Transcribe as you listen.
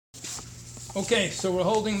Okay, so we're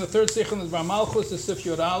holding the third Sicha in the Bar Malchus, the Sif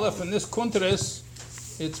Yud Aleph, and this Kunteres,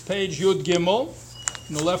 it's page Yud Gimel,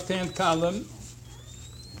 in the left-hand column,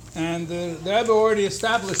 and the Rabbi already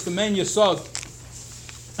established the main Yesod,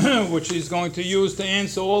 which he's going to use to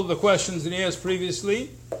answer all the questions that he asked previously,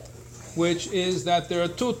 which is that there are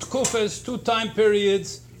two tkufas, two time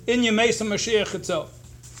periods in Yemei Mashiach itself.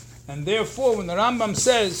 And therefore, when the Rambam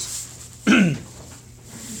says,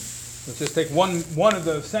 let's just take one of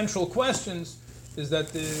the central questions, is that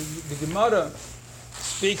the Gemara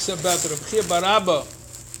speaks about the Rabbi Barabba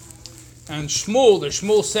and Shmuel. The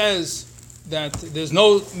Shmuel says that there's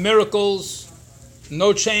no miracles,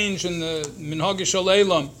 no change in the Minhag Shel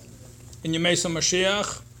Eilam in Yemei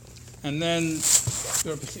Mashiach. And then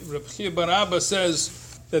Rabbi Barabba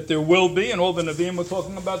says that there will be, and all the Nevi'im were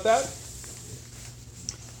talking about that.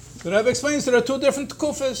 The Rebbe explains there are two different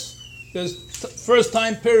kufas. There's first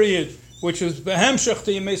time period, which is behemshach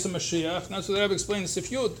to Yemei Mashiach. That's what the Rebbe explains in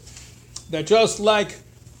Sif Yud. That just like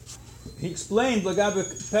he explained, Lagabe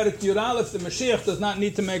Perek Yud Aleph, the Mashiach does not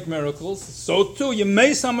need to make miracles. So too,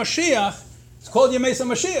 Yemei Mashiach, it's called Yemei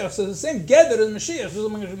Mashiach. So it's the same gather as Mashiach.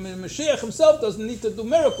 Mashiach himself doesn't need to do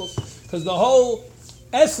miracles, because the whole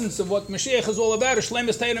essence of what Mashiach is all about is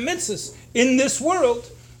Shleimus Torah Mitzvahs in this world.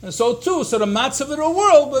 And so too, so the matzav of the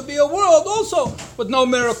world would be a world also with no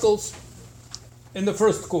miracles in the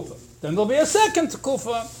first kufa. Then there'll be a second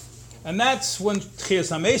kufa, and that's when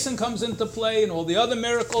Tchias HaMeson comes into play, and all the other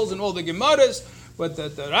miracles, and all the Gemaras, what the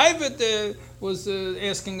Ravid was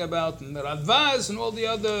asking about, and the Radvaz, and all the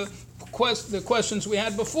other questions we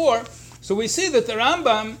had before. So we see that the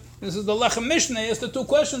Rambam, this is the Lechem Mishnah, he asked the two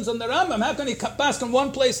questions on the Rambam. How can he pass in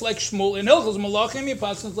one place like Shmuel? In Hilchos Malachim, he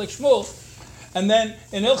passes like Shmuel. And then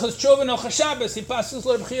in Hilchos Tshuva no Chashabes, he passes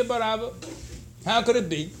like Rabbi Barabba. How could it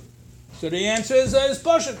be? So the answer is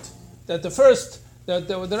Pashut. That the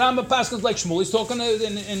Rambam passes like Shmuel, he's talking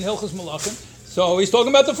in Hilchos Malachim. So he's talking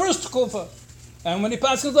about the first Tkufa. And when he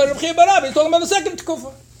passes like Rabbi Barabba, he's talking about the second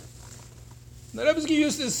Tkufa. The Rebbe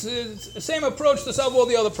used this same approach to solve all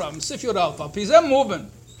the other problems. Sif Yud Aleph, he's moving.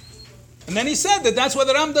 And then he said that that's why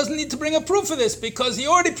the Ram doesn't need to bring a proof for this, because he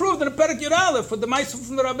already proved in the Perek Yud Aleph with the Ma'aseh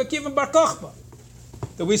from the Rabbi Akiva Bar Kochba.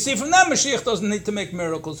 That we see from that Mashiach doesn't need to make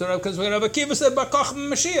miracles, because Rabbi Akiva said Bar Kochba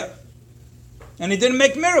Mashiach. And he didn't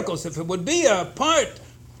make miracles. If it would be a part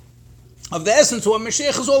of the essence of what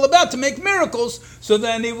Mashiach is all about, to make miracles, so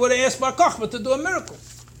then he would have asked Bar Kochba to do a miracle.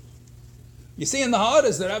 You see in the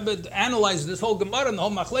Haaretz, the Rabbi analyzed this whole Gemara and the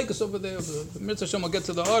whole Machlekes over there. The Mitzvah Shem will get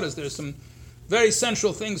to the Haaretz. There's some very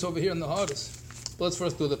central things over here in the Haaretz. But let's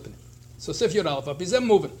first do the Pnim. So Sif Yud Aleph, Apizem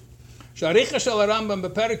moving. Sharicha shel Rambam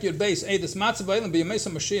beperek Yud Beis Eides Matzav Eilam b'Yemei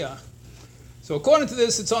Mashiach. So according to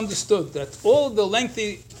this, it's understood that all the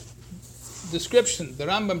lengthy description the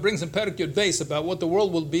Rambam brings in Perek Yud Beis about what the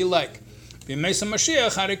world will be like b'Yemei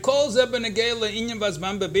Mashiach, harikol zeh b'negei le'inyan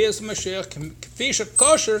v'azman b'Beis Mashiach k'fi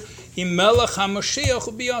shekosher im melech HaMashiach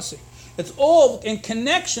u'biyasi. It's all in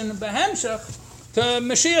connection b'hemshach to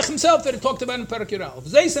Mashiach himself that he talked about in Perek Yud Aleph.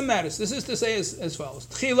 Zeis matters. This is to say as follows: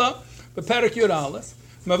 Tchila b'Perek Yud Aleph,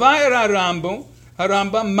 Mavayer Harambam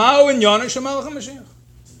Ma'u Inyan Shemelech HaMashiach.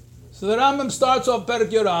 So the Rambam starts off Perek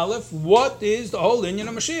Yud Aleph. What is the whole inyan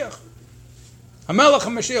of Mashiach? Hamelech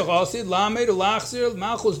HaMashiach Asid Lamed Ulachzir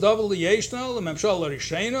Malchus Davel Liyeshnel Memshal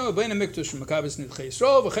Larishena Ubein Hamikdash Makabes Nidchei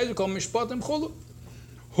Yisrael V'Chezik Kol Mishpatim Chulu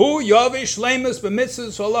Hu Yavi Shleimus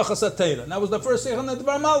B'Mitzvahs V'Halachas HaTeira. That was the first Sicha in the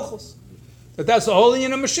Bar Malchus. That's the whole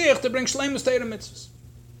inyan of Mashiach, to bring Shleimus Teira Mitzvahs.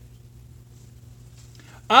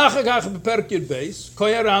 Achagach b'Perek Yud Beis,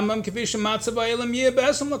 Koya Rambam K'vi Shematzav Ha'elam Yeh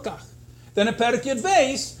B'Esem L'Kach. Then in Perek Yud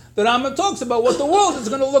Beis, the Rambam talks about what the world is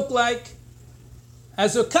going to look like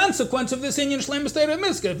as a consequence of this inyan Shleimus Teira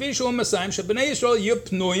Mitzvah. K'vi Shu Masayim Shebnei Yisrael Yeh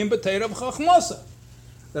Pnuyim B'Teira V'Chachmasa.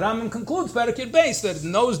 The Rambam concludes Perek Yud Beis that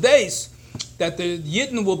in those days that the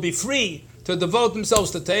Yidden will be free to devote themselves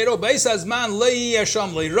to Torah. Beis hazman lo yeh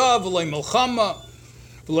Hashem lo rav lo milchama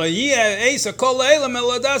lo yeh eis hakol ha'elam el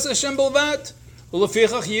adas Hashem belvat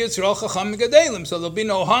ulefichach yitzral chacham gedalim. So there'll be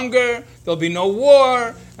no hunger, there'll be no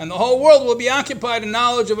war, and the whole world will be occupied in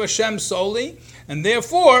knowledge of Hashem solely, and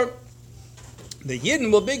therefore the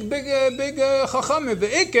Yidden will big chachamim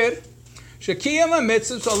ve'ikir shekiyam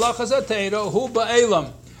ha'mitzvos halachas ha'Torah hu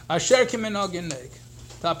ba'elam asher kiminhag yeneg.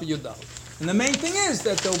 Top of Yudal. And the main thing is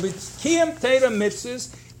that there will be Kiyam Teira Mitzvahs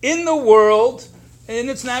in the world in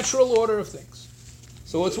its natural order of things.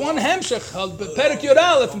 So it's one Hemshech, Perek Yud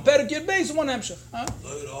Aleph and Perek Yud Beis, one Hemshech.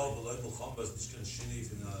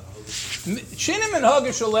 Shinim and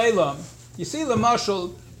Hag Shel Eilam, you see the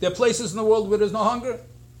Mashal, there are places in the world where there's no hunger.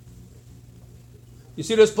 You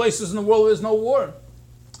see there's places in the world where there's no war.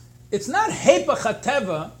 It's not Hepach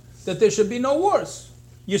HaTeva that there should be no wars.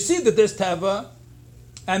 You see that there's Teva,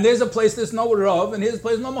 and there's a place there's no Rav, and here's a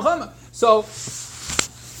place no Muhammad. So,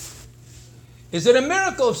 is it a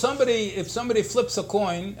miracle if somebody flips a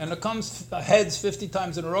coin and it comes heads 50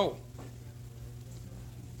 times in a row?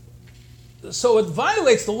 So it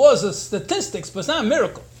violates the laws of statistics, but it's not a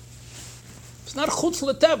miracle. It's not chutz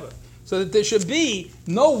l'teva. So that there should be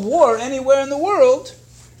no war anywhere in the world.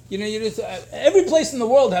 Every place in the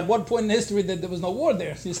world had one point in history that there was no war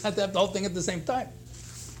there. You just had to have the whole thing at the same time.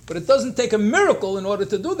 But it doesn't take a miracle in order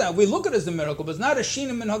to do that. We look at it as a miracle, but it's not a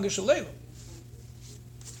shina min hagishalayla.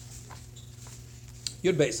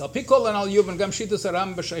 Yud beis. Al pikol and al yuvan gam shitas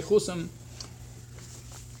aram b'sheichusim.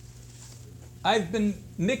 I've been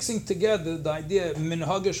mixing together the idea of min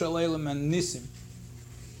hagishalayla and nisim.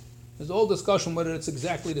 There's all discussion whether it's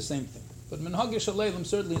exactly the same thing. But minhag yishalayim,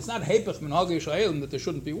 certainly, it's not hepech minhag yishalayim that there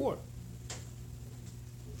shouldn't be war.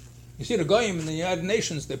 You see the goyim in the United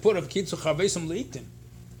Nations, they put up kitzu chavesim leitim.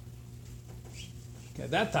 Okay,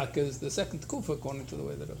 that tak is the second kufa according to the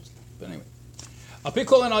way that it was. But anyway.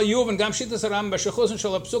 Apikol and al yuv and gam shitas aram b'shechusin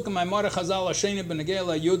shal apsukim ma'mar chazal hasheni b'negei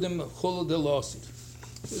la yudim chulu de losid.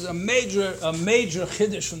 There's a major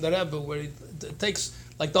chiddush from the Rebbe where it takes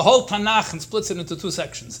like the whole Tanakh and splits it into two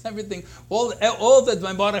sections. Everything, all the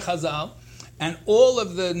Ma'mar Chazal and all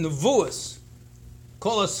of the Nevuas,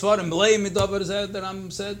 Kol HaSfarim, Melei Midavar Zed, that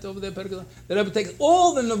Rambam said over there, the Rebbe takes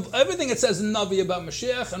everything it says in Navi about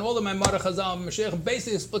Mashiach and all the Ma'mar Chazal and Mashiach and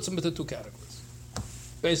basically splits them into two categories,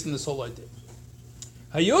 based on this whole idea.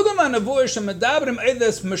 Hayudam HaNevuah Shemedabrim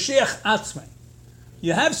Eides Mashiach Atzmei.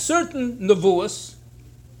 You have certain Nevuas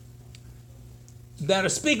that are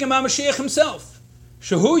speaking about Mashiach himself.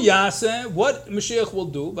 Shehu Yaseh, what Mashiach will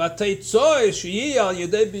do,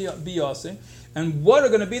 and what are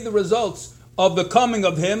going to be the results of the coming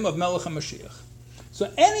of him, of Melech HaMashiach.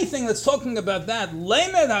 So anything that's talking about that, so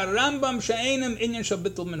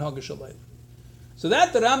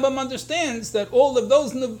that the Rambam understands that all of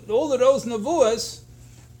those Nevuas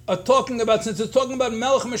are talking about, since it's talking about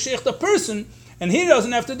Melech HaMashiach, the person, and he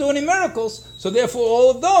doesn't have to do any miracles, so therefore all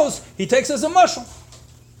of those he takes as a mashal.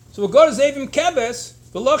 So God is Evim Kebes,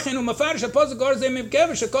 V'lochin u'mafarish ha'pozak God is Evim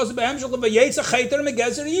Kebes, she'koz b'hem shel v'yetza chayter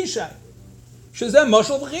megezer yishai. Shezeh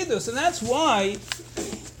mashal v'chidus. And that's why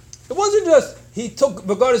it wasn't just he took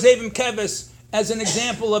God is Evim Kebes as an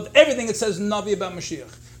example of everything it says in Navi about Mashiach.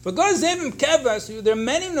 But God is Evim Kebes, there are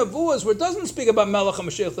many Nevuas where it doesn't speak about Melech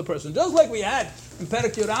HaMashiach, the person. Just like we had in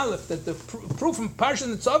Perek Yud Aleph, that the proof from Parshat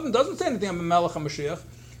Nitzavim doesn't say anything about Melech HaMashiach.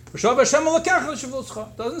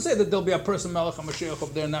 Doesn't say that there'll be a person Melech HaMashiach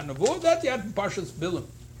over there in that Nevuah. That you have in Parshas Bilim.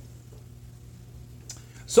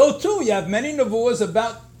 So too, you have many Nevuahs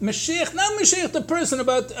about Mashiach, not Mashiach the person,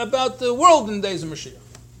 about the world in the days of Mashiach.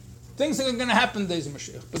 Things that are going to happen in the days of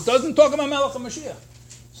Mashiach. But doesn't talk about Melech HaMashiach.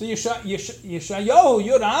 So Yeshayahu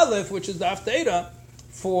Yud Aleph, which is the Haftarah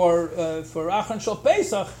for Achan Shal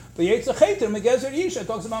Pesach, the Yetzach Heter Megezer Yisha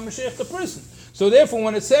talks about Mashiach the person. So therefore,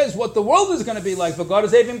 when it says what the world is going to be like, for God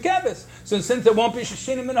is Evim Kebes, so since there won't be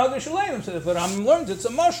Shishinim and Hagar Shalayim, so if Rambam learns, it's a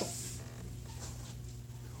mashal.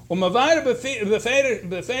 Umavayr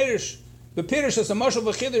beferish as a mashal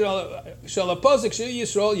v'chidir shal apozik shel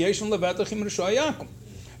Yisrael yeshon levatachim rishoi Yakum.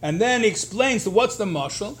 And then he explains what's the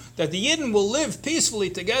mashal, that the Yidden will live peacefully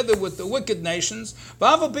together with the wicked nations.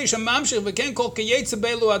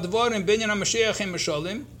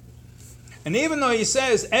 And even though he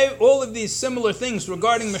says all of these similar things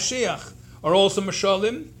regarding Mashiach are also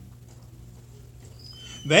Mashalim,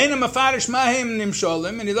 and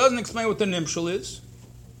he doesn't explain what the Nimshal is.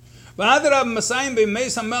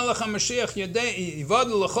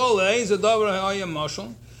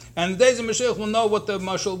 And the days of Mashiach will know what the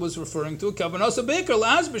mashal was referring to. The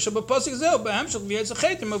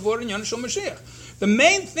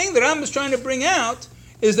main thing that Rambam is trying to bring out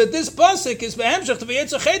is that this pasuk is be'emshach to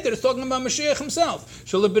v'yetz ha'cheder. It's talking about Mashiach himself.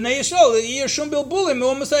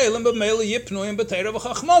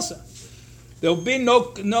 There will be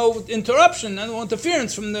no interruption and no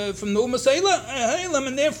interference from the Umas Ha'elam,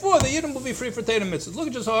 and therefore the Yidden will be free for Torah mitzvahs. Look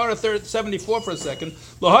at just Zohar 74 for a second.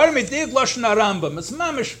 Lohar midig lashon Rambam. It's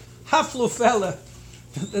mamish haflu fella.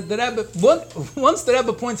 The Rebbe, once the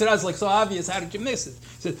Rebbe points it out, it's like so obvious. How did you miss it?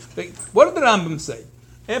 He said, what did the Rambam say?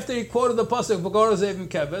 After he quoted the pasuk V'gor Zevim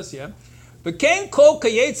Keves, yeah, V'kein kol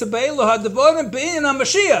kayetz be'elu hadavorim be'in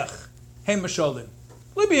HaMashiach Hey Masholim.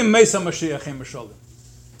 We'll be in Mesa Mashiach Hey Masholim.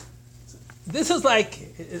 This is like,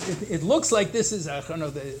 it looks like this is, I don't know,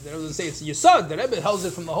 they say it's Yesod. The Rebbe holds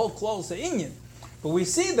it from the whole close to Inyan. But we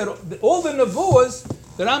see that all the Nevuahs,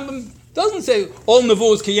 the Rambam doesn't say all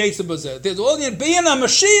Nevuahs kiyetza b'zeh. There's all the Be'in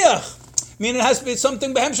HaMashiach meaning it has to be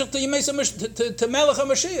something behemshech to Melech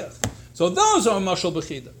HaMashiach. So those are mashal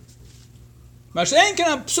b'chida. Mashen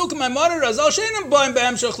can psuk my mother as al sheinem boim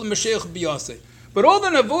behemshech l'Mashiach b'yaseh. But all the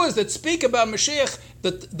nevuahs that speak about Mashiach,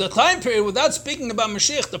 the time period, without speaking about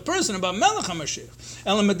Mashiach, the person, about Melech HaMashiach.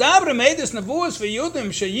 El medabre made this nevuahs for Yudim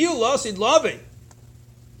sheyiu lasid lavi.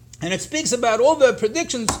 And it speaks about all the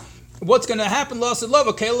predictions, what's going to happen, lasid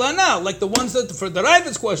lava, keilana, like the ones that, for the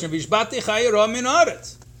Ravid's question, vishbati chayira min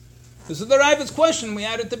aretz. This is the Ravid's question we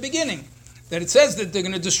had at the beginning. That it says that they're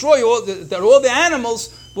going to destroy that all the animals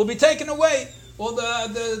will be taken away, all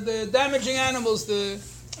the damaging animals, the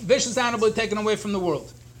vicious animals taken away from the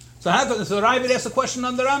world. So the Ravid asks a question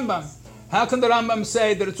on the Rambam. How can the Rambam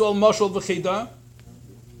say that it's all mashal v'chida?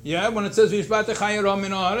 Yeah, when it says v'yishbate chayira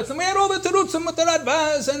min haaretz, and we had all the terutzim with the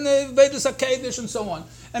Radbaz and the Vedas HaKedesh and so on.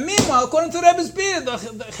 And meanwhile, according to Rebbe's beard, the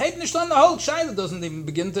Chet Nishtan, the whole Shaila doesn't even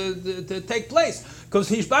begin to take place. Because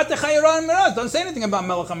v'yishbate chayira min haaretz doesn't say anything about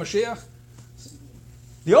Melech HaMashiach.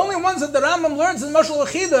 The only ones that the Rambam learns in Mashal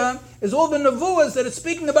Achida is all the nevuahs that it's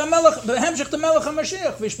speaking about Melech, the Hemshech to Melech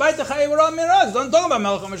HaMashiach. V'yishbaita chayivara miraz. Don't talk about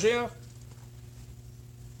Melech HaMashiach.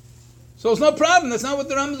 So it's no problem. That's not what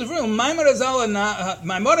the Rambam is referring. Maimore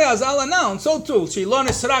Azala now, and so too. Shilon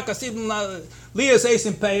Israk Asidun Lias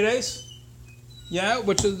Esim Peires. Yeah,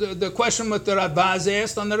 which is the question what the Rabbi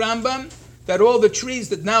asked on the Rambam, that all the trees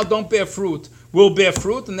that now don't bear fruit will bear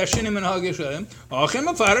fruit, and they're shinim and hagishalim. Achim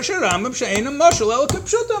afarash Rambam she'enim mashal el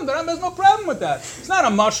kipshutam. The Rambam has no problem with that. It's not a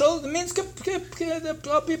mashal. It means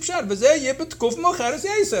kipshat. V'zeh yibet kuf mocheres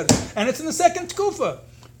yeser, and it's in the second tkufa.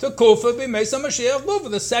 Tekufa be Mesa Mashiach Luva.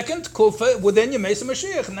 The second kufa within your Mesa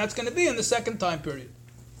Mashiach, and that's going to be in the second time period.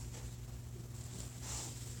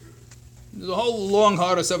 There's a whole long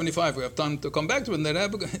Hara 75. We have time to come back to it. And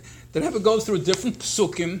that Rebbe goes through different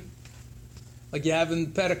psukim, like you have in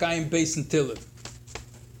Perakayim Beis and Tilliv.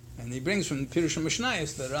 And he brings from Pirush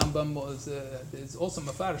Mishnayos that Rambam is also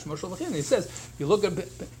Mafarish Moshe Lachin. He says, if you look at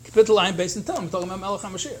Kapitel Ayim Beis and Tilliv, we're talking about Melech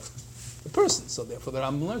HaMashiach, the person. So therefore the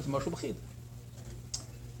Rambam learns Moshe Lachin.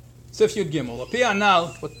 Sif Yud Gimel. Api Anal,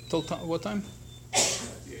 what time?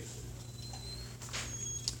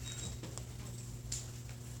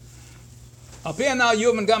 Api Anal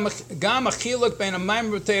Yuman Gam Achiluk Bein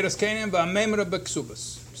HaMaimer B'Teres Kenim VaHaMaimer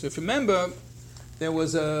B'Ksubas. So if you remember, there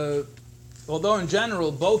was although in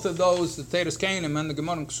general, both of those, the Teres Kenim and the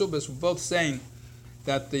Gemara and Ksubas, were both saying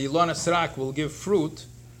that the Ilon Esrak will give fruit,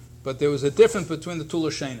 but there was a difference between the two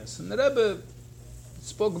Lashenas. And the Rebbe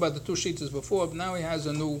spoke about the two sheets before, but now he has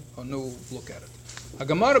a new look at it.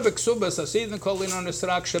 HaGemara B'Ksubas, Asidin Kol Ilon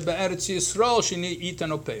Esrak Shebe'eretz Yisrael Shini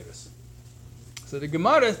Itan Operes. So the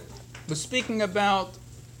Gemara was speaking about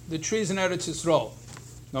the trees in Eretz Yisrael.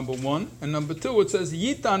 Number one. And number two, it says,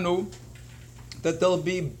 Yitanu, that they'll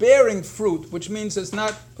be bearing fruit, which means it's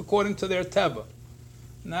not according to their teva.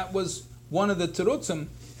 And that was one of the terutzim.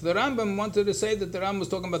 The Rambam wanted to say that the Rambam was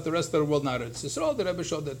talking about the rest of the world, not Eretz Yisrael. The Rebbe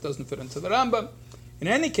showed that doesn't fit into the Rambam. In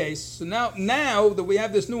any case, so now that we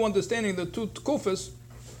have this new understanding of the two tkufas,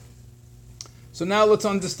 so now let's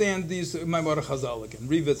understand these Maimar Chazal again,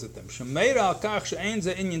 revisit them. Shemeir al kach she'ein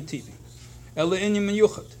ze inyan tivi, ele inyan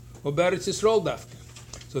meyuchad, or be'eretz Yisrael dafka.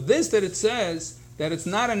 So this that it says that it's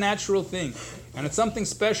not a natural thing, and it's something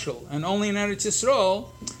special, and only in Eretz Yisrael,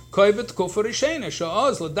 koivet kufa rishena,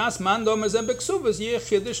 sha'oz l'das man domazem beksuvas yeh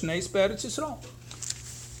chidish neis be'eretz Yisrael.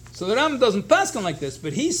 So the Ram doesn't pass on like this,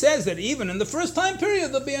 but he says that even in the first time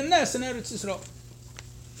period there'll be a nes in Eretz Yisrael.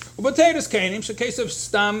 U'b'teres keinim, case of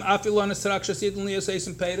stam afilon esrak shasidun liyasais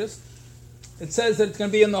and peiris, it says that it's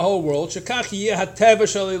going to be in the whole world. Shekach yeh hateva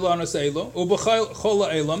shel ilon eselo, u'b'chol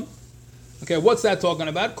ha'elam. Okay, what's that talking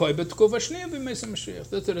about? That's what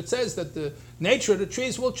it says, that the nature of the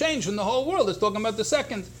trees will change in the whole world. It's talking about the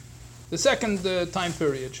second time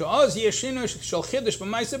period.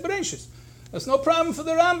 There's no problem for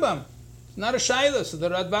the Rambam. It's not a shaila. So the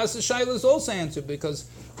Radbaz shaila is also answered, because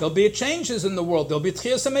there'll be changes in the world. There'll be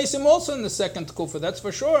tchias hameisim also in the second kufa. That's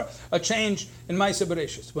for sure a change in Ma'aseh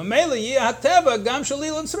Bereshis.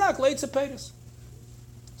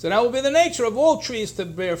 So that will be the nature of all trees to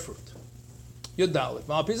bear fruit. Yudalit.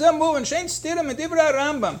 Malpizem moving. Shein stira medibra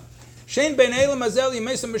Rambam. Shein ben elam azel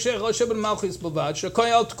yemesa Mashiach al sheben malchis bavad. Shekoy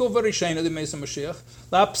al tkuva rishena the mesa Mashiach.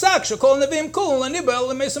 La psak shekol nevim kul la nibel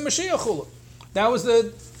the mesa Mashiach chulu. That was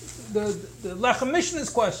the Lechem Mishnah's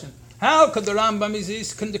question. How could the Rambam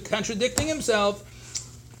is contradicting himself?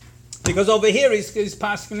 Because over here he's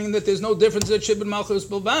passing that there's no difference at sheben malchis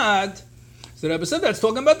bavad. So the Rebbe said that's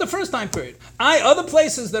talking about the first time period. Other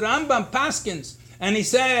places the Rambam paskins, and he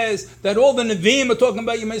says that all the Nevi'im are talking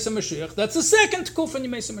about Yemesa Mashiach. That's the second Kuf in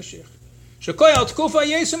Yemesa Mashiach. Shekoy al tkufa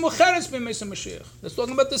yesem ucheres b'Meisa Mashiach. That's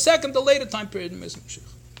talking about the later time period in Meisa Mashiach.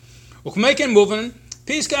 Ukmeiken moving,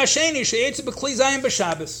 Piska Hasheni sheyetze b'kli zayin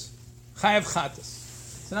b'Shabbos, chayav chatas.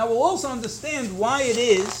 So now we'll also understand why it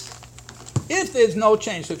is, if there's no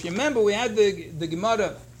change. So if you remember, we had the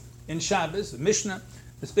Gemara in Shabbos, the Mishnah,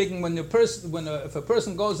 speaking if a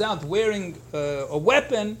person goes out wearing a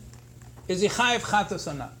weapon, is he chayav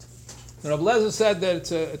chatas or not? The Rabbi Lezer said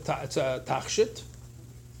that it's a tachshit.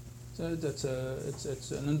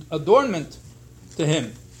 It's an adornment to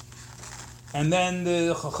him. And then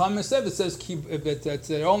the Chacham said, it says it's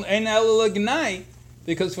their own ein el gnai,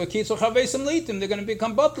 because for kitzur chavesim litim they're going to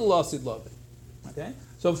become batul lasid love. Okay,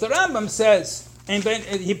 so if the Rambam says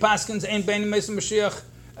he paskins ein bein Meisa Mashiach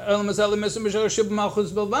el mazal Meisa Mashiach shib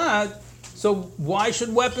malchus belvad, so why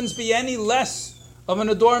should weapons be any less of an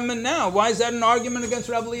adornment now? Why is that an argument against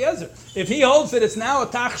Rabbi Eliezer? If he holds that it's now a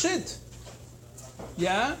tachshit,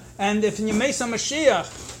 yeah, and if in Meisa Mashiach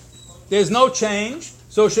there's no change,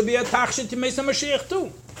 so it should be a tachshit in Meisa Mashiach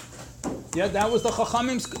too. Yeah, that was the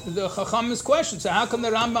Chachamim's question. So how come the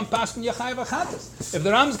Rambam paskin Yachai v'chatas? If the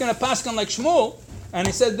Rambam's going to paskin like Shmuel, and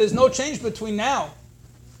he said there's no change between now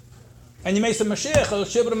and Meisa Mashiach or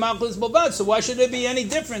Shibra Malchus Bobad, so why should there be any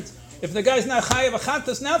difference? If the guy's not Chayav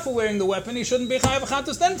v'chatas now for wearing the weapon, he shouldn't be Chayav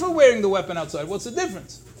v'chatas then for wearing the weapon outside. What's the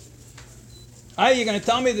difference? You're going to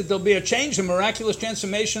tell me that there'll be a change, a miraculous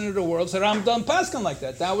transformation of the world? So Rambam done paskin like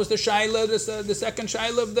that. That was the shaila, the second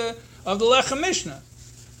shaila of the Lechem Mishnah.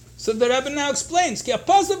 So the Rebbe now explains, Ki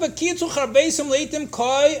apazav v'kitzu charveisim leitim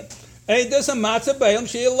koi eidas hamatzah b'elim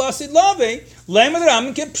she'il lasid lave lema the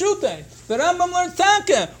Rambam kipshutei. The Rambam learned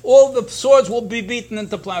taka. All the swords will be beaten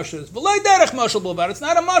into plowshares. V'loi derech mashal b'lvar. It's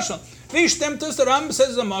not a mashal. V'ishtemtus, the Rambam says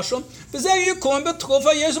it's a mashal. V'zeh yukon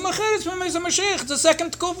b'tkufa yezum acheres b'meisa Mashiach. It's a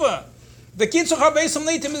second tkufa. The kitzu charveisim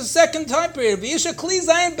leitim is a second time period. V'yisha kli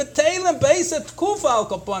zayin b'teilim beis et tkufa al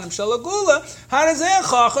kaponim shalagula harazeh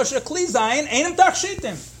chacha shekli zayin einim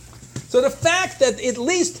tachshitim. So the fact that at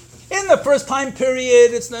least in the first time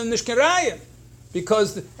period it's the nishkaraya,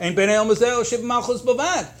 because ein Berel mazel shib malchus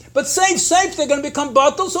bavad. But safe they're going to become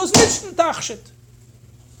bottle, so it's nishn tachshit.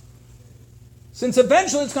 Since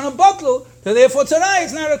eventually it's going to bottle, so therefore tzaraya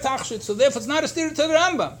it's not a tachshit. So therefore it's not a steer to the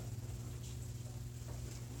Rambam.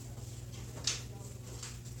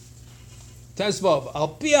 Tezvav al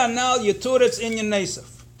pi anal yeturetz inyan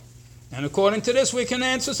nesef, and according to this we can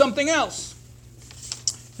answer something else.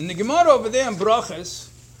 In the Gemara over there in Brachas,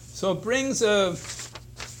 so it brings a...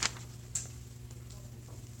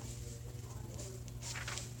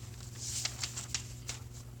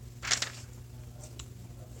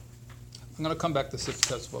 I'm going to come back to Sif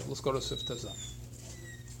Tezvav. Let's go to Sif Tezvav.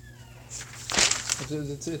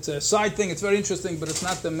 It's a side thing. It's very interesting, but it's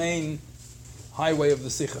not the main highway of the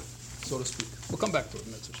Sicha, so to speak. We'll come back to it.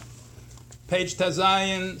 Page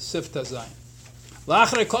Tezayin, Sif Tezayin.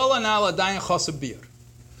 La'achrei kol anal adayin chosabir.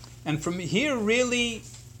 And from here, really,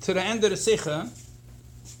 to the end of the Sicha,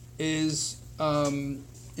 is, in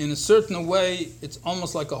a certain way, it's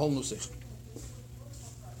almost like a whole new Sicha.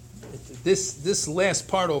 This last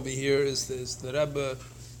part over here is the Rebbe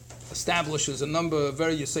establishes a number of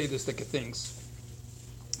very Yesodistic things.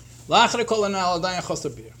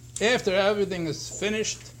 After everything is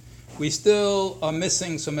finished, we still are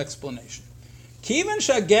missing some explanation.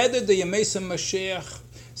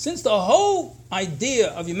 Since the whole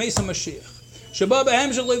idea of Meisa Mashiach,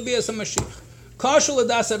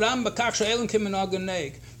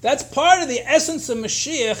 that's part of the essence of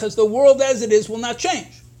Mashiach, as the world as it is will not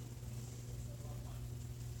change.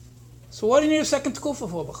 So what do you need a second tekufa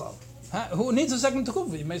for, B'chal? Who needs a second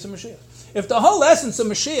tekufa? Meisa Mashiach. If the whole essence of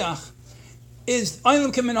Mashiach is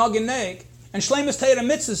Eilim Kiminhag Neig and Shleimus Teira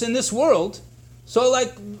Mitzvahs in this world, so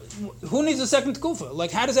who needs a second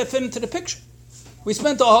tekufa? How does that fit into the picture? We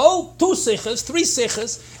spent a whole 3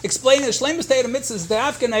 sichas, explaining the Shleimus Teira Mitzvahs, the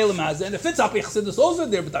Afghan Eilim Hazeh, and it fits up Chassidus also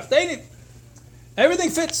there, but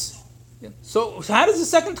everything fits. Yeah. So how does the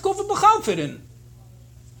second tekufa B'chal fit in?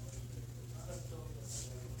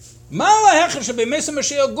 Mala hecher shebe Meisa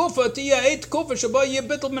Mashiach gufa tiya 8 tekufa sheba yeh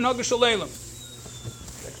bittul minhag shaleilim.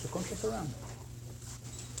 Extra contrast around.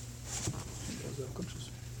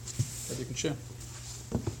 That you can share.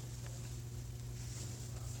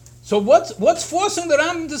 So what's forcing the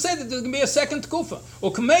Rambam to say that there's going to be a second tekufa?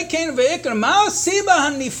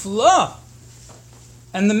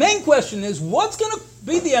 And the main question is, what's going to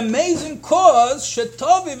be the amazing cause?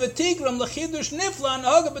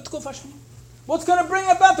 What's going to bring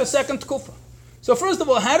about the second tekufa? So first of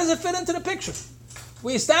all, how does it fit into the picture?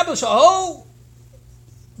 We establish a whole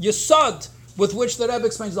yesod with which the Rebbe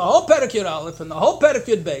explains the whole Perek Yud Aleph and the whole Perek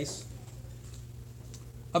Yud Beis.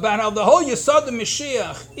 about how the whole Yesod of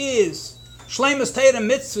Mashiach is Shleimus Torah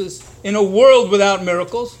mitzvahs in a world without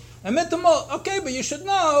miracles. And mitamol, okay, but you should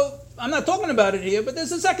know, I'm not talking about it here, but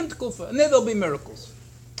there's a second tekufa, and there will be miracles.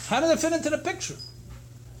 How does it fit into the picture?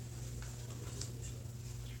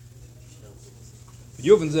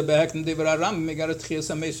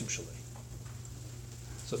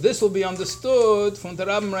 So this will be understood from the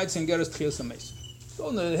Rambam writes in Geras Tchias HaMesim. So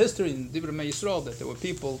in the history in Divrei Yisrael that there were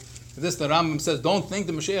people, this the Rambam says, don't think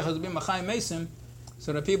the Mashiach has been Machai Mesim.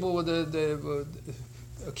 So the people would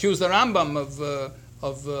accuse the Rambam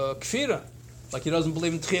of kfira, like he doesn't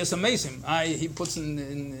believe in Tchias HaMesim. He puts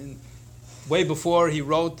in way before he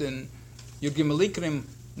wrote in Yud Gimel Ikrim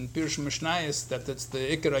in Pirush Mishnayos that it's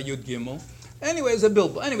the Ikra Yud Gimel. Anyway, it's a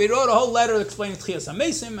bilbo. Anyway, he wrote a whole letter explaining Tchias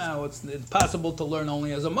HaMesim, how it's possible to learn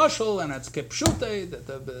only as a mashal, and that's kipshute, that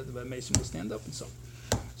the Mesim will stand up and so on.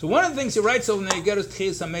 So one of the things he writes over there, Geras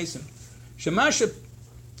Tchias HaMesim, Shemash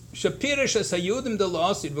Shapirish as Hayudim de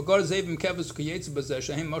La'asid, V'gar Zevim Keves Kuyetz B'zeh,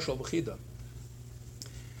 Shehem Mashal B'chida.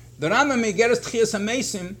 The Rambam in Geras Tchias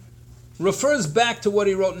HaMesim refers back to what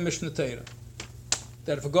he wrote in Mishnah Torah,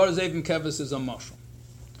 that V'gar Zevim Keves is a mashal.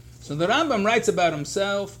 So the Rambam writes about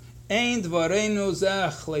himself, Ein dvarenu zeh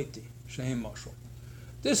achleti, shehem mashal.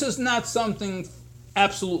 This is not something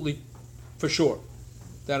absolutely for sure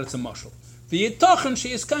that it's a mashal. V'yitochen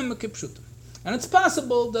sheyiskayim kipshutim, and it's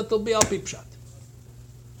possible that there'll be al pi pshat.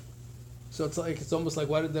 So it's almost like,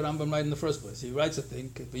 why did the Rambam write in the first place? He writes a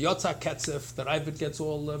thing, v'yotza ketzef, the Rabbi gets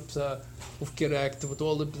all ufkerekt with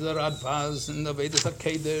all the radvaz and the Vedas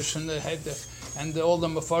HaKedesh and the head and all the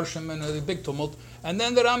mefarshim and the big tumult, and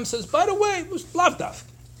then the Rambam says, by the way, it was lavdaf.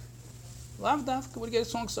 Lav dafka would get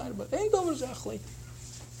so excited about. Ain't over zachlei.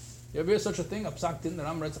 You ever hear such a thing? A psak din. The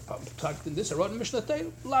Ram writes a psak din. This I wrote in Mishnah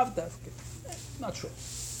Torah. Lav dafka. Not sure.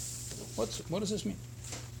 What does this mean?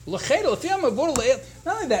 L'chedel. If you have a vur leil.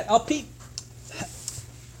 Not only that. Al pi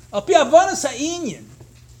avonas ha'inyan.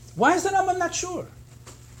 Why is the Rambam not sure?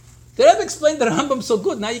 The Rebbe explained the Rambam so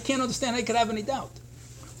good. Now you can't understand how you could have any doubt.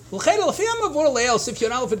 L'chedel. If you have a vur leil, if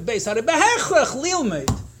you're out of base,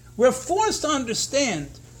 we're forced to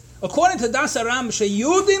understand. According to Das Aram,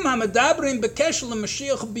 Sheyudim Hamadabrim Bekeshel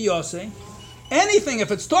Mashiach Biyose, anything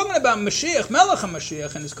if it's talking about Mashiach, Melech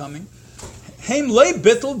HaMashiach and his coming, Heim Lei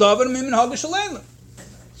Bittel Davar Mimin Hagish Aleilim.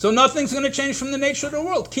 So nothing's going to change from the nature of the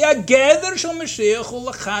world. Ki Ageder Shel Mashiach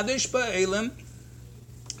Ulachadish Ba'elim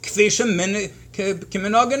Kfi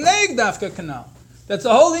Kiminog Neig Dafka Kanal. That's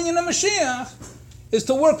the whole union of Mashiach is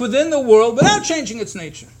to work within the world without changing its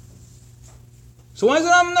nature. So why is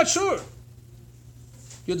it I'm not sure?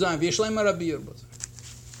 So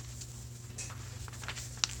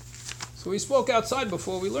we spoke outside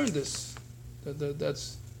before we learned this.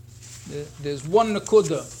 There's one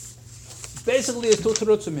nakuda. Basically, it's two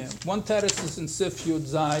terutzim here. One teretz is in Sif Yud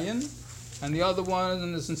Zayin, and the other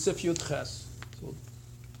one is in Sif Yud Ches. So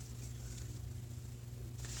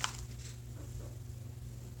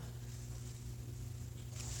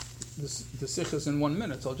the Sicha is in 1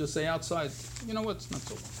 minute. So I'll just say outside. You know what? It's not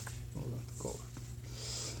so long.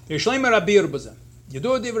 It's well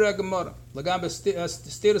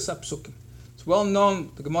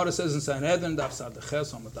known, the Gemara says in Sanhedrin, that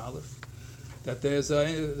there's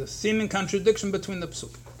a seeming contradiction between the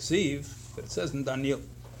psukim. Ksiv, that it says in Daniel,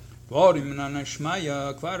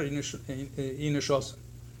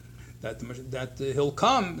 that he'll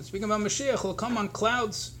come, speaking about Mashiach, he'll come on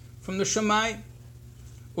clouds from the Shemai,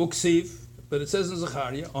 Uksiv, but it says in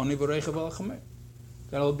Zechariah,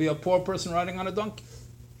 that it'll be a poor person riding on a donkey.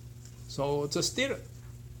 So it's a stira.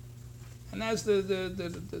 And as the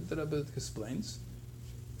Rabbi explains,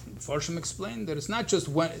 the Farshim explained that it's not just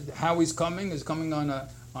how he's coming on a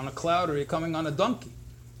cloud or he's coming on a donkey.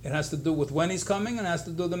 It has to do with when he's coming and it has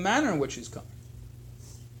to do with the manner in which he's coming.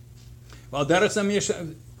 Well, so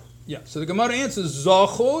the Gemara answers,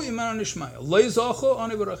 Zachu iman nishmaya. Lei zachu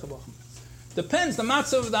ani v'rechav. Depends the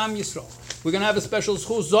matzah of the Am Yisrael. We're going to have a special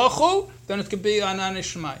zchu zachu, then it could be anan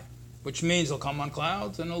nishmaya. Which means it'll come on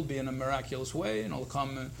clouds and it'll be in a miraculous way and it'll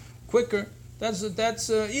come quicker. That's it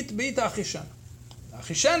b'it achishana.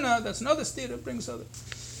 Achishana, that's another stira, brings other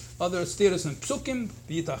stiras and psukim.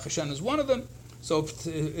 B'it achishana is one of them. So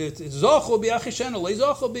it's zoch be achishana, le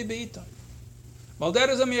zoch be b'ita. Well, that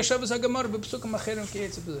is a miyashavas hagemara b'psukim acherim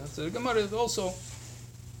kiyetzah. So the Gemara is also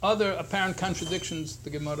other apparent contradictions. The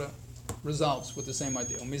Gemara resolves with the same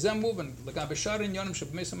idea.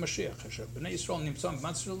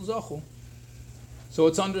 So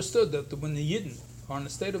it's understood that when the Yidden are in a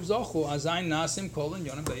state of Zachu,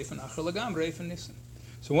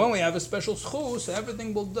 so when we have a special schus,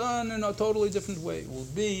 everything will be done in a totally different way. It will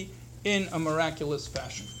be in a miraculous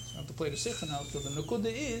fashion. I have to play the Sicha now. So the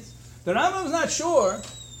Nakuda is, the Rambam is not sure,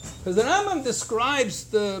 because the Rambam describes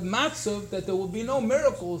the matzav that there will be no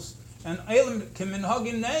miracles, and Elam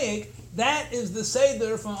Kiminhagin Neik, that is the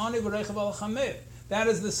Seder from Ani V'Rechav Al Chamev. That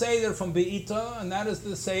is the Seder from Be'ita, and that is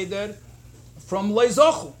the Seder from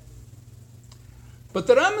Leizochu. But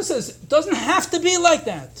the Rambam says it doesn't have to be like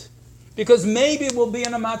that, because maybe we'll be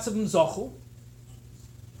in a matzav Zochu,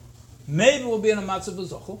 maybe we'll be in a matzav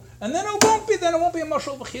Zochu, and then it won't be a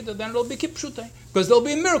mashal v'chida, then it'll be kipshutay, because there'll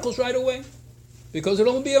be miracles right away, because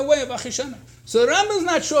it'll be a way of achishana. So the Rambam is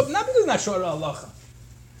not sure, not because he's not sure of halacha.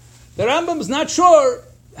 The Rambam is not sure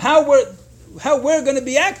how we're going to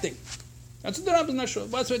be acting. That's what the Rambam is not sure.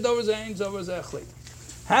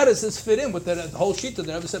 How does this fit in with the whole shita that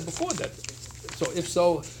I ever said before that? So if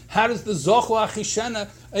so, how does the Zochu Achishana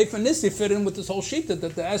Eifanisi fit in with this whole shita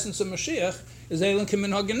that the essence of Mashiach is Eilan Kimin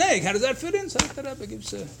Haganeg? How does that fit in? So the Rabbi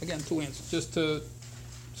gives, again, two answers. Just to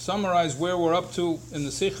summarize where we're up to in the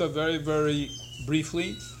Sicha very, very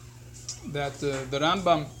briefly, that the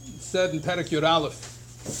Rambam said in Perek Yud Aleph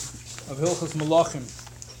of Hilchos Malachim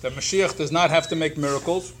that Mashiach does not have to make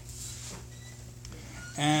miracles.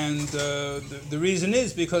 And the reason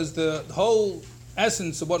is because the whole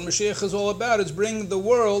essence of what Mashiach is all about is bringing the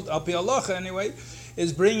world, al pi halacha anyway,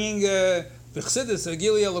 is bringing v'chsidus,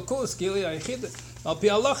 gili alakus, gili aichid, al pi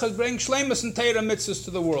halacha is bringing shleimus and teira mitzvahs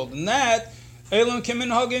to the world. And that, elam kimin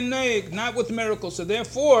hagin neig, not with miracles. So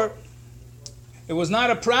therefore, it was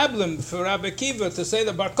not a problem for Rabbi Akiva to say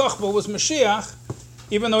that Bar Kochba was Mashiach,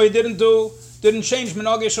 even though he didn't change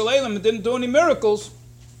minhagei shel elam, and didn't do any miracles,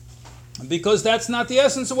 because that's not the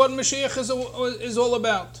essence of what Mashiach is all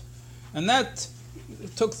about. And that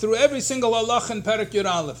took through every single halach in Perek Yud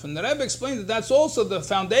Aleph. And the Rebbe explained that that's also the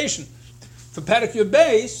foundation for Perek Yud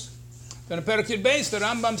Beis. Then in Perek Yud Beis, the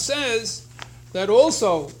Rambam says that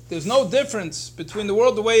also there's no difference between the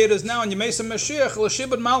world the way it is now and Yemesa Mashiach,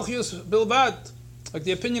 L'shibad Malchius Bilbad, like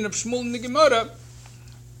the opinion of Shmuel in the Gemara.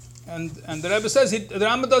 And the Rebbe says the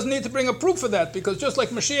Rambam doesn't need to bring a proof for that, because just like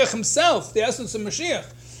Mashiach himself, the essence of Mashiach,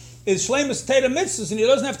 is Shleimus Teira Mitzvahs, and he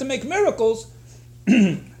doesn't have to make miracles,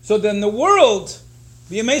 so then the world,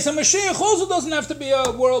 the Yemesa Mashiach, also doesn't have to be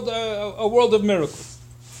a world of miracles.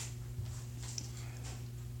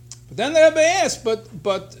 But then the Rebbe asked,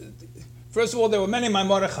 but first of all, there were many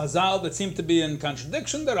Maimorei Chazal that seemed to be in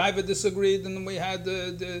contradiction. The Rabbi disagreed, and then we had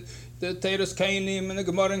the Teiros Kainim and the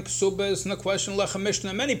Gemara in Ksubas and the question Lechem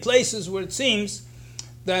Mishnah, many places where it seems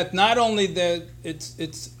that not only that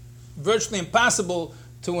it's virtually impossible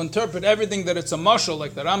to interpret everything that it's a mashal,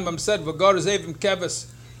 like the Rambam said, V'gar Zevim Keves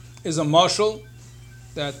is a mashal,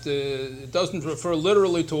 that it doesn't refer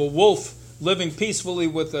literally to a wolf living peacefully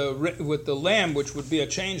with the lamb, which would be a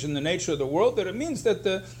change in the nature of the world, that it means that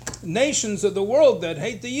the nations of the world that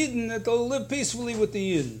hate the Yidden, that they'll live peacefully with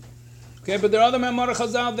the Yidden. Okay, but there are other Maimorei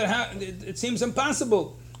Chazal that it seems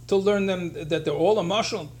impossible to learn them, that they're all a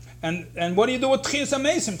mashal. And what do you do with Tchias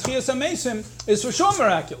HaMesim? Tchias HaMesim is for sure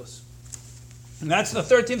miraculous. And that's the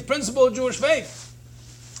 13th principle of Jewish faith.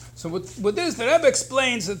 So with this, the Rebbe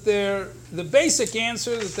explains that the basic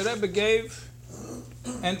answer that the Rebbe gave,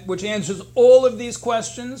 and which answers all of these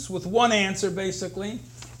questions with one answer basically,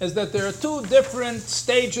 is that there are two different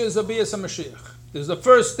stages of Bias HaMashiach. There's the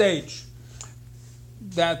first stage,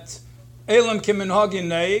 that Elam Kiminhagin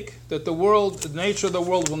Neik, that the nature of the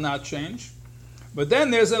world will not change. But then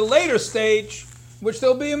there's a later stage, which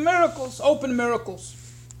there'll be miracles, open miracles,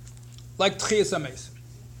 like Tchias HaMesim.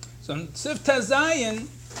 So in Sif Tazayin,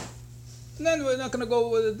 and then we're not going to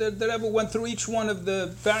go, the Rebbe went through each one of the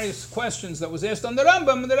various questions that was asked on the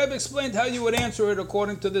Rambam, and the Rebbe explained how you would answer it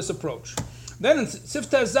according to this approach. Then in Sif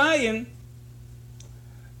Tazayin,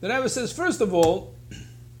 the Rebbe says, first of all,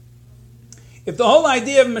 if the whole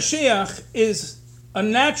idea of Mashiach is a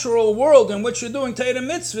natural world in which you're doing Teira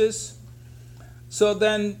Mitzvahs, so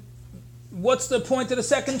then what's the point of the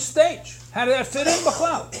second stage? How did that fit in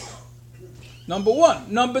B'chlal? Number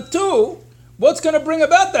one. Number two, what's going to bring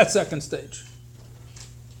about that second stage?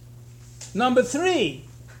 Number three,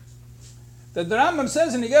 that the Rambam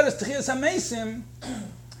says in Igeres Tchias HaMesim,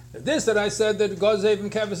 that I said that Gozev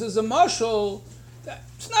and Kevis is a mashal,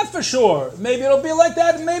 it's not for sure. Maybe it'll be like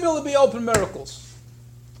that, and maybe it'll be open miracles.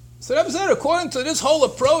 So the Rebbe said, according to this whole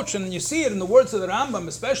approach, and you see it in the words of the Rambam,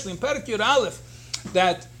 especially in Perek Yud Aleph,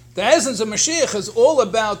 that the essence of Mashiach is all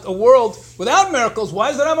about a world without miracles.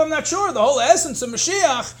 Why is the Rambam not sure? The whole essence of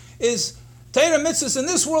Mashiach is Teira Mitzvahs in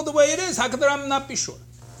this world the way it is. How could the Rambam not be sure?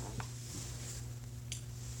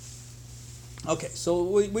 Okay, so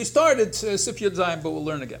we started Sif Yud Zayin, but we'll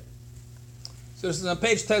learn again. So this is on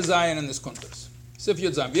page Tez Zayin in this context. Sif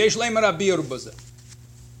Yud Zayin. V'yesh leimer Rabbi Yeru b'zeh.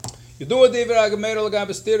 You do a Divra Gemara Lagav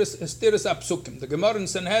Estiris Apsukim. The Gemara in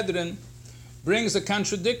Sanhedrin brings a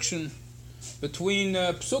contradiction between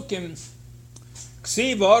Psukim,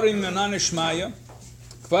 Ksiv Orim Yanan Ishmaya,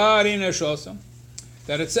 Kvar in Eshosa,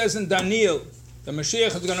 that it says in Daniel, the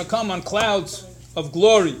Mashiach is going to come on clouds of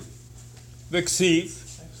glory,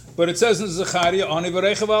 V'Ksiv, but it says in Zechariah, Ani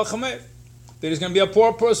V'Rechav Al Chamer, that he's going to be a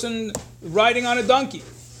poor person riding on a donkey.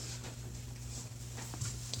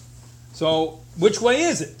 So, which way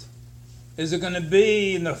is it? Is it going to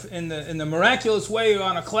be in the miraculous way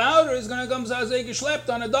on a cloud, or is it going to come Zazeh Geschlept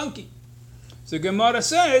on a donkey? So Gemara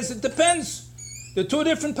says it depends. There are two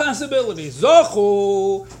different possibilities.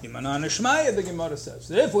 Zochu, Imanan Ishmaya, the Gemara says.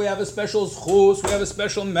 If we have a special schus, we have a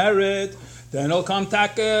special merit, then it'll come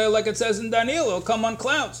like it says in Daniel, it'll come on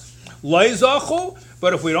clouds. Lei Zochu,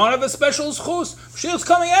 but if we don't have a special schus, Mashiach's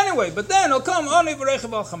coming anyway, but then it'll come Ani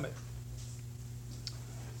V'Rechav Al Chamer,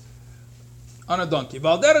 on a donkey. And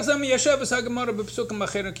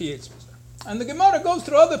the Gemara goes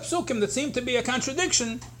through other psukim that seem to be a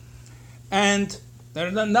contradiction, and they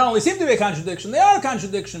not only seem to be a contradiction, they are a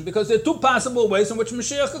contradiction, because there are two possible ways in which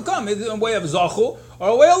Mashiach could come, either a way of Zachu or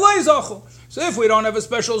a way of Lei Zachu. So if we don't have a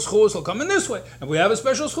special schus, he'll come in this way. If we have a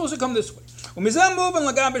special schus, he'll come this way.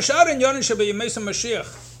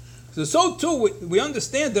 So too, we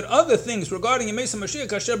understand that other things regarding Yemei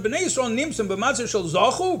Mashiach, Asher B'nei Yisrael Nimsim B'matzah Shel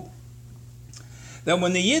Zachu, that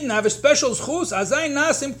when the Yidden have a special schus, Azai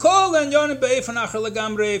Nasim Kol and Yonim Be'efan Acher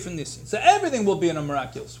Legamre Eifan Nisim. So everything will be in a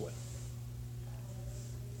miraculous way.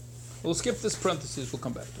 We'll skip this parenthesis, we'll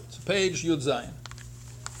come back to it. So page Yud Zayin,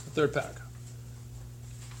 the third paragraph.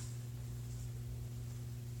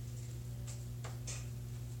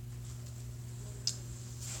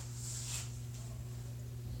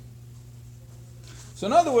 So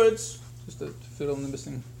in other words, just to fill in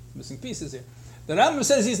the missing pieces here, the Rambam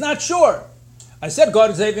says he's not sure. I said God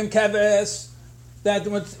Zavim Keves, that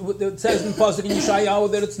it says in Pasuk in Yeshayahu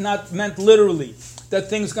that it's not meant literally, that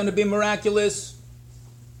things going to be miraculous,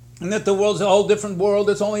 and that the world's a whole different world,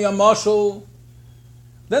 it's only a mashal.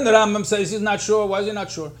 Then the Rambam says he's not sure. Why is he not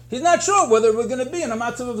sure? He's not sure whether we're going to be in a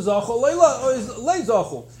matzav of Zachu or Lei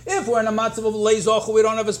Zachu. If we're in a matzav of Lei Zachu, we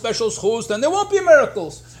don't have a special schus, then there won't be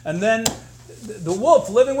miracles. And then the wolf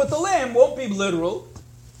living with the lamb won't be literal.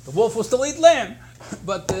 The wolf will still eat lamb.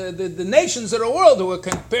 But the nations of the world who are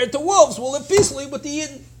compared to wolves will live peacefully with the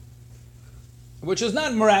Yidden, which is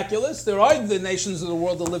not miraculous. There are the nations of the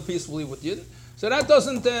world that live peacefully with Yidden. So that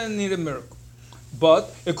doesn't need a miracle.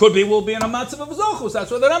 But it could be we'll be in a matzav of Zochus. That's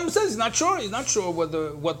what the Rambam says. He's not sure. He's not sure what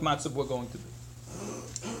matzav we're going to be.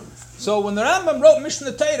 So when the Rambam wrote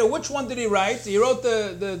Mishnah Torah, which one did he write? He wrote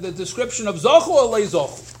the description of Zochu or Lei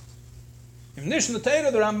Zochu. In Mishnah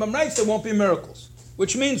Torah, the Rambam writes there won't be miracles.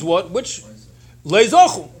 Which means what? Which? Lei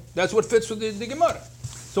Zochu. That's what fits with the Gemara.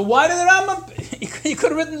 So why did the Rambam? He could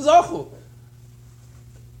have written Zochu.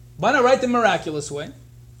 Why not write the miraculous way?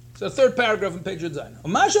 So third paragraph on page Zayin.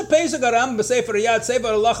 Umasha Pesach Rambam b'Sefer Yad Sefer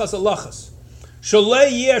Alachas Alachas. Sholei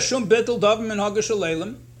Yeh Shum Bittul Davim Min Haga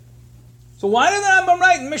Shaleilim. So why did the Rambam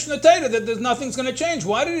write in Mishnah Torah that there's nothing's going to change?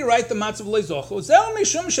 Why did he write the Matzav Lei Zochu? Zeh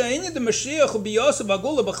Mishum She'inyan the Mashiach U'Biyosef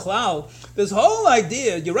Agula B'Chlal. This whole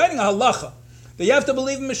idea, you're writing a halacha that you have to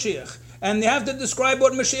believe in Mashiach. And you have to describe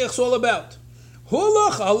what Mashiach's all about.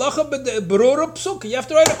 Halacha berura psuk. You have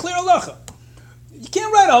to write a clear halacha. You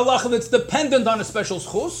can't write a halacha that's dependent on a special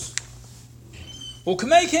schus. You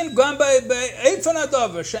can't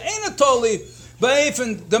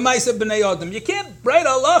write a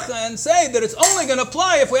halacha and say that it's only going to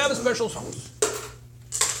apply if we have a special schus.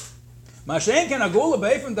 But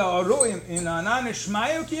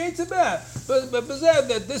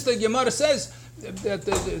this the Gemara says that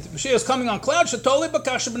the Mashiach is coming on clouds.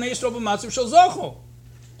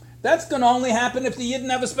 That's going to only happen if the Yidden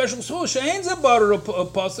have a special schus.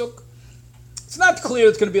 It's not clear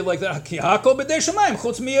it's going to be like that.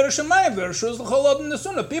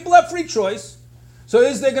 People have free choice. So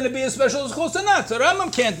is there going to be a special schus or not? So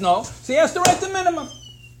Rambam can't know. So he has to write the minimum.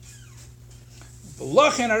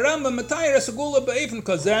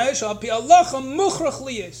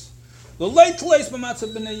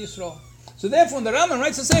 So therefore, when the Rambam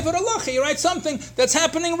writes a Sefer Halacha, he writes something that's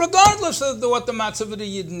happening regardless of what the matzav of the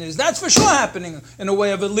Yidden is. That's for sure happening in a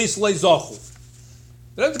way of at least Lei Zochu.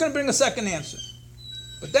 The Rebbe's going to bring a second answer.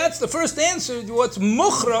 But that's the first answer. What's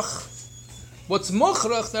mukhrach,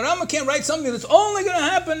 the Rambam can't write something that's only going to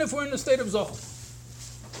happen if we're in the state of Zochu.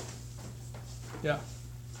 Yeah.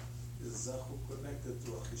 Is Zochu connected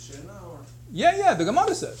to Achishena or? Yeah, the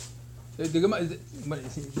Gemara says. The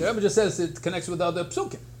Rebbe just says it connects with other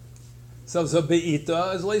psukim. So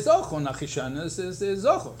Be'ita is Lei Zochu, and Achishana is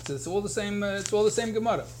Zochu. It's all the same. It's all the same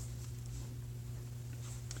Gemara.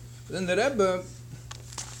 Then the Rebbe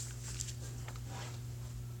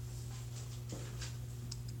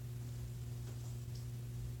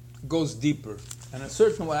goes deeper. And in a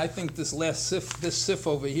certain way, I think this sif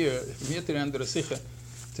over here, from here to the end of the Sicha,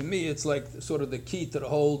 to me, it's like sort of the key to the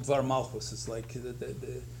whole Dvar Malchus. It's like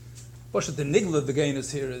the nigla of the gainus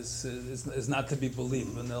here is not to be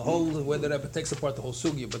believed. And the whole way the Rebbe takes apart the whole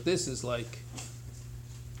sugya, but this is like,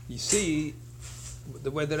 you see,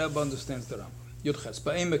 the way the Rebbe understands the Rambam. Yudches,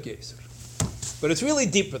 ba'emek yeser. But it's really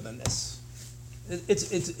deeper than this.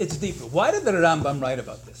 It's deeper. Why did the Rambam write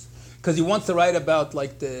about this? Because he wants to write about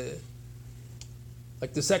like the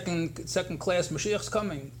second class Mashiach's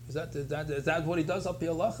coming. Is that what he does up here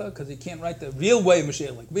halacha? Because he can't write the real way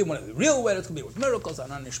Mashiach. Like we want the real way. That's going to be with miracles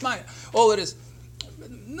and Nishmaya. All it is.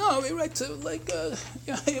 No, he writes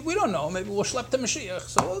we don't know. Maybe we'll schlep the Mashiach.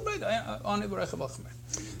 So we'll write on Ibrahim Achmer.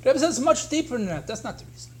 Rebbe says much deeper than that. That's not the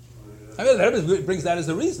reason. I mean, the Rebbe brings that as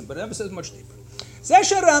a reason, but the Rebbe says much deeper.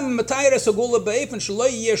 This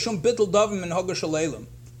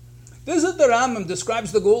is the Rambam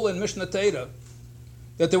describes the Gula in Mishnah Torah,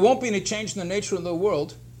 that there won't be any change in the nature of the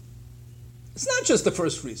world. It's not just the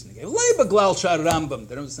first reason he gave. Lei beglal shar Rambam.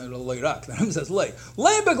 The Rambam says loirak. The Rambam says lei.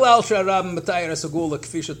 Lei beglal shar Rambam matayra sagula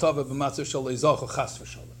kfisha tova b'matzah shalei zocha chas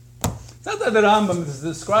v'shalom. It's not that the Rambam is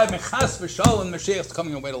describing chas v'shalom Mashiach's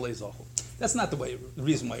coming away to lei zocha. That's not the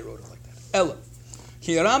reason why he wrote it like that. Ella,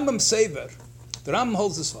 ki Rambam sever. The Rambam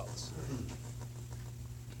holds as follows.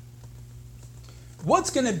 What's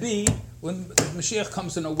going to be when Mashiach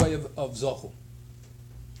comes in a way of zochu?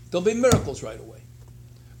 There'll be miracles right away.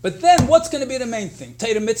 But then, what's going to be the main thing?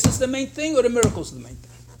 Torah mitzvah is the main thing, or the miracles are the main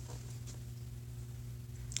thing?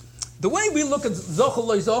 The way we look at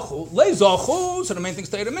zochu, so the main thing is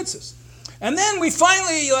Torah mitzvahs. And then we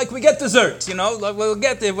finally, we get dessert, we'll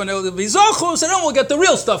get there when it'll be zochu, so then we'll get the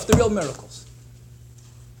real stuff, the real miracles.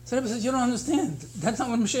 So the Rebbe says, you don't understand. That's not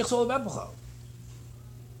what Mashiach's all about, B'chal.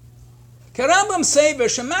 Karambam say,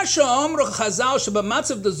 v'shemasha omru chazal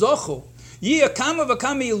shebamatzav de zochu, this is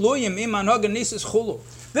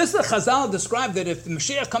the Chazal described that if the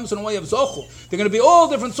Mashiach comes in the way of Zochu, there are going to be all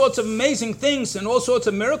different sorts of amazing things and all sorts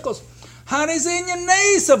of miracles. That's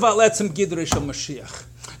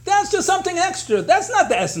just something extra. That's not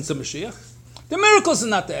the essence of Mashiach. The miracles are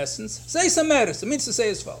not the essence. Say Sameris. It means to say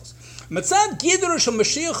as follows.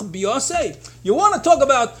 You want to talk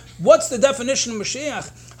about what's the definition of Mashiach?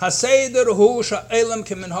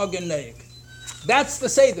 That's the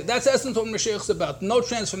Seder. That's the essence of what Mashiach is about. No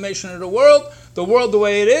transformation of the world the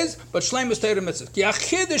way it is, but Shleimus Torah Mitzvah.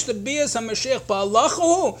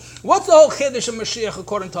 What's the whole Chiddush of Mashiach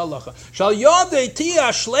according to Halacha?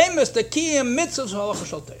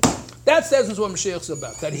 That's the essence of what Mashiach is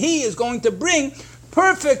about. That he is going to bring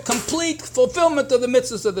perfect, complete fulfillment of the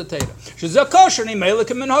mitzvahs of the Torah.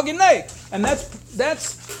 And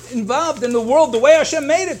that's involved in the world, the way Hashem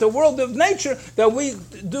made it, the world of nature, that we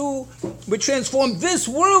transform this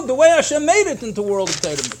world the way Hashem made it into the world of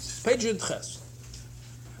Torah mitzvahs. Page Yud Ches.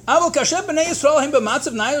 But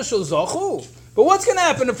what's going to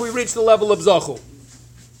happen if we reach the level of Zochu?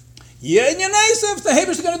 If the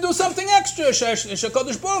Hebrews are going to do something extra,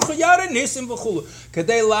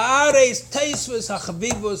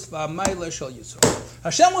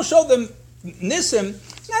 Hashem will show them Nisim,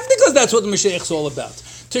 not because that's what the Mashiach is all about,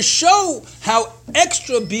 to show how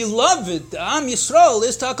extra beloved the Am Yisrael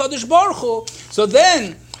is to HaKadosh Baruch Hu. So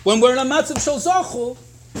then, when we're in a matzav shel zochu,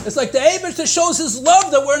 it's like the Eibishter shows his love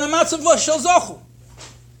that we're in a matzav shel zochu.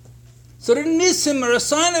 So the Nisim are a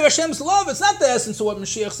sign of Hashem's love. It's not the essence of what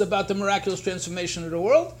Mashiach is about, the miraculous transformation of the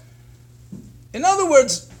world. In other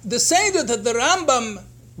words, the Seder that the Rambam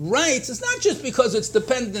writes is not just because it's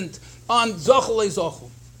dependent on Zochu le-Zochu.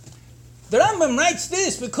 The Rambam writes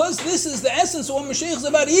this because this is the essence of what Mashiach is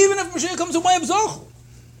about, even if Mashiach comes away of Zochu.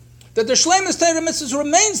 That the Shleimus Torah Mitzvahs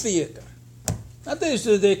remains the Yikar. Not the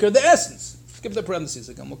Yikar, the essence. Skip the parentheses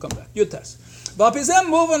again, we'll come back. Yutas.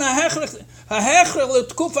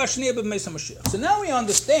 So now we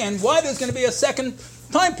understand why there's going to be a second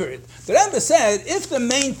time period. The Rebbe said, if the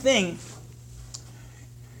main thing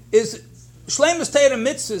is Shleimus Torah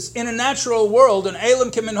Mitzvahs in a natural world, an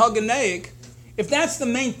Elam Kiminhag Neig, if that's the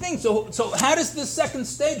main thing, so how does this second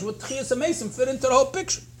stage with Tchias HaMesim fit into the whole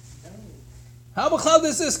picture? How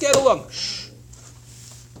does this get along?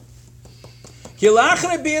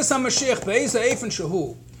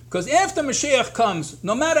 Because after Mashiach comes,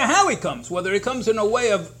 no matter how he comes, whether he comes in a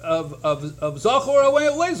way of Zochu or a way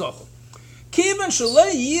of Le-Zochu,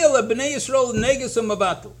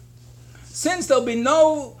 since there'll be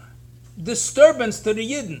no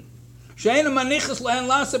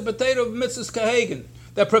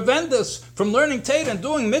that prevent us from learning Torah and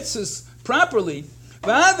doing mitzvahs properly.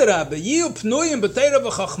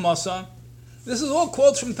 This is all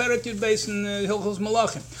quotes from Perek Yud Beis in Hilchos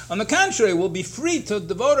Malachim. On the contrary, we'll be free to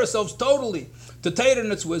devote ourselves totally to Torah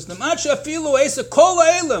and its wisdom.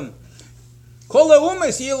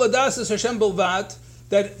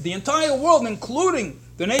 That the entire world, including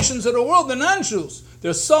the nations of the world, the non-Jews,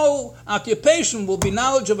 their sole occupation will be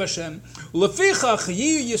knowledge of Hashem. And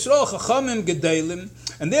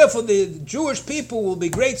therefore the Jewish people will be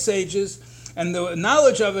great sages, and the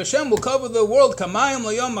knowledge of Hashem will cover the world,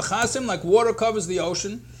 like water covers the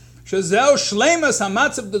ocean. So then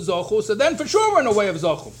for sure we're in a way of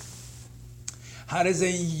Zochu.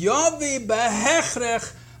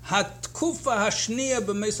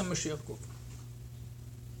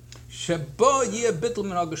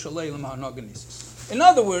 In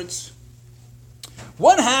other words,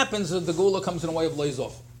 what happens if the Gula comes in a way of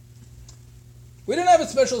Leizoch? We didn't have a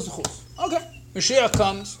special Zechus. Okay, Mashiach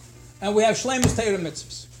comes, and we have Shleimus Torah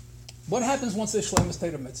mitzvahs. What happens once there's Shleimus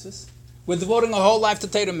Torah mitzvahs? We're devoting our whole life to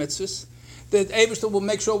Torah mitzvahs. The Eibishter will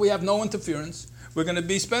make sure we have no interference. We're going to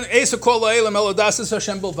be spending Eisa Kol Ha'elam Eladasis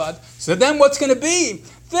Hashem Bilvad. So then what's going to be?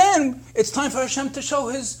 Then it's time for Hashem to show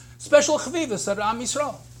His special Chavivas at Am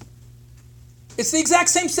Yisrael. It's the exact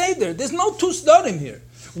same Seder. There's no two Sdorim here.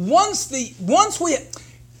 Once we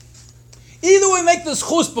either we make the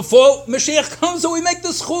Schus before Mashiach comes, or we make the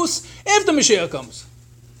Schus after Mashiach comes.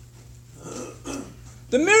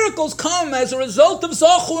 The miracles come as a result of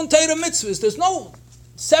Zochu and Torah mitzvahs. There's no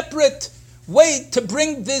separate way to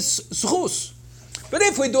bring this Schus. But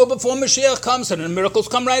if we do it before Mashiach comes, then the miracles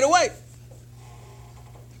come right away.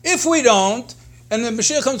 If we don't, and then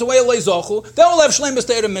Mashiach comes away away Zochu, then we'll have Shleimus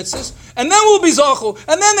Torah mitzvahs, and then we'll be Zochu,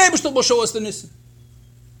 and then the Eibishter will show us the Nisim.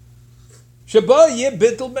 Sheba ye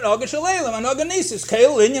bittul ben Aga Shaleilam, and Aga Nisis.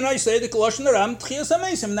 Kail in, I say the Colossian Ram, Tchias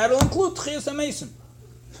HaMeisim, that'll include Tchias HaMeisim.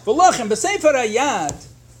 V'lachem, b'Sefer HaYad,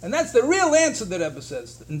 and that's the real answer that Rebbe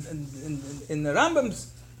says. In the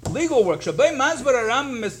Rambam's legal work, Shabbai Mazbar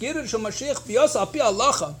HaRambam Mesgirid Shal Mashiach B'yos Al Pi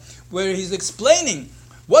Halacha, where he's explaining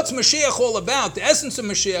what's Mashiach all about, the essence of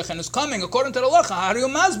Mashiach and his coming according to the Halacha. Hariu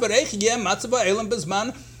Mazbar Eich Yeh Matzah Ba'elam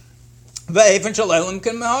B'zman V'Eifen Shal Elam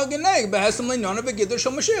Ken Mehageneg B'Hesam L'Nyona B'Gidr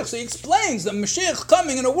Shal Mashiach. So he explains that Mashiach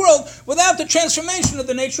coming in a world without the transformation of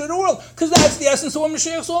the nature of the world, because that's the essence of what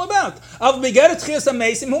Mashiach's all about. Av B'Geret Tchias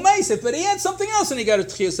HaMeisim Hu Meisif, but he had something else and he got a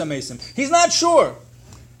Tchias HaMeisim. He's not sure.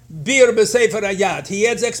 Bir b'Sefer HaYad. He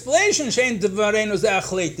adds explanation. Shein Devareinu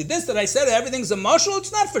Ze'achleiti. This that I said everything's a mashal,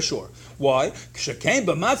 it's not for sure. Why? K'shekein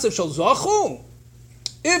b'matzav shel Zochu.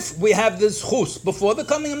 If we have this chus before the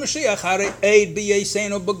coming of Mashiach, Harei Eid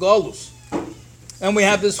b'Yeseinu b'Golus, and we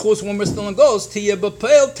have this chus when we're still in Golus, Tiyeh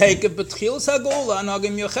b'Peil take it b'Tchilas HaGula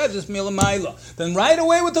Anhagim Yochedus Milamayla. Then right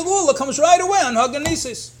away with the Gula comes right away on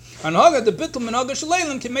Haganisis. And Haga the Bittul Min Haga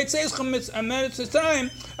Shaleilim can make Seis Chametz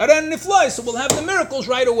time Aran Niflai, so we'll have the miracles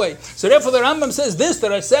right away. So therefore the Rambam says this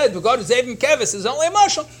that I said, God is Evim Kevis is only a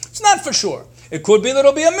mashal. It's not for sure. It could be that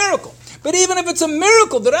it'll be a miracle. But even if it's a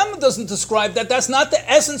miracle, the Rambam doesn't describe that. That's not the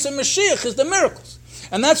essence of Mashiach, is the miracles.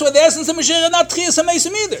 And that's why the essence of Mashiach is not Tchias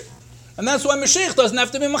HaMeisim either. And that's why Mashiach doesn't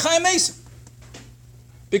have to be Machai Meisim.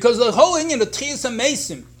 Because the whole Inyan of Tchias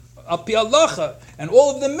HaMeisim, Api Halacha, and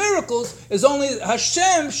all of the miracles is only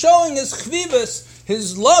Hashem showing His chvivas,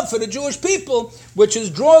 His love for the Jewish people, which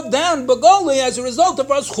is drawn down Bagoli as a result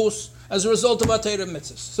of our schus, as a result of our Torah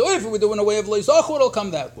mitzvahs. So if we do in a way of Leizochu, it'll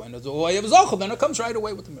come that way. And if it's a way of Zochu, then it comes right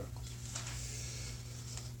away with the miracles.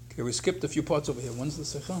 Okay, we skipped a few parts over here. When's the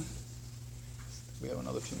Sicha? We have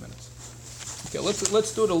another few minutes. Okay,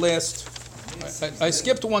 let's do the last. I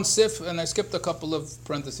skipped one sif and I skipped a couple of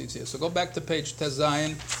parentheses here. So go back to page Tez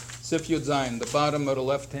Zayin, Sif Yud Zayin, the bottom of the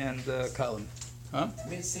left-hand column. Huh? To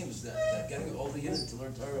me, it seems that getting all the unit to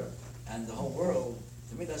learn Torah and the whole world,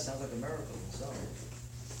 to me, that sounds like a miracle. So.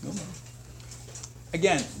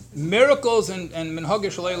 Again, miracles and Minhag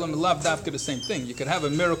Shaleilam and Lav Dafka the same thing. You could have a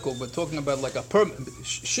miracle, but talking about like a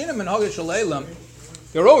Shina Minhag Shaleilam,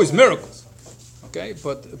 they're always miracles. Okay,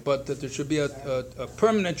 but that there should be a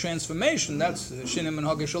permanent transformation. That's Shina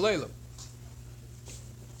Minhag Shaleilam.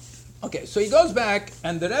 Okay, so he goes back,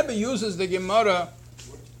 and the Rebbe uses the Gemara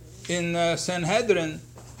in Sanhedrin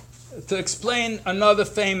to explain another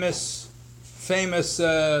famous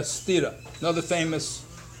stira, another famous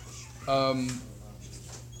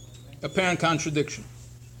apparent contradiction.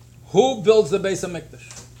 Who builds the Beis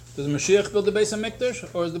HaMikdash? Does Mashiach build the Beis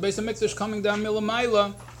HaMikdash, or is the Beis HaMikdash coming down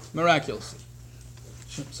Milamayla miraculously?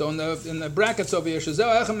 So in the brackets over here, this is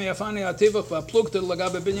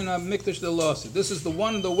the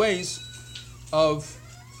one of the ways of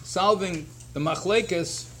solving the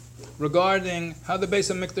machlekes regarding how the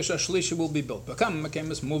Beis HaMikdash HaShlishi will be built.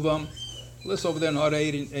 List over there in Hara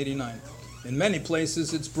 89. In many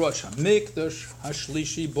places it's brought HaMikdash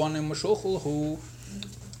HaShlishi Bonim Mashuchul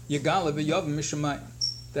Yigala V'Yav Mishamayim,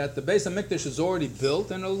 that the Beis HaMikdash is already built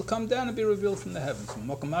and it will come down and be revealed from the heavens.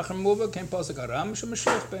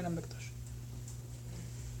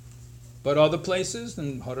 But other places,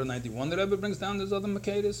 in Hara 91 the Rebbe brings down, there's other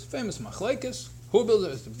Makedas, famous Machlekes. Who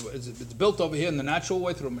builds it? Is it built over here in the natural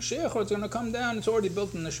way through Mashiach, or it's going to come down, it's already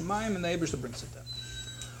built in the Shemayim and the Eibishter brings it down.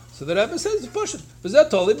 So the Rebbe says, push it. Dim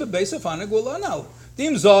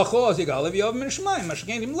Zacho, as Yigalev Yav Min Shemayim,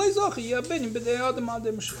 Mashiach Dim Lei Zacho, Yabin, B'dei Adam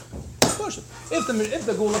Adem Mashiach. Push it. If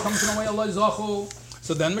the Gula comes in the way of Lei Zacho,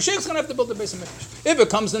 so then Mashiach's going to have to build the Beis HaMikdash. If it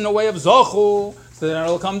comes in the way of Zacho, so then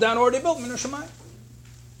it'll come down already built Min Shemayim.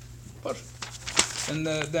 Push it. And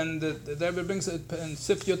then the Rebbe brings it in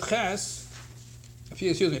Sif Yud Ches,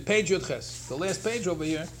 page Yud Ches, the last page over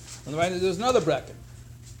here, on the right there's another bracket,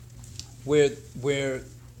 where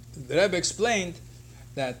the Rebbe explained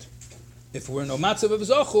that if we're no matzav of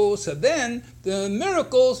Zachu, so then the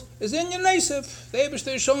miracles is in Yenesef. The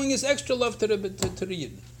Eibishter is showing his extra love to the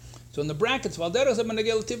Yidden. So in the brackets, we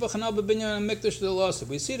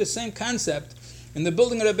see the same concept in the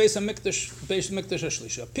building of the Beis HaMikdash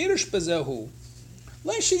HaShlishi. Pirush bezehu,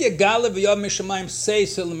 leishi yegale v'yav mishamayim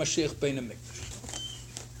seisel l'mashiach bein HaMikdash.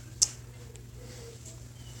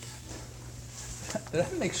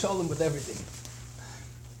 That makes shalom with everything.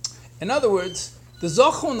 In other words, the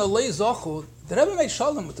Zachu and the Lei Zachu, the Rebbe made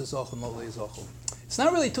shalom with the Zachu and the Lei Zachu. It's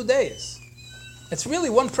not really 2 days. It's really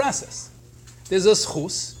one process. There's a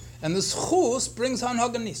schus, and the schus brings on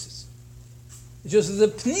Haganisis. Just the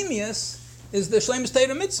pnimius is the Shleimus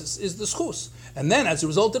Teira Mitzvahs, is the schus. And then, as a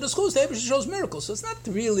result of the schus, the Rebbe shows miracles. So it's not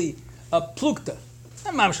really a plukta.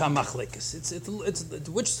 It's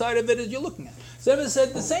which side of it is you're looking at. So Rebbe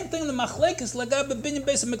said the same thing in the machlekes lagab binyan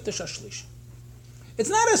Beis HaMikdash HaShlishi. It's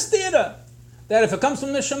not a stira that if it comes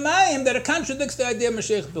from the Shemayim that it contradicts the idea of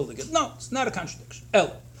Mashiach building it. No, it's not a contradiction.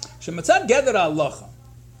 El shematzad geder halacha,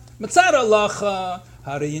 matzad halacha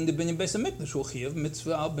harayin de binyan Beis HaMikdash uchiyav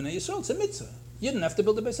mitzvah al bnei Yisrael. It's a mitzvah. You didn't have to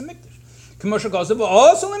build a Beis HaMikdash. Commercial goes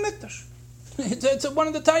also a mikdash. It's one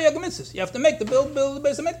of the Taryag mitzvahs. You have to make the build the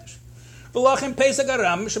Beis HaMikdash. V'lachem Pesach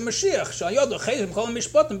Aram Mashiach Shayod Chayim Kol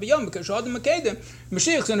Mishpatim B'Yom because Shadam Makedem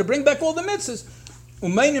Mashiach's going to bring back all the mitzvahs.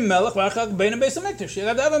 Umeinim Melech V'Achak Bein Beis HaMikdash. You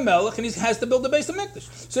have to have a Melech and he has to build the Beis HaMikdash.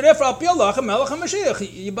 So therefore, Al Pi Allah Melech HaMashiach.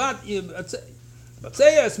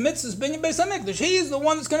 Batzeyas mitzvahs Bein Beis HaMikdash. He is the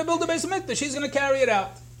one that's going to build the Beis HaMikdash. He's going to carry it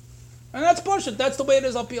out, and that's Pashut. That's the way it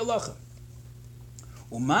is. Al Pi Allah.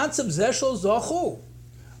 Umatzav Zeshol Zachu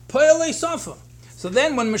Poelei Safa. So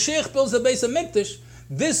then, when Mashiach builds the Beis HaMikdash,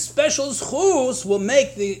 this special schus will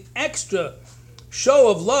make the extra show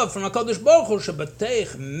of love from HaKadosh Baruch Hu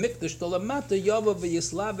shebateich mikdash delamata yava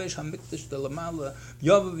v'yislavesh hamikdash delamala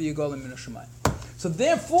yava v'yigolim min hashamayim. So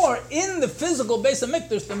therefore, in the physical Beis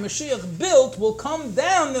HaMikdash the Mashiach built will come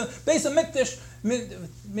down the Beis HaMikdash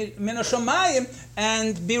min hashamayim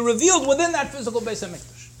and be revealed within that physical Beis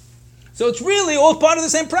HaMikdash. So it's really all part of the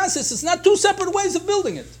same process. It's not two separate ways of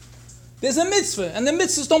building it. There's a mitzvah, and the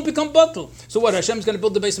mitzvahs don't become bottle. So what? Hashem's going to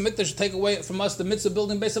build the Beis HaMikdash to take away from us the mitzvah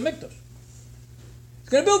building Beis HaMikdash. He's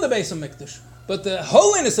going to build the Beis HaMikdash, but the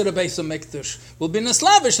holiness of the Beis HaMikdash will be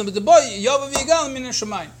neslavish, and the boy Yavav Yigal Min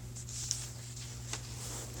Hashemayim.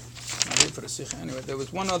 I'll wait for the Sicha. Anyway, there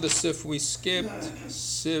was one other sif we skipped,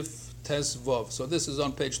 Sif Tesvav. So this is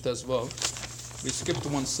on page Tesvav. We skipped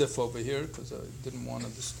one sif over here because I didn't want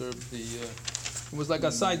to disturb the. It was like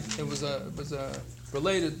a side. It was a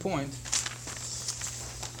related point.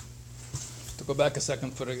 To go back a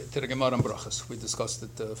second to the Gemara and Brachas. We discussed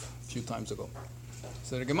it a few times ago.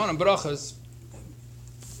 So the Gemara and Brachas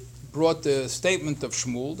brought the statement of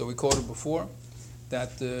Shmuel that we quoted before,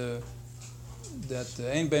 that Ein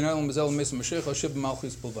Ben Elam Bezel Mesa Mashiach Shib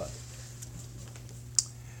Malchus Bilvad.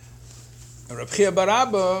 Rabbi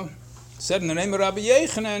Rabbi said in the name of Rabbi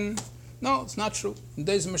Yechanan, no, it's not true. In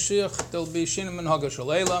days of Mashiach, there'll be Shinim and Haga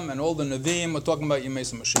Shalelam, and all the Nevi'im are talking about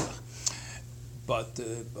Yemesa Mashiach. But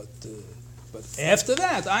after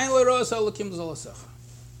that, Ayin L'Roas Elokim Zalasecha.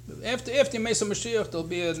 After Yemesa Mashiach, there'll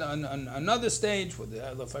be another stage with the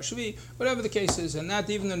Elef Hashvi, whatever the case is, and that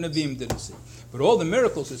even the Nevi'im didn't see. But all the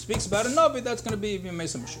miracles it speaks about a Navi, that's going to be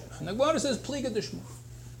Yemesa Mashiach. And the Gemara says Pliga de Shmuel,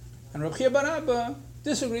 and Rabbi Barabba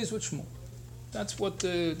disagrees with Shmuel. That's what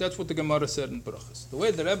the Gemara said in Brachas. The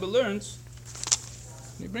way the Rebbe learns,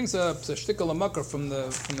 he brings up a shtickle amakar from the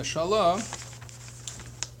Shalah,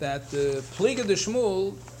 that Pliga de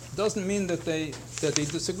Shmuel doesn't mean that they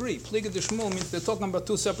disagree. Pliga de Shmuel means they're talking about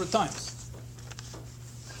two separate times.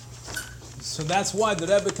 So that's why the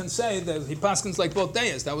Rebbe can say that he paskins like both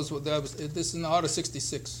days. This is in the Hara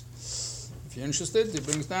 66. If you're interested, he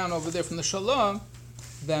brings down over there from the Shalah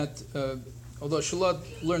that although Shalah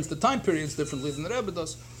learns the time periods differently than the Rebbe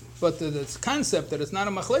does, but this concept that it's not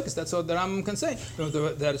a machlekes, that's what the Rambam can say.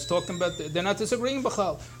 That it's talking about, they're not disagreeing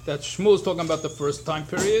b'chal. That Shmuel is talking about the first time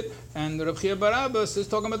period, and Rabbi Chia bar Abba is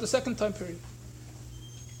talking about the second time period.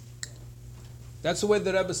 That's the way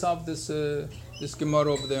the Rebbe solved this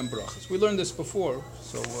Gemara over there in Brachas. We learned this before,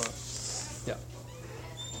 so yeah.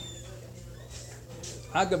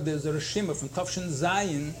 Agav, there's a Rishima from Tafshin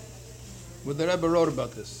Zayin where the Rebbe wrote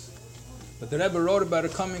about this. But the Rebbe wrote about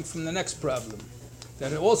it coming from the next problem.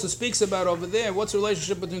 That it also speaks about over there, what's the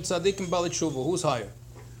relationship between Tzaddik and Bali Tshuva? Who's higher?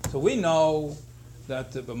 So we know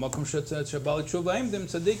that B'makom Bali Tshuva Imdim,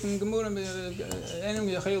 Tzaddik and Gemurim, Enim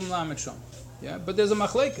Yachayim Lamed Shom. Yeah, but there's a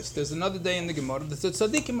machlekes. There's another day in the Gemara that the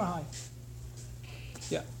tzaddikim are high.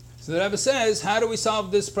 Yeah. So the Rebbe says, how do we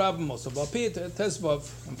solve this problem also? On page Tesvav.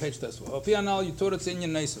 Alpi anal Yutorat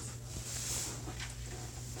Inyan Neisef.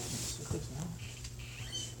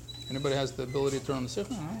 Anybody has the ability to turn on the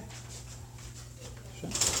Sicha? No?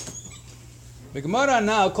 The Gemara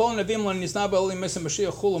now, Kol Nevim Lo Nisna Ba'oli Mesa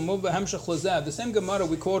Mashiach Chul Muv Hemshach Lazav. The same Gemara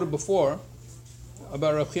we quoted before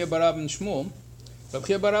about Rav Chia bar Abba and Shmuel. Rav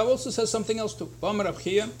Chia bar Abba also says something else too. All the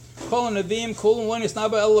Navim, all the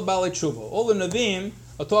Navim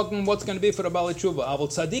are talking what's going to be for the Bali Tshuva. Avol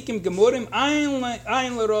tzadikim gemurim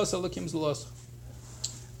ayin leros alakim zlos.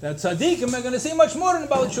 That tzadikim are going to see much more than the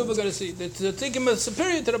Bali Tshuva are going to see. The tzadikim are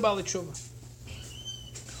superior to the Bali Tshuva.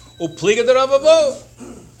 Upliga the Ravavo,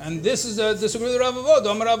 and this is disagree with the Ravavo.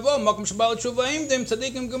 Dom Ravavo makom shebali Tshuva imdim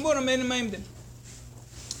tzadikim gemurim einim imdim.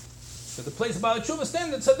 So the place Bali Tshuva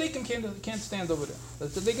stand, the tzaddikim can't stand over there. The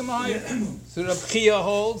tzaddikim are higher. So Rabbi Chia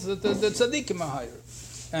holds that the tzaddikim are higher.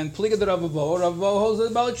 And Pliga the Ravavo holds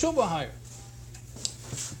that Bali Tshuva higher.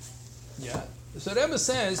 Yeah. So Rebbe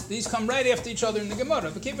says, these come right after each other in the Gemara.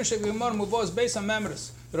 If we keep in Gemara Muvah is based on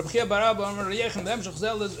Mamres. Rabbi Chia bar Abba, Reyechem, the Hemshach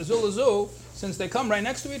Zel, Zul, since they come right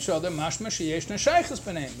next to each other, Mashma Sheyesh Neshaychus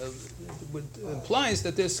B'neim. It implies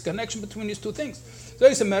that there's a connection between these two things. So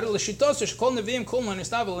he said, Merel, L'shitos, Shekol Nevi'im, Kol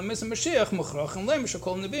Manisnavel, L'mis Mashiach, Muchrach, and Lem,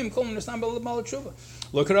 Shekol Nevi'im, Kol Manisnavel, L'mal Tshuva.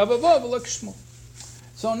 Look at Ravavov, look at Shmuel.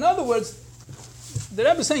 So in other words, the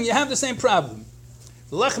Rebbe is saying you have the same problem.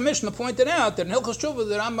 The Lech Mishnah pointed out that in Hilchos Tshuva,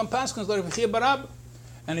 the Rambam Paskins like Rabbi Chia bar Abba,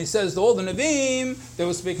 and he says all the Nevi'im, they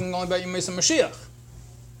were speaking only about Yemei Mashiach.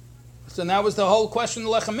 So that was the whole question of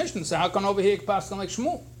the Lech Mishnah. So how come over here Paskin like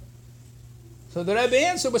Shmuel? So the Rebbe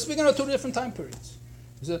answered, we're speaking of two different time periods.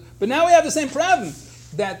 But now we have the same problem,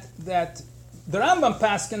 that the Rambam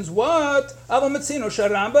Paskins what? Ava Metzino,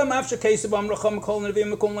 Sharambam, Afsha Kesabam, Racham, Kol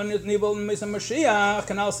Nevi'im, Kol Nivel, Mesa Mashiach,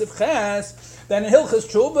 Kanal Sivches. Then in Hilchos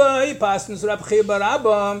Tshuva, he Paskins Rabbi Chia bar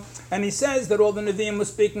Abba, and he says that all the Nevi'im were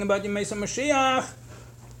speaking about Yemei Mashiach.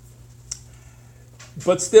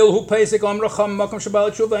 But still, who pays it?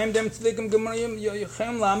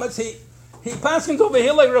 He paskins over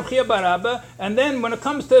here like Rabbi Chia bar Abba, and then when it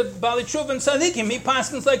comes to Bali Tshuva and Tzadikim, he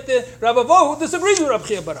paskins like the Ravavo who disagrees with Rabbi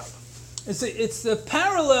Chia bar Abba. It's a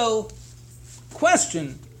parallel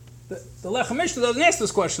question. The Lech Mishnah doesn't ask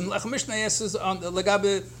this question. The Lech Mishnah asks on the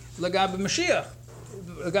Lagabe Mashiach,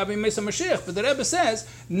 Lagabe Mesa Mashiach. But the Rebbe says,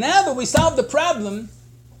 now that we solved the problem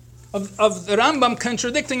of the Rambam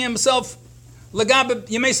contradicting himself, Lagabe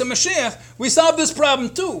Yemesa Mashiach, we solved this problem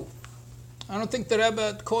too. I don't think the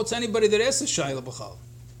Rebbe quotes anybody that asks Shaila B'chal.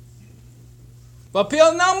 But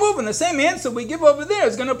Piel now moving, the same answer we give over there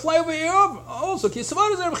is going to apply over here also. This is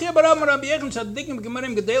Rabbi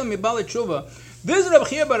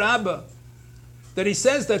Chia bar Abba that he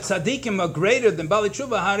says that tzaddikim are greater than Bali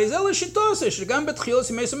Tshuva.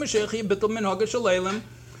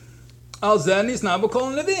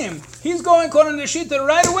 He's going according to the Shita,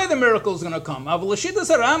 right away the miracle is going to come.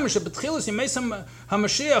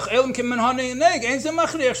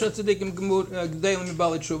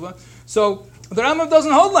 So the Rambam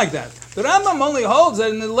doesn't hold like that. The Rambam only holds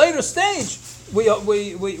that in the later stage we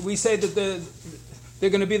say that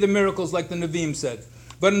they're going to be the miracles like the Nevi'im said.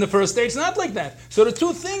 But in the first stage, not like that. So the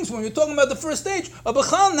two things, when you're talking about the first stage, are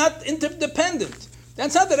b'chal not interdependent.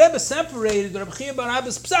 That's how the Rebbe separated Rabbi Chia bar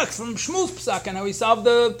Abba's psak from Shmuel's psak, and how he solved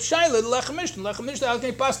the shaila, the Lech Mishnah. Lech Mishnah, how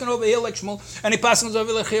can he pass over here like Shmuel, and he passes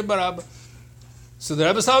over like Chia bar Abba? So the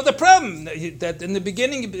Rebbe solved the problem that in the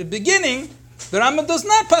beginning, the Rambam does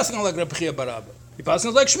not pass like Rabbi Chia bar Abba. He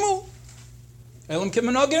passes like Shmuel. Elam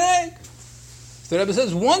kimenog egg. So the Rebbe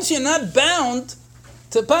says, once you're not bound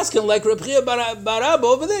to paskin like Rabbi Chia bar Abba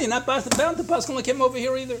over there, you're not bound to paskin like him over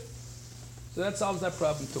here either. So that solves that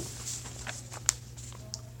problem too.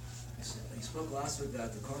 spoke last week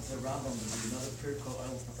that according to the Rambam, there's another period called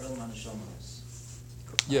Berel Manashamas.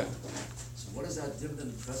 Yeah. So what is that different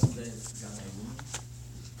than the present day Gan Eden?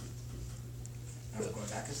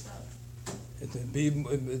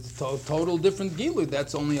 It's total different gilu.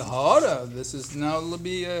 That's only a hara. This is now it'll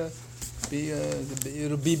be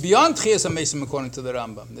beyond Chias HaMesim according to the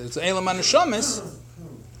Rambam. It's Eilam HaNeshamis.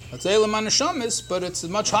 It's Eilam HaNeshamis, but it's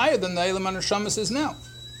much higher than the Eilam HaNeshamis is now.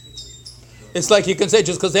 It's like you can say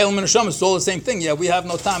just because Eilam HaNeshamis is all the same thing. Yeah, we have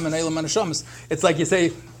no time in Eilam HaNeshamis. It's like you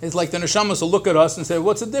say, it's like the Neshamas will look at us and say,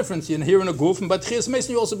 what's the difference? You're here in a goof, but Chias HaMesim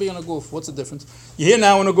you also be in a goof. What's the difference? You're here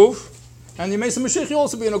now in a goof. And you make some Mashiach, you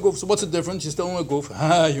also be in a goof. So what's the difference? You're still in a goof.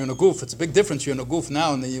 You're in a goof. It's a big difference. You're in a goof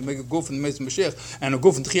now, and then you make a goof in the Mashiach, and a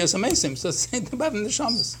goof in Chias HaMesim. So it's the same thing about the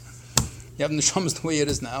Neshamas. You have the Neshamas the way it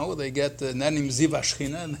is now. They get Nanim Ziva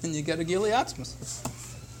Shechina, and then you get a Gili Atzmas.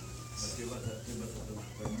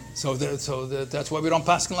 So that's why we don't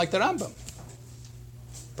paskin like the Rambam.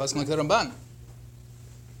 Paskin like the Ramban.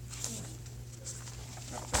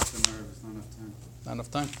 That's the nerve. It's not enough time. Not enough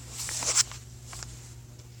time.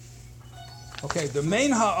 Okay, the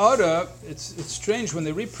main ha'ara, it's strange, when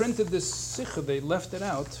they reprinted this Sicha, they left it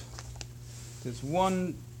out. There's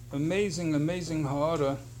one amazing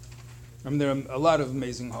ha'ara. I mean, there are a lot of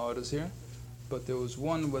amazing ha'aras here, but there was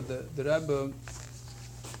one where the Rabbi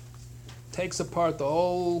takes apart the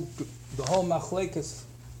whole machlekes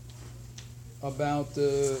about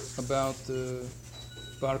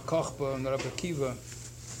Bar Kochba and the Rabbi Akiva,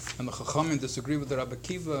 and the Chachamim disagree with the Rabbi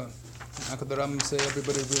Akiva. How could the Rambam say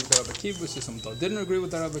everybody agrees with the Rabbi Akiva? Say some didn't agree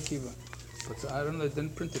with the Rabbi Akiva. But I don't know, they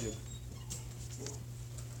didn't print it here.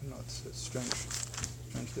 No, it's strange.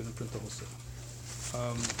 Strange they didn't print the whole stuff.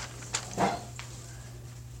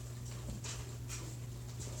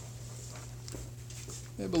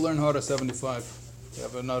 Maybe we'll learn how to 75. We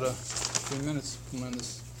have another 3 minutes to learn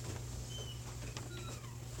this.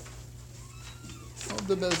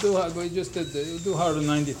 We just did do Hara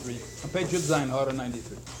 93. On page Yud Zayin, Hara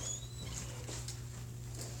 93.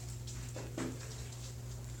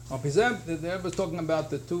 The Rebbe was talking about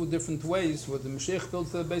the two different ways where the Mashiach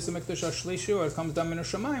builds the Beis HaMikdash HaShlishi or it comes down in a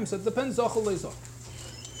Shamayim, so it depends Zochel Lezoch.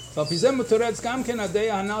 So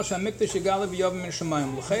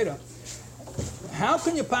how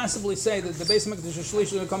can you possibly say that the Beis HaMikdash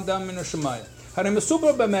HaShlishi will come down in a Shamayim? It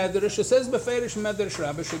says Beferish Medrash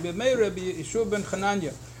Rabbi Shebimei Rabbi Yeshua ben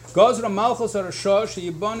Chananya Gozra Malchus HaRashah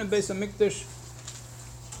Sheyibon in Beis HaMikdash,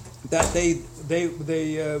 that they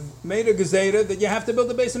made a gezerah that you have to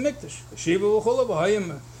build a Beis HaMikdash. Shiva v'chula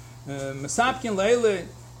v'hayim mesapkin leile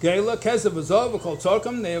geila kezav v'zov v'kol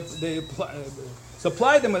tzorkam. They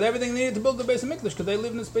supplied them with everything they needed to build the Beis HaMikdash because they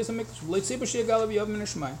lived in this Beis HaMikdash. Leitzibah she'yagala v'yav min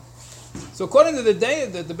ha'shamayim. So according to the day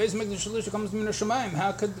that the Beis HaMikdash Shalisha comes min ha'shamayim,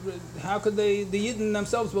 how could the Yidden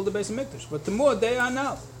themselves build the Beis HaMikdash? But the more they are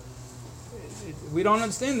now. We don't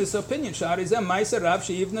understand this opinion. Sha'arizah ma'isa rav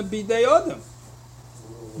she'yivna b'dei odom.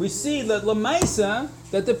 We see that Lamaisa,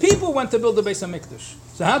 that the people went to build the Beis HaMikdash.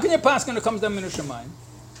 So how can your paskin that comes down min Shemayim?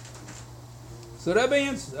 So Rabbi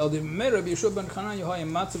answers, Rabbi Yeshua ben Chananya hayim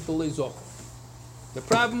matzav b'lei zochel. The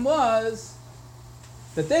problem was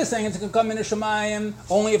that they're saying it's going to come in Shemayim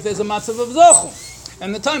only if there's a matzav of zochel.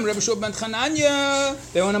 And the time Rabbi Yeshua ben Chananya,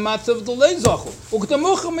 they were in a matzav of b'lei zochel.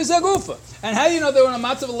 Uktamuchim mizagufa. And how do you know they were in a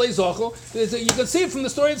matzav of b'lei zochel? You can see it from the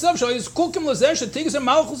story itself. So it's kulkim lezesh tigas and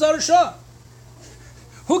malchus arashah.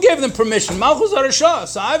 Who gave them permission? Malchus Arashah.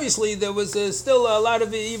 So obviously there was still a lot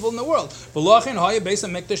of evil in the world.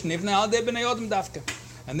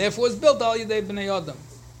 And therefore it's built al Yedei B'nei Adam.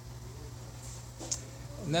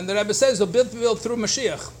 And then the Rebbe says, built through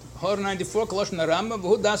Mashiach. Hor 94, Kolosh Naramba,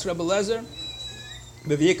 V'hu Das Rebbe Lezer,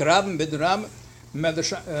 B'viyik Rabim, B'd Rabim,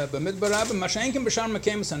 B'midbar Rabim, Mashenkim B'shar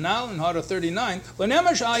Mekem Sanal, in Hor 39,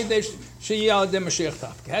 L'nemash Aydesh She'yal De Mashiach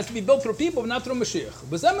Tafka. It has to be built through people, but not through Mashiach.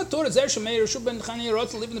 B'zem Torah Zer Shemei Yeshua ben Chananya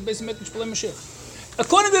Rotz live in the Beis HaMikdash B'lei Mashiach.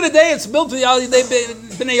 According to the day, it's built with Yal Yedei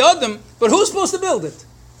B'nei Adam, but who's supposed to build it?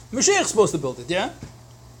 Mashiach's supposed to build it, yeah?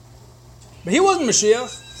 But he wasn't Mashiach,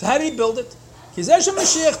 so how did he build it? Kizesh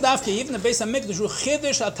Mashiach Tafka, even the Beis HaMikdash, Hu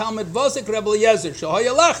Chidesh HaTalmud Vosek Rebbe Eliezer,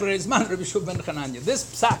 Shehoyalach Reizman Rabbi Yeshua ben Chananya. This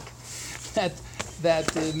psak, that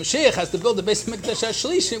Mashiach has to build the Beis HaMikdash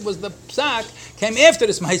HaShlishi was the psak came after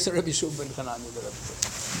this Ma'aser Rabbi Yeshua ben Chananya.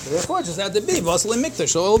 Therefore, it just had to be Vasli Mikdash.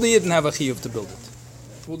 So all they didn't have a chiyuv to build it.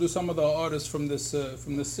 We'll do some of the artists from this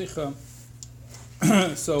Sicha.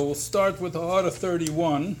 So we'll start with the Hara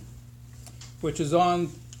 31, which is on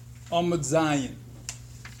Amud Zayin.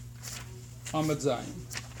 Amud Zayin.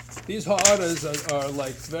 These Ha'aras are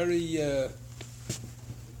like very,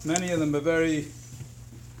 many of them are very,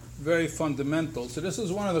 very fundamental. So this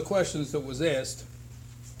is one of the questions that was asked.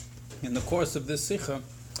 in the course of this Sicha.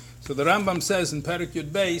 So the Rambam says in Perek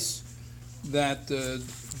Yud Beis that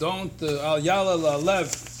don't al yalal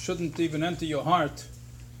alev shouldn't even enter your heart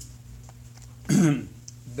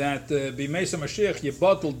that b'meisa Mashiach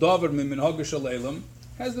yebatul davar min minhagish aleilam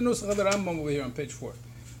has the nusach of the Rambam over here on page 4.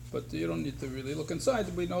 But you don't need to really look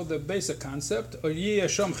inside. We know the basic concept. The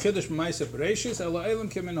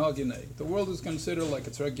world is considered like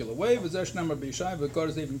its regular way. It's a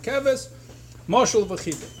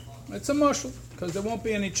mashal, because there won't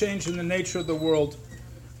be any change in the nature of the world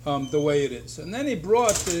the way it is. And then he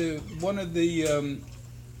brought one of the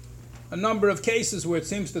a number of cases where it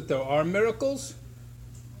seems that there are miracles.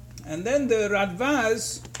 And then the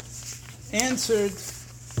Radvaz answered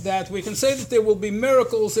that we can say that there will be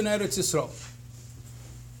miracles in Eretz Yisrael.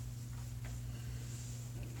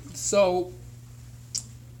 So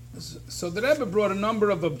the Rebbe brought a number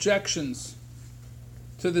of objections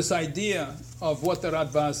to this idea of what the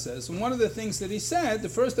Radvaz says. And one of the things that he said, the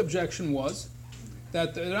first objection was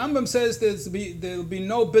that the Rambam says there'll be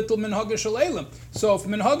no bittul minhag shel. So if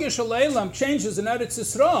minhag shel changes in Eretz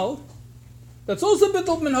Yisrael, that's also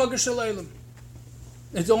bittul minhag shel.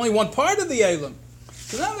 It's only one part of the Elam.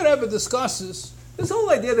 So now the Rebbe discusses this whole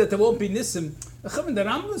idea that there won't be Nisim. The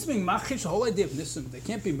Rambam is being machish, the whole idea of Nisim. There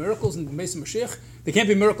can't be miracles in the Beis Mashiach. There can't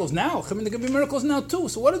be miracles now. There can be miracles now too.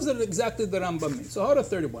 So what is it exactly the Rambam mean? So Hora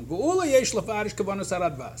 31.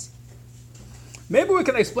 Maybe we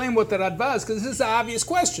can explain what the Radvaz, because this is an obvious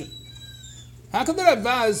question. How could the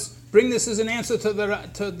Radvaz bring this as an answer to the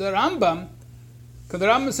Rambam? Because the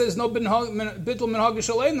Rambam says no bittul minhag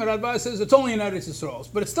shaleim, the Radvaz says it's only in Eretz Yisrael,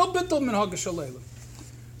 but it's still bittul minhag shaleim.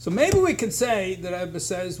 So maybe we can say, the Rebbe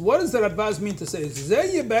says, what does the Radvaz mean to say?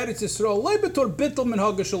 Zeh Eretz Yisrael, lo betor bittul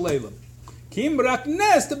minhag shaleim. Kim rak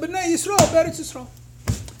nes the bnei Yisrael Eretz Yisrael.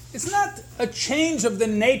 It's not a change of the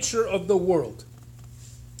nature of the world.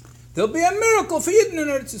 There'll be a miracle for Yidden in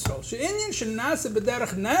Eretz Yisrael. She'inyan shenase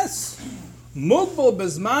b'derech nes, mugbal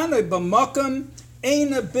bezman or b'makam,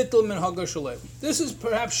 eina bittul minhag shaleim. This is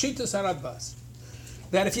perhaps Shitas HaRadvaz.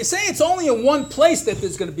 That if you say it's only in one place that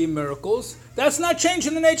there's going to be miracles, that's not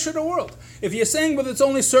changing the nature of the world. If you're saying, well, it's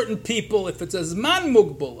only certain people, if it's a zman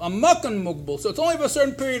mugbal, a makan mugbal, so it's only for a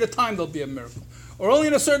certain period of time there'll be a miracle. Or only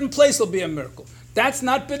in a certain place there'll be a miracle. That's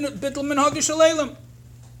not bittul minhag shaleim.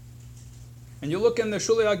 And you look in the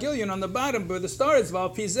Shulei Agilyon on the bottom where the star is, Val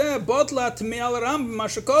Pizeh, Botla Tmi al Rambam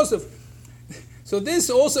Mashakosov. So this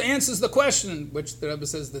also answers the question, which the Rebbe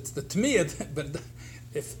says that's the Tmiyat, but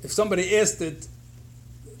if somebody asked it,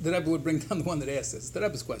 the Rebbe would bring down the one that asked it. It's the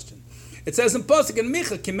Rebbe's question. It says in Pasuk in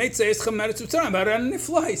Micha, Kimet Zeis Chameretz Utzrayim, Haran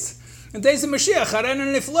Niflois. And there's a Mashiach, Haran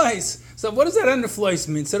Niflois. So what does Haran Niflois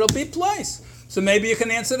mean? So it'll be place. So maybe you can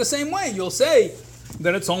answer the same way. You'll say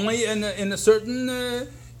that it's only in a certain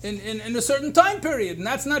in a certain time period, and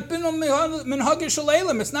that's not been minhag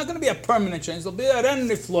shaleim. It's not going to be a permanent change. There'll be a ren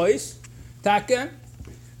niflois, taka,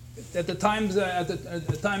 at the times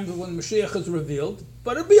when Mashiach is revealed,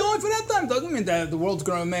 but it'll be only for that time. It doesn't mean that the world's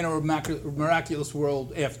going to remain a miraculous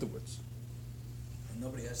world afterwards. And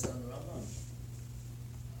nobody has done the Rambam.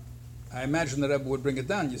 I imagine the Rebbe would bring it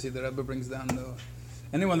down. You see, the Rebbe brings down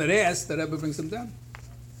anyone that asks, the Rebbe brings them down.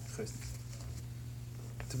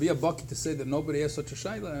 To be a bucket to say that nobody has such a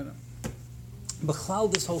shayla. B'chlal,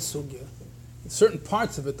 this whole sugya, certain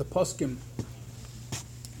parts of it, the poskim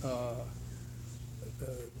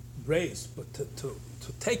raised, but to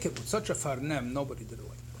take it with such a farnem, nobody did it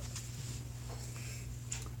like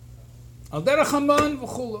that. Al derech haman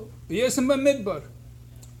v'chulo, v'yesem b'midbar.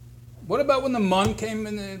 What about when the man came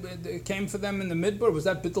for them in the midbar? Was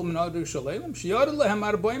that bittul minhag shaleim? Sheyarad lehem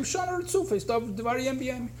arbaim shana ritzuf. He started dvariyem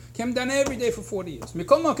b'yem. Came down every day for 40 years.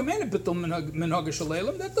 Mikol makom ain't a bittul minhag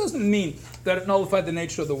shaleim. That doesn't mean that it nullified the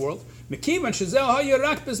nature of the world. Mikivan shezeh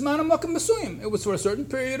hayarak bezman makom besuyim. It was for a certain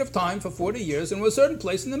period of time, for 40 years, and was a certain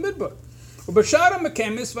place in the midbar. Ubashara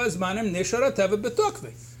mekemis vazmanim nishara teva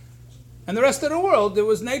betokve. And the rest of the world, there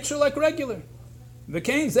was nature like regular.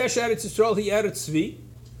 V'kein zeh she'eretz Yisrael hi eretz tzvi.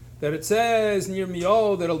 That it says near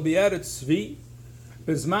Miyol that it'll be added tzvi,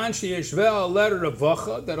 Bezman sheyeshveh letter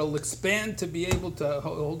ravacha, that it'll expand to be able to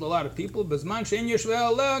hold a lot of people. Bezman she'en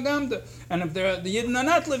yeshveh agamda, and if the Yidden are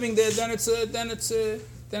not living there, then it's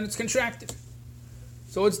contracted.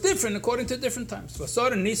 So it's different according to different times.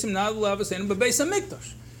 Vasar and nisim nadalavas and bebeis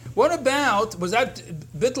hamikdash. What about, was that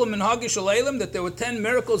bittul minhag shaleim, that there were 10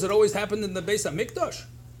 miracles that always happened in the Beis HaMikdash?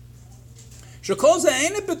 Shekol ze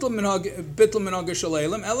ain't bittul minhag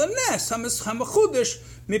shaleim, ela nes hamachudish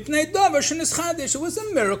mipnei davar shenischadish. It was a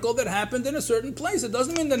miracle that happened in a certain place. It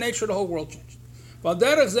doesn't mean the nature of the whole world changed. And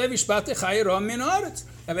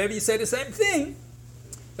maybe you say the same thing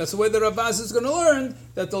That's the way the Ravaz is going to learn,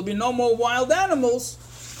 that there'll be no more wild animals.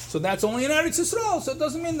 So that's only in Eretz Yisrael. So it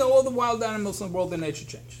doesn't mean that all the wild animals in the world, their nature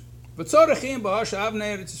change. It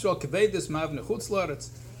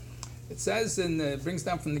says, and it brings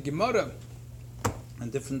down from the Gemara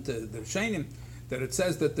and different the Shainim, that it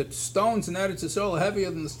says that the stones in Eretz Yisrael are heavier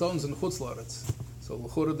than the stones in Chutz La'aretz. So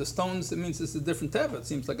the stones, it means it's a different teva. It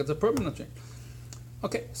seems like it's a permanent change.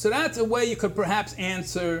 Okay, so that's a way you could perhaps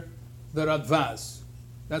answer the Radvaz.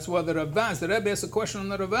 That's why the Rebbe asks a question on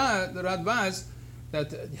the Radvaz,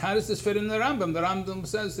 that how does this fit in the Rambam? The Rambam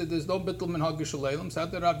says that there's no bittul min hagish aleilim. So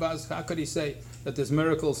how could he say that there's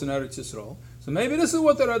miracles in Eretz Yisrael? So maybe this is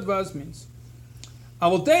what the Radvaz means. I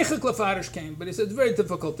will deichik lefarish came, but he said it's very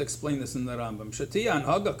difficult to explain this in the Rambam. Shatiya an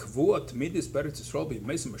haga kvua tmidis Eretz Yisrael be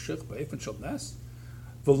mesim mashich be'efen shel nes.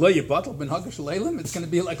 V'lo yibatel min hagish aleilim. It's going to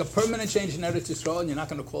be like a permanent change in Eretz Yisrael, and you're not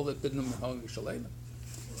going to call it bittul min hagish aleilim.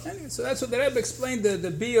 Anyway, so that's what the Rebbe explained the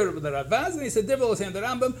beer of the Ravaz, and he said difficult to the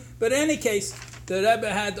Rambam. But in any case, the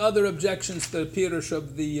Rebbe had other objections to the Pirush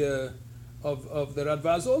of the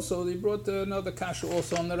Radvaz also. He brought another kasha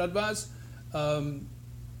also on the Radvaz.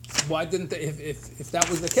 Why didn't they, if that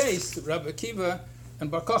was the case, Rabbi Akiva and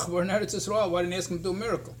Bar Kochba were in Eretz Yisrael, why didn't he ask him to do a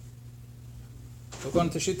miracle?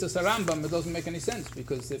 According to Shittas Rambam, it doesn't make any sense,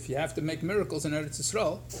 because if you have to make miracles in Eretz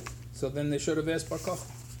Yisrael, so then they should have asked Bar Kochba.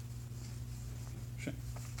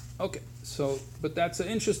 Okay, so, but that's an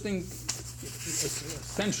interesting,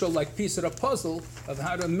 essential piece of a puzzle of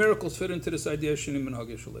how the miracles fit into this idea of Shinim and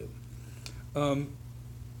Hagish Aleilim.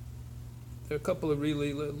 There are a couple of maybe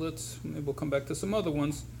we'll come back to some other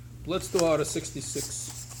ones. Let's do out of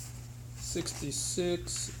 66.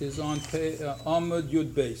 66 is on Amud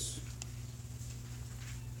Yud Beis.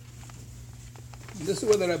 This is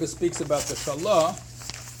where the Rebbe speaks about the Shalah,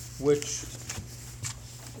 which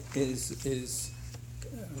is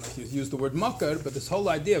you use the word makar, but this whole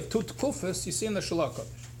idea of tut kufas you see in the Shalah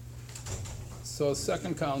Kodesh. So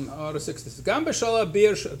second column, out of 66.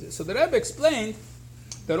 So the Rebbe explained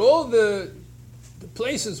that all the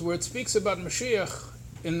places where it speaks about Mashiach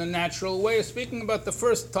in the natural way is speaking about the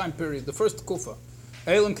first time period, the first kufa.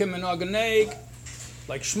 Elam Kemenaganeg,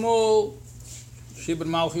 like Shmuel, Shibur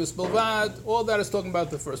Malchus Bilvad, all that is talking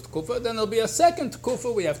about the first kufa. Then there'll be a second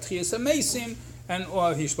kufa, we have Tchias HaMeisim, and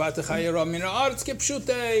Hishpat Chayera Mina Arts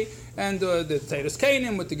Kipshute, and the Teres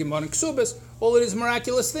Kainim with the Gemara and Ksubas, all of these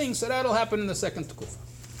miraculous things. So that'll happen in the second kufa.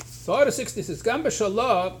 So Ara 60 says, Gam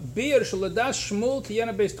B'Shalah, Bir Shaladas Shmuel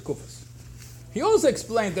Tiyana based kufas. He also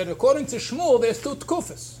explained that according to Shmuel, there's two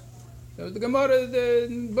tkufas. The Gemara, the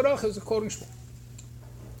Barach is according to Shmuel.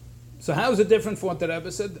 So how is it different from what the Rebbe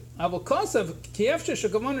said? Avol Kosav Kievshe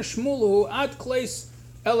Shagavana Shmuelu Ad Kleis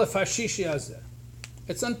Elef Hashishi Azeh.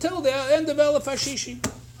 It's until the end of Elef Hashishi,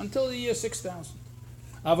 until the year 6000.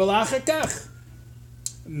 Avol Achakach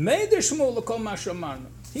Meider Shmuel L'Kol Mashamarnu.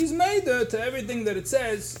 He's made to everything that it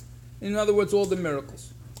says. In other words, all the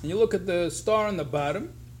miracles. And you look at the star on the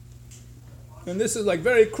bottom. And this is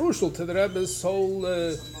very crucial to the Rebbe's whole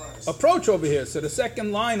approach over here. So the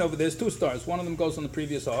second line over there is two stars. One of them goes on the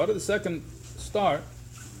previous order. The second star,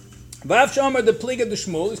 Vav Shomer the Pliga de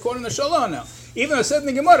Shmuel, he's quoting the Shalah now. Even I said in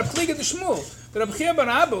the Gemara, Pliga de Shmuel. The Rabbi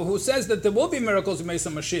Barabba, who says that there will be miracles in Mesa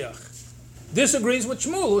Mashiach, disagrees with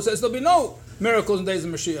Shmuel, who says there'll be no miracles in days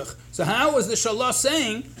of Mashiach. So how is the Shalah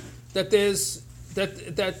saying that there's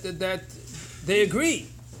that they agree?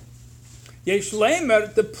 Yesh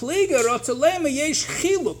leimer, the pliga rotzalema yesh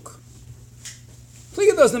chiluk.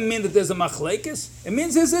 Pliga doesn't mean that there's a machlekes. It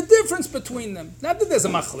means there's a difference between them. Not that there's a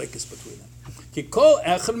machlekes between them. Kikol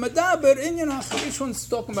echel medaber inyan achar. Each one's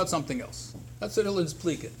talking about something else. That's what it learns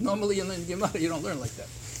pliga. Normally in Gemara you don't learn like that.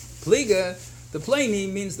 Pliga, the plaini,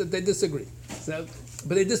 means that they disagree. So,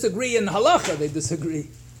 but they disagree in halacha. They disagree.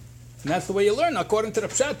 And that's the way you learn. According to the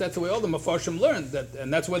Pshat, that's the way all the Mefarshim learned.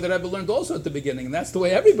 And that's what the Rebbe learned also at the beginning. And that's the way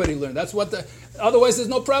everybody learned. That's what otherwise there's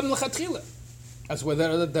no problem l'chatchila. That's where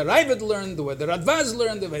the Ravid learned, the way the Radvaz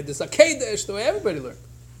learned, the way the Sakedesh, the way everybody learned.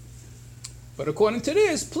 But according to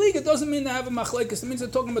this, Pliga doesn't mean they have a machlekes. It means they're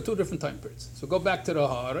talking about two different time periods. So go back to the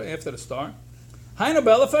Hara, after the star. Hainu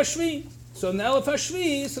b'elef hashvi. So in the elef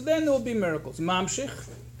hashvi, so then there will be miracles. Mamshich.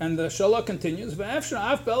 And the Shalah continues, and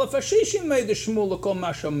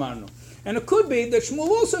it could be that Shmuel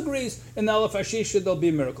also agrees in the Elef Hashishi there'll be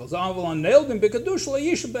miracles. There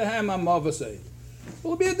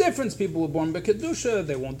will be a difference. People were born B'Kedusha,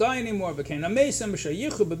 they won't die anymore. So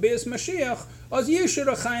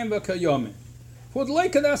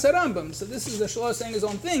this is the Shalah saying his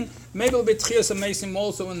own thing. Maybe it'll be Tchias HaMeisim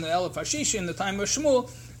also in the Elef Hashishi in the time of Shmuel.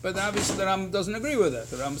 But obviously the Rambam doesn't agree with that.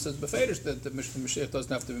 The Rambam says beferish that the Mashiach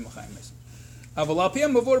doesn't have to be Machayim Mesim. אבל על פי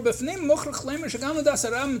המבואר בפנים, מוכרח לומר שגם לדעת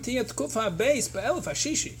הרמב"ם תהיה תקופה הבייס באלף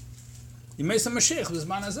השישי. Yemei Mashiach,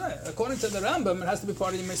 b'zman hazeh. According to the Rambam, it has to be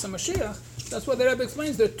part of Yemei Mashiach. That's what the Rebbe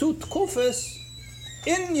explains. There are two tkufas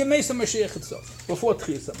in Yemei Mashiach itself, before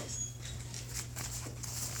Tchiyas HaMashiach.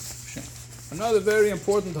 Another very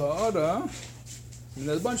important ha'ara, and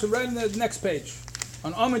there's a bunch of right in the next page,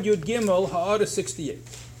 on Amud Yud Gimel, ha'ara 68.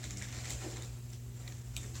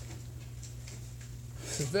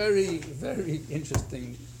 It's a very, very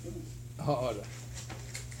interesting ha'ara.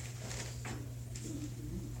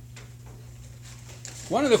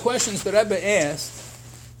 One of the questions the Rebbe asked,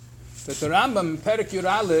 that the Rambam Perek Yud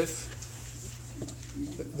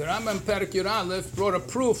Aleph brought a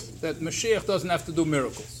proof that Mashiach doesn't have to do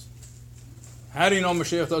miracles. How do you know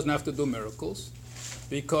Mashiach doesn't have to do miracles?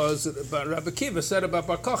 Because Rabbi Kiva said about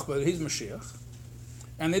Bar Kochba that he's Mashiach,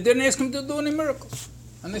 and they didn't ask him to do any miracles.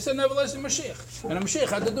 And they said, nevertheless, he's Mashiach. And Mashiach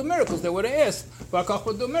had to do miracles. They would have asked Bar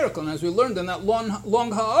Kochba to do a miracle. And as we learned in that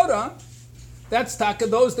long ha'ara, that's taka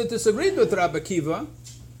those that disagreed with Rabbi Kiva,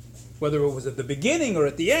 whether it was at the beginning or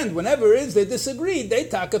at the end, whenever it is they disagreed, they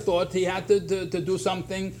taka thought he had to do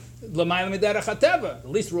something l'mayla miderech hateva, at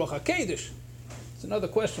least Ruach HaKodesh. It's another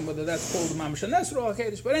question whether that's called Mamash Hanes Ruach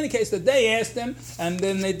HaKodesh. But in any case, that they asked him, and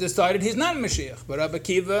then they decided he's not Mashiach. But Rabbi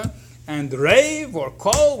Kiva and Reiv or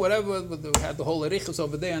Kol, whatever, we had the whole Erichus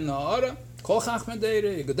over there in the Ha'ara, Kol Chachmei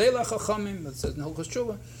Deire, Yegudei Chachamim, that says in Hilchos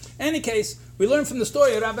Tshuva. In any case, we learn from the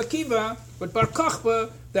story of Rabbi Kiva with Bar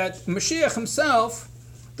Kochba that Mashiach himself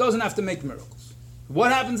doesn't have to make miracles.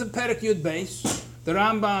 What happens in Perek Yud Beis? The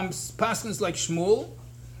Rambam's paskins like Shmuel,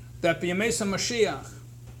 that b'Yemei Mashiach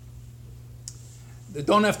there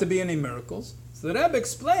don't have to be any miracles. So the Rebbe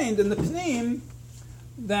explained in the Pnim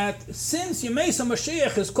that since Yemei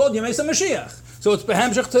Mashiach is called Yemei Mashiach, so it's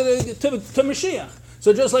behemshach to Mashiach.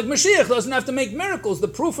 So just like Mashiach doesn't have to make miracles, the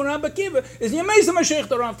proof from Rabbi Kiva is Yemei Mashiach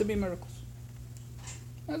don't have to be miracles.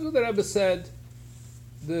 That's what the Rebbe said.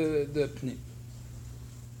 The Pnim.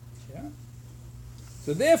 Yeah.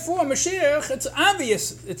 So therefore, Mashiach, it's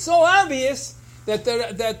obvious. It's so obvious that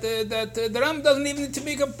the Rambam doesn't even need to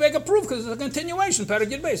make a proof because it's a continuation, Perek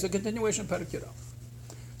Yud Beis, a continuation of Perek Yud Aleph.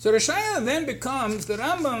 So the Shaya then becomes, the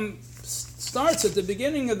Rambam starts at the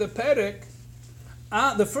beginning of the Perek,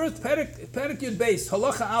 the first Perek Yud Beis,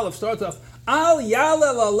 Halacha Aleph, starts off, Al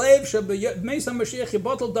Yalel Alev Shebeis HaMashiach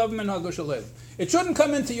Yibotel Dav Min Hagush Alev. It shouldn't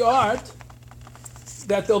come into your heart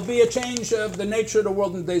that there'll be a change of the nature of the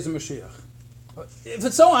world in the days of Mashiach. If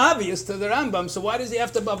it's so obvious to the Rambam, so why does he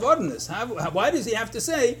have to bavod in this? Why does he have to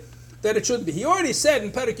say that it should be? He already said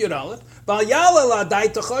in Perek Yud Aleph,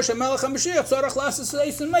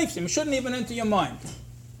 it shouldn't even enter your mind.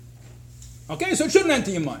 Okay, so it shouldn't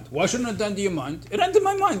enter your mind. Why shouldn't it enter your mind? It entered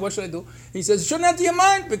my mind. What should I do? He says it shouldn't enter your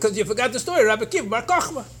mind because you forgot the story, Rabbi Kiv, Bar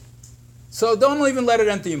Kochba. So don't even let it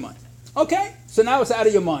enter your mind. Okay, so now it's out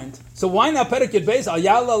of your mind. So why now Perek Yud Beis al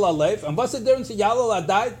Yalel Alev? And what's the difference in Yalel al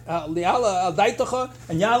Daitacha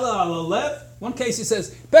and Yalel al Alev? One case he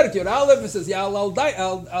says Perek Yud Alev, he says Yalel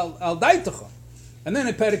al Daitacha, and then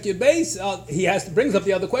in Perek Yud Beis he brings up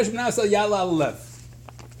the other question. Now it's al Yalel al Alev.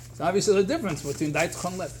 So obviously the difference between Daitacha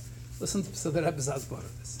and Lev. Listen to the Rebbe's Hasbara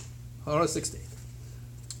of this. Ha'ara 68.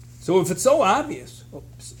 So if it's so obvious.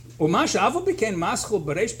 Umashavu became maschul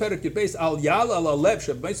bereish Perek Yud Beis al Yalel al Alev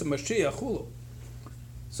shebeis Mashiach chulu.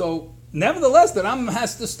 So, nevertheless, the Rambam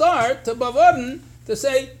has to start to bavadin to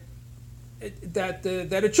say that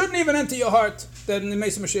it shouldn't even enter your heart that in the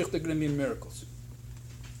Mesa Mashiach there are going to be miracles.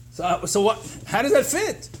 So what? How does that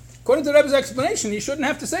fit? According to the Rebbe's explanation, he shouldn't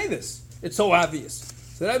have to say this. It's so obvious.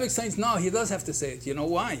 So the Rebbe explains, no, he does have to say it. You know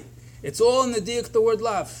why? It's all in the diak, the word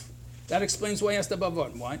lav. That explains why he has to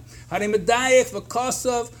bavadin. Why? Harimedayich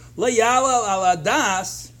v'kosav layalal al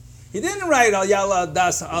adas. He didn't write al yala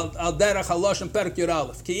das al derech halosh and Perek Yud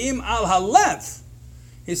Aleph. Ki'im al halev.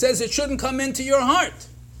 He says it shouldn't come into your heart.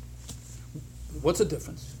 What's the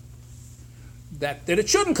difference? That it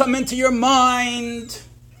shouldn't come into your mind.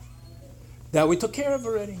 That we took care of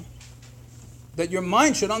already. That your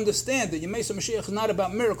mind should understand that Yemei Mashiach is not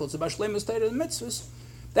about miracles, it's about shleimus Torah and mitzvahs.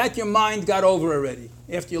 That your mind got over already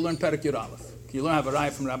after you learn Perek Yud Aleph. You learn have a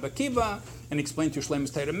raya from Rabbi Kiva and explain to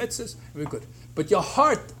shleimus Torah mitzvahs. Very good. But your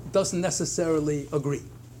heart doesn't necessarily agree.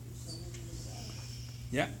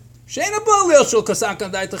 Yeah? The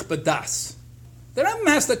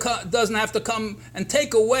Rambam doesn't have to come and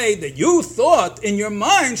take away that you thought in your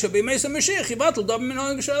mind should be Mesa Mashiach.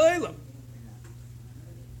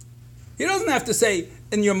 He doesn't have to say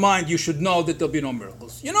in your mind you should know that there'll be no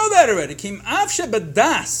miracles. You know that already. That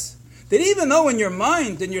even though in your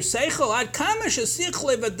mind, in your seichel, ad kamash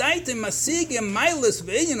asichle v'daitim masigim mailis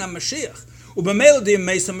v'inyan ha-Mashiach, u'b'meil di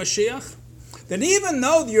Mesa Mashiach, that even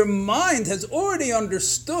though your mind has already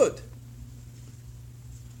understood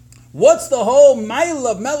what's the whole mile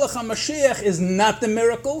of Melech HaMashiach is not the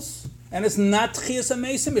miracles, and it's not Tchias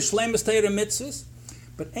HaMeisim, it's Shleimus Teira Mitzvahs,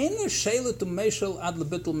 but Eina Sheila to Meshel Ad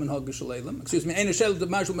Lebitul Min Hag Shaleilim. Excuse me, Eina Sheila to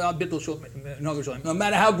Meshel Ad Bitul Min Hag Shaleilim. No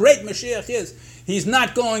matter how great Mashiach is, he's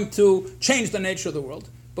not going to change the nature of the world.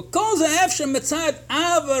 Because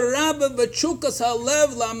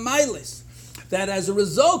that as a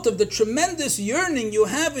result of the tremendous yearning you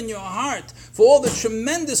have in your heart for all the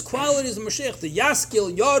tremendous qualities of Mashiach, the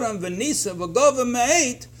Yaskil, Yoram, Venisa, Vagova,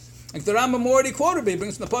 Me'et, like the Rambam already quoted, he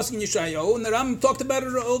brings from the Pasuk in Yeshayahu, and the Rambam talked about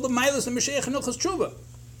it, all the Milas of Mashiach and Ilchas Tshuva.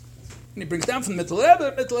 And he brings down from the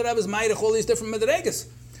Mittel Rebbe's Meirach, all these different Medregas.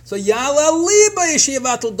 So, Yala Liba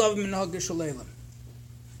Yeshivatul Dav Min Hag Shaleilim.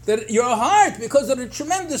 That your heart, because of the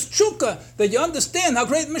tremendous tshuka, that you understand how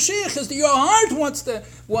great Mashiach is, that your heart wants to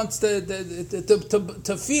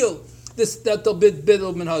feel this, that the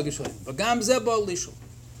bid'ul min hagishlim. V'gam zebal lishul.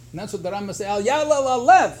 And that's what the Rambam says. Al yalal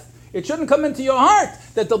alev. It shouldn't come into your heart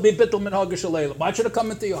that there'll be bid'ul min hagishlim. Why should it come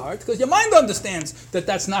into your heart? Because your mind understands that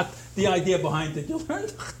that's not the idea behind it. You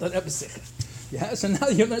learned the Rebbe Sicha. Yeah, so now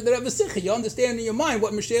you learned the Rebbe Sicha. You understand in your mind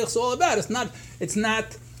what Mashiach is all about. It's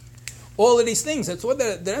not all of these things. That's what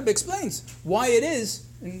the Rebbe explains. Why it is,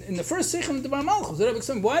 in the first Sicha of the Bar Malchus, the Rebbe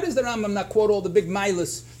explains, why does the Rambam not quote all the big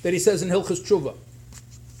milas that he says in Hilchas Tshuva?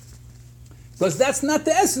 Because that's not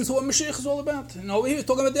the essence of what Mashiach is all about. And over here he's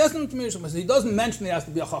talking about the essence of Mashiach. He doesn't mention he has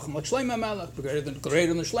to be a Chacham like Shleima Melech, greater than the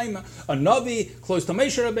Shleima, a Navi, close to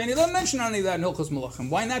Moshe Rabbeinu. He doesn't mention any of that in Hilchas Malachim.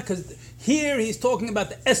 Why not? Because here he's talking about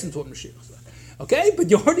the essence of what Mashiach is about. Okay? But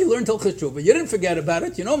you already learned Hilchas Tshuva. You didn't forget about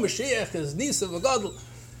it. You know Mashiach is Nisa v'Gadol.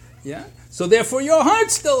 Yeah? So therefore your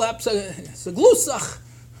heart still has a glusach.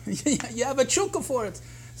 You have a chukka for it.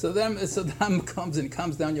 So then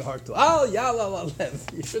comes down your heart too. Al yalal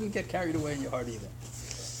alev. You shouldn't get carried away in your heart either.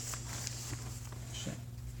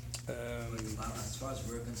 As far as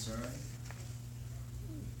we're concerned,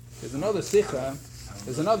 there's another sicha.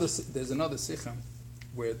 There's another sicha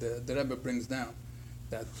where the Rebbe brings down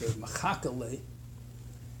that machakale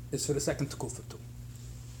is for the second tekufa too.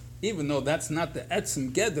 Even though that's not the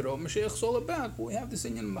etzim gedro Mashiach is all about, but we have this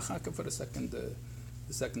inyan machaka for the second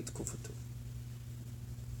tekufa too.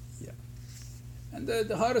 Yeah, and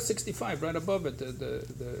the Hara 65 right above it, the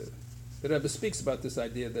Rebbe speaks about this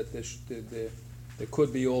idea that there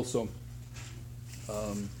could be also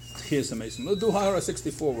Tchias HaMeisim. We'll do Hara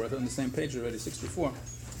 64. We're on the same page already, 64.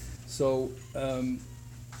 So.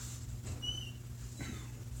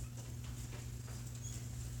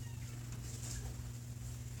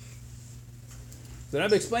 The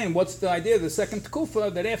Rabbi explained what's the idea of the second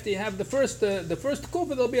tekufa, that after you have the first tekufa,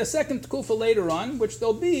 there'll be a second tekufa later on, which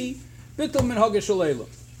there'll be bitul min hag shaleilim.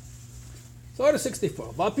 So order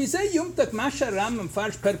 64.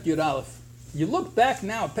 You look back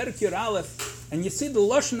now at Perek Yud Aleph, and you see the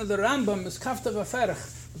lashon of the Rambam is kafta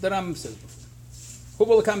v'ferach, what the Rambam says before. Hu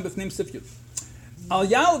v'lekam b'fnim sifyut. Al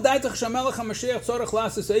yal daitach shamelech ha-Mashiach tzorach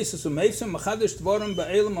lasis eisus u'meivsim machadish tvorim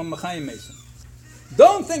ba'elim u'machayim meisim.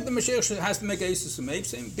 Don't think the Mashiach has to make a Yisus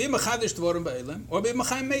Meipsim, be Machadish Tvorim Ba'elim, or be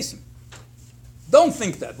Machayim Meisim. Don't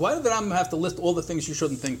think that. Why did the Rambam have to list all the things you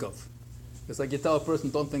shouldn't think of? It's like you tell a person,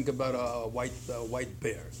 don't think about a white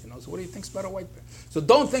bear. So what do you think about a white bear? So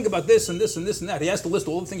don't think about this and this and this and that. He has to list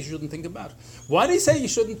all the things you shouldn't think about. Why did he say you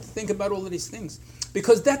shouldn't think about all of these things?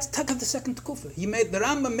 Because that's tak of the second Tekufa. The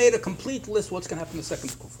Rambam made a complete list of what's going to happen in the second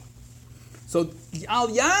Tekufa. So, Al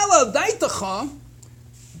Yala Daitacha,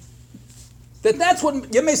 that's what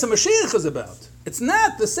Yemesa Mashiach is about. It's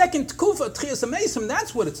not the second Tekufa, Tchias HaMeisim,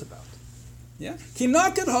 that's what it's about. Yeah? Ki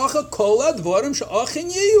naket hacha kol advorim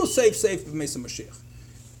she'achin yiyu safe b'Yemesa Mashiach.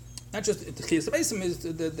 Not just Tchias HaMeisim, is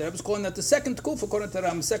the Rebbe's calling that the second Tekufa, according to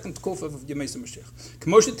Ram, second Tekufa of Yemesa Mashiach.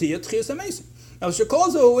 K'moshe tiyah Tchias HaMeisim. Now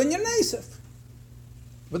she'kolzo in your nesef.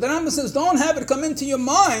 But the Rambam says, don't have it come into your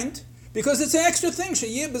mind, because it's an extra thing. It's a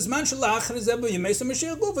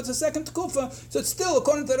second tekufa. So it's still,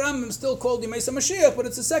 according to the Rambam, still called Yemesa Mashiach, but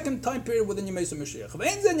it's a second time period within Yemesa Mashiach.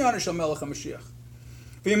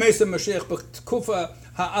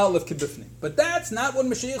 But that's not what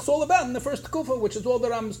Mashiach is all about in the first tekufa, which is all the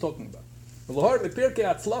Rambam is talking about.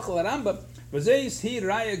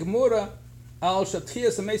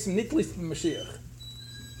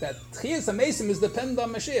 That Tchias HaMeisim is dependent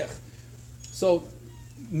on Mashiach. So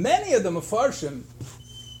many of the Mefarshim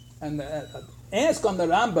and ask on the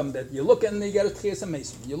Rambam that you look and you get a Tchias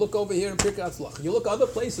HaMeisim. You look over here in Pirkei Hatzlach. You look other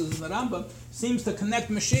places and the Rambam seems to connect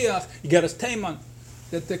Mashiach. You get a Teiman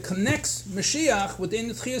that connects Mashiach within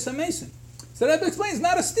the Tchias HaMeisim. So that explains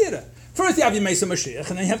not a stira. First you have Yemesa Mashiach,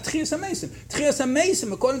 and then you have Tchias HaMesim. Tchias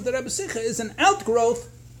HaMesim, according to Rabbi Sicha, is an outgrowth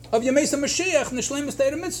of Yemesa Mashiach, and the Shleimus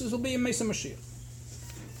Torah Mitzvahs will be Yemesa Mashiach.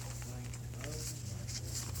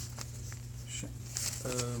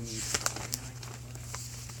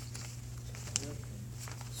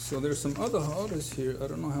 So there's some other ha'aras here. I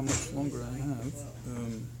don't know how much longer I have.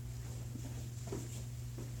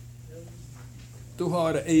 Do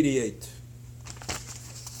ha'ara 88.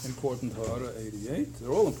 Important ha'ara 88.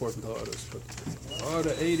 They're all important ha'aras, but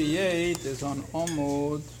ha'ara 88 is on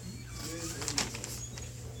Amud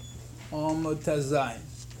Tazayin.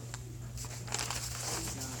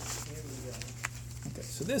 Okay,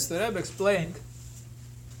 so this the Rebbe explained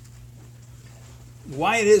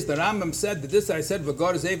why it is that Rambam said that this I said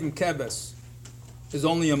V'gar Zevim Kebes is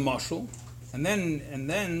only a mashal, and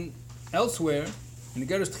then elsewhere in the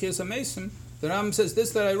Geras Tchias HaMesim the Rambam says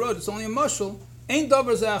this that I wrote it's only a mashal. Ain't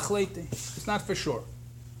davar ze'achleiti. It's not for sure.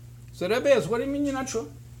 So Rebbe asks, what do you mean you're not sure?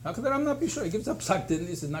 How could the Rambam not be sure? He gives up psak din.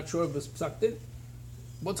 He says not sure of his psak din.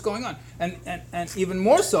 What's going on? And even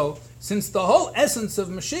more so, since the whole essence of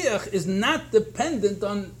Mashiach is not dependent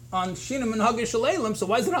on Shinam and Hagish Shaleilim, so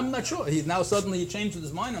why is the Rambam not sure? He now suddenly changed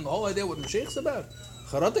his mind on the whole idea what Mashiach's about.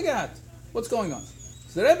 Charatagat. What's going on?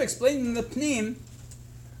 So the Rebbe explained in the Pnim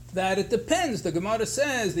that it depends. The Gemara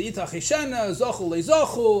says the Itach Hishana, Zochu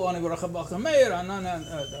Lezochu, Ani Barachah Bachameir,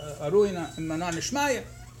 Aruina, Manan Ishmaya.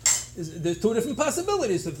 There's two different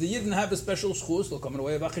possibilities. If the Yidden have a special schus, they'll come in the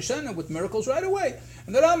way of Achishana with miracles right away.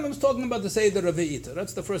 And the Rambam is talking about the Seder Revi'ita.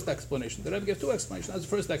 That's the first explanation. The Rebbe gave two explanations. That's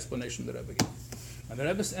the first explanation the Rebbe gave. And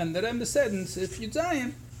the Rebbe said in Sif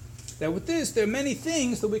Yudzayin that with this, there are many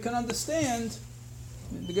things that we can understand.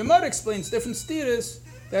 The Gemara explains different steers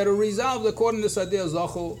that are resolved according to this idea of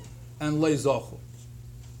Zachu and Le Zachu.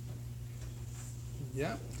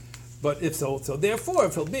 Yeah? But if so therefore,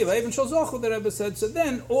 if it'll be even Shal Zachu, the Rebbe said, so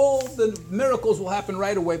then all the miracles will happen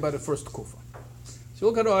right away by the first Kufa. So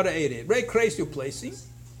look at Order 88. Rei Kreis you placing.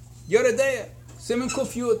 Yoredeya. Simon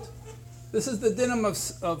Kuf Yud. This is the dinam of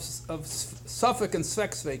Suffolk and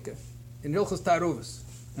Svek in Hilchos Taruvus.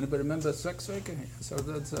 Anybody remember Svek Sveka? So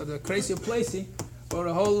the Kreis you placing, or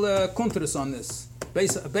a whole kuntras on this.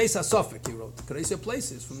 Beis Suffolk he wrote. Kreis you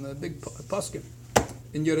places from the big poskim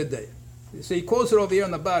in Yoredeya. So he quotes it over here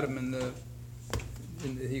on the bottom,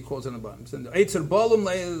 he quotes it on the bottom. So Eitzer Bolum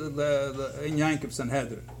in Yankiv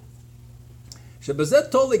Sanhedrin. Shebazet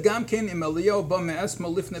toli gamkin im Eliyahu ba me'esma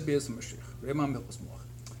lifnei b'yis Mashiach. Remam Hilchos Moach.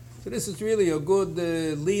 So this is really a good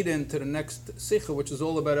lead-in to the next Sicha, which is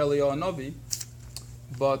all about Eliyahu Navi.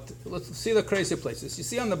 But let's see the crazy places. You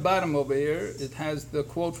see on the bottom over here, it has the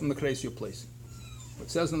quote from the crazy place. It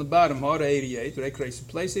says on the bottom, Hora 88, Rei crazy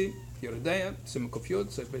placey, Yoredeya, Simon Kuf Yud,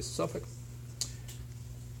 so Beis Suffolk.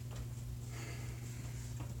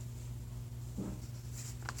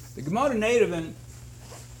 The Gemara in Erevin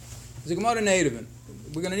is a Gemara in Erevin.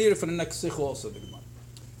 We're going to need it for the next Sicha also, the Gemara.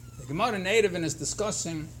 The Gemara in Erevin is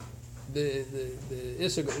discussing the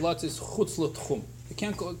Isser Gelatis Chutz L'Tchum. You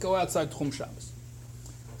can't go outside Tchum Shabbos.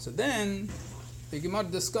 So then, the Gemara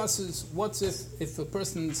discusses what's if a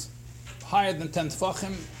person's higher than 10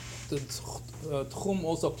 Tfachim, the Tchum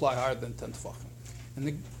also apply higher than 10 Tfachim. And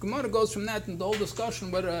the Gemara goes from that into the whole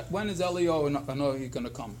discussion when is Eliyahu Navi going to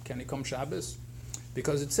come? Can he come Shabbos?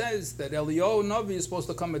 Because it says that Eliyahu Navi is supposed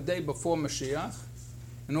to come a day before Mashiach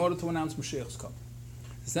in order to announce Mashiach's coming.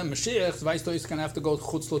 Then Mashiach, weißt du, is going to have to go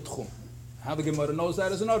Chutz L'Tchum. How the Gemara knows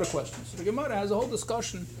that is another question. So the Gemara has a whole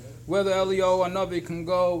discussion whether Eliyahu and Navi can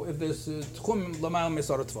go if there's Tchum L'Mal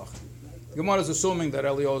Mesar Tvach. The Gemara is assuming that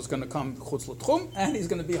Eliyahu is going to come Chutz L'Tchum and he's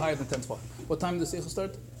going to be higher than 10 Tvach. What time does the Sicha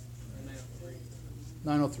start?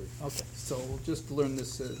 9:03. Okay, so we'll just learn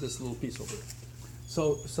this little piece over here.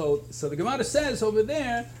 So the Gemara says over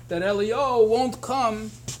there that Eliyahu won't come,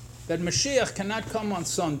 that Mashiach cannot come on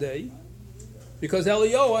Sunday, because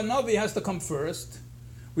Eliyahu and Navi has to come first.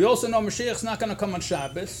 We also know Mashiach's not going to come on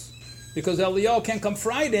Shabbos, because Eliyahu can't come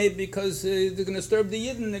Friday because they're going to disturb the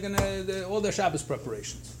Yidden, they're going to all their Shabbos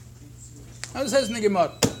preparations. Now this says in the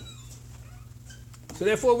Gemara. So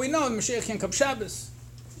therefore we know Mashiach can't come Shabbos.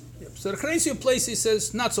 Yep. So the crazy place he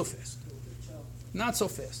says not so fast. Not so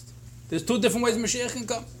fast. There's two different ways Mashiach can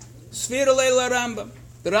come. Sfira Leila Rambam.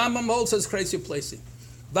 The Rambam holds says crazy place.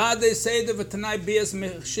 Vade Seder v'tanai bias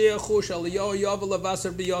Mashiach chush Eliyahu yavel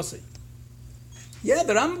avasar biyosei. Yeah,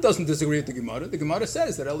 the Rambam doesn't disagree with the Gemara. The Gemara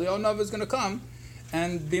says that Eliyahu Navi is going to come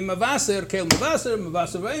and be Mavaser, Kel Mavaser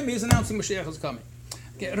V'im, he's announcing Mashiach is coming.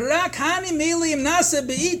 Rak hani milim nase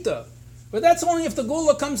be'ita. But that's only if the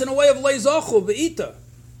Gula comes in a way of Lei Zochu, be'ita.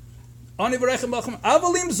 Ani v'rechem b'achem.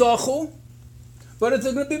 Avalim Zochu, but it's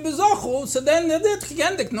going to be bezochu. So then no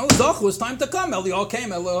zochu. It's time to come. Eliyahu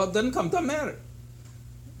came. Eliyahu didn't come. Doesn't matter.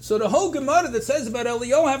 So the whole Gemara that says about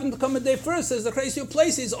Eliyahu having to come a day first says the crazy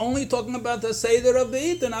place is only talking about the Seder of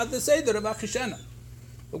Be'ita, not the Seder of Achishena.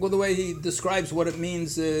 Look at the way he describes what it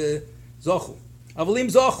means, Zochu. Avalim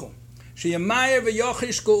Zochu. Sheyamayir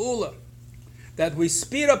v'yochish geula. That we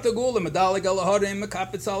speed up the geula. Medalig alaharim,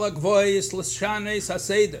 mekapitz ala gvois, l'shanes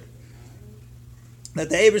ha-seder. That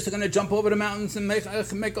the Abish are going to jump over the mountains and make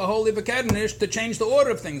a holy Bekadnish to change the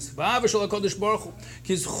order of things. V'avishal HaKadosh Baruch Hu.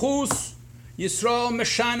 Kizchus Yisrael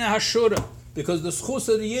Meshana Hashura, because the schus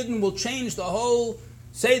of the Yidden will change the whole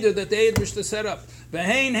Seder that the Eibush to set up.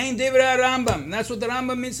 V'hein hein divrei Rambam, and that's what the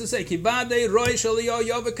Rambam means to say. Kibadei roish Eliyahu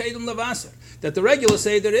yove kedem levaser, that the regular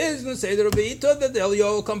Seder is the Seder of Be'ita, that the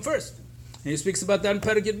Eliyahu will come first. And he speaks about that in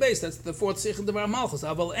Perek Base. That's the fourth Sicha of Malchus.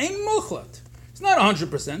 Aval ein muchlat. It's not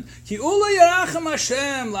 100%. Ki ula yarachem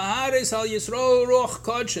Hashem laharis al Yisro roch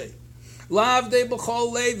kodshei lavdei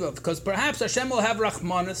b'chol leva, because perhaps Hashem will have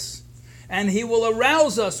rachmanis, and He will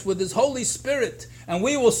arouse us with His Holy Spirit, and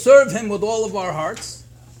we will serve Him with all of our hearts.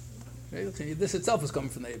 This itself is coming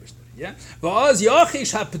from the Eibishter. Yeah?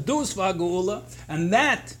 And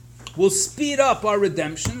that will speed up our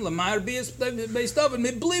redemption. Without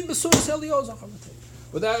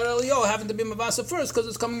Eliyahu having to be Mavasa first, because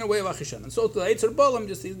it's coming away of Achishan. And so to the Eitzer Bolam,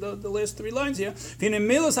 just the last three lines here. This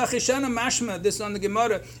is on the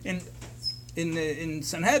Gemara in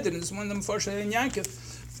Sanhedrin, this is one of them Forsha in Yankov.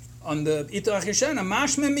 On the Ita Achishena,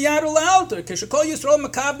 Mashme Miyaru La'alter, Keshakol Yisrael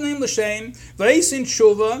Makavnim L'Shem, V'eisin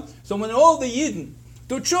Tshuva. So when all the Yidden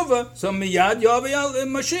do Tshuva, so Miyad Yavayal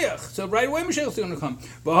Mashiach. So right away Mashiach is going to come.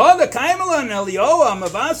 V'hoda Kaimala and Eliyahu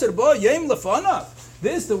Mavaser Bo Yem Lefanav.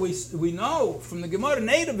 This that we know from the Gemara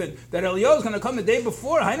Neidavin that Eliyahu is going to come the day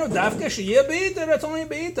before. I know Dafka Sheyeh Be'ita, that's only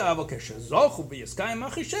Be'ita. Aval Keshazochu B'Yiskayim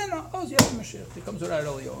Achishena, oh Yeh Mashiach. He comes without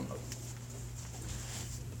Eliyahu.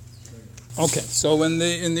 Okay, so in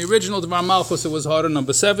the original Dvar Malchus it was harder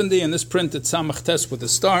number 70, and this print it's Samach Tes with a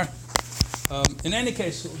star. In any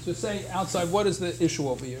case, to say outside, what is the issue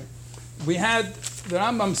over here? We had, the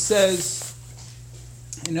Rambam says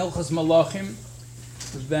in Hilchos Malachim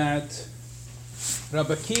that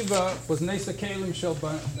Rabbi Akiva was Nesa Kelim Shel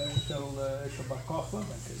Bar Kochba,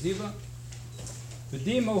 Keziva.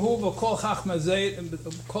 V'dima hu v'kol Chachma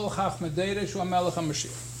Deire Shu HaMelech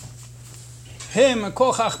HaMashiach. Him and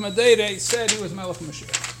Kol Chachma Deire said he was Melech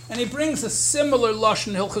Mashiach. And he brings a similar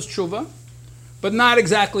Lashon Hilchos Tshuva, but not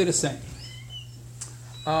exactly the same.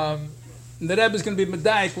 The Rebbe is going to be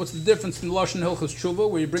Medaik, what's the difference in Lashon Hilchos Tshuva,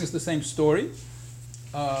 where he brings the same story,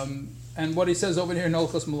 and what he says over here in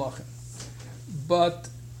Hilchos Malachim. But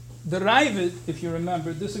the Ravid, if you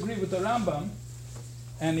remember, disagreed with the Rambam,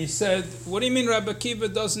 and he said, what do you mean Rabbi Akiva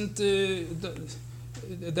doesn't,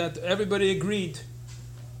 that everybody agreed?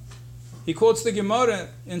 He quotes the Gemara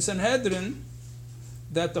in Sanhedrin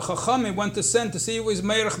that the Chachamim went to send to see if he was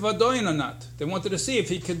Meirach Vadoin or not. They wanted to see if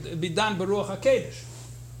he could be done Baruch HaKedesh.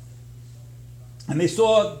 And they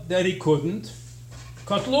saw that he couldn't.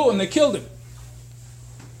 Katlu, and they killed him.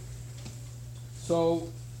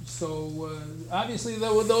 So obviously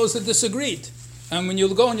there were those that disagreed. And when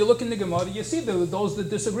you go and you look in the Gemara, you see there were those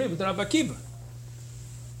that disagreed with Rabbi Akiva.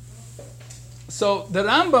 So the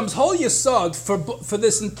Rambam's whole yesod for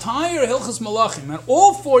this entire Hilchos Malachim and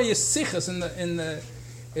all four Sichas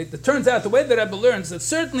it turns out the way that Rebbe learns that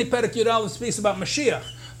certainly Perek Yud Aleph speaks about Mashiach.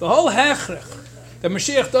 The whole hechrech that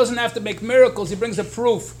Mashiach doesn't have to make miracles. He brings a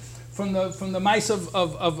proof from the mice of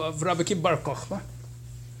Rabbi Akiva Bar Kochba.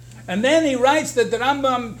 And then he writes that the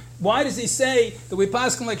Rambam, why does he say that we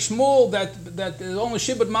pass like Shmuel that the only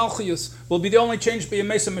Shibud Malchus will be the only change by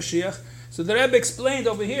Yemesa Mashiach? So the Rebbe explained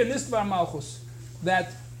over here in this Dvar Malchus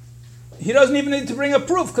that he doesn't even need to bring a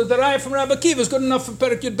proof because the Raya from Rabbi Akiva is good enough for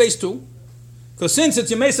Perek Yud Beis 2. Because since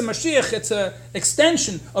it's Yemesa Mashiach, it's an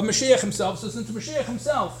extension of Mashiach himself. So since Mashiach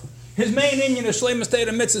himself, his main inyan is Shleimus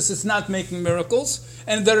Teira Mitzvahs, it's not making miracles.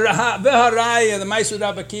 And the Raya, the Ma'aseh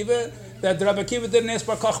Rabbi Akiva, that Rabbi Akiva didn't ask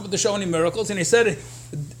Bar Kochba to show any miracles, and he said,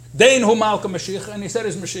 Dein hu Malka Mashiach, and he said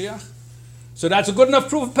his Mashiach. So that's a good enough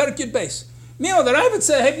proof of Perek Yud Beis. Meanwhile, the Rebbe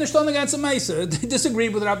said, "Hey, nishton against the Meiser." They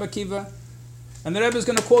disagreed with Rabbi Akiva, and the Rebbe is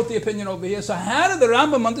going to quote the opinion over here. So, how did the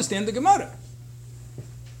Rambam understand the Gemara?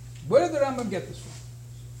 Where did the Rambam get this from?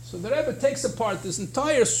 So the Rebbe takes apart this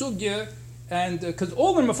entire sugya, and because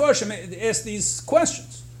all the Mefarshim ask these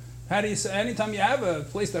questions. How do you say? Anytime you have a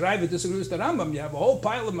place that Rebbe disagrees with the Rambam, you have a whole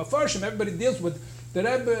pile of Mefarshim. Everybody deals with the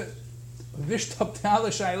Rebbe, vished up the Ala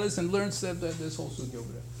Shailas and learns this whole sugya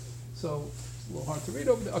over there. So it's a little hard to read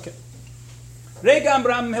over there. Okay. Regam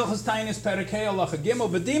Bram Hilchos Tainis Perek Hei Halacha Gimel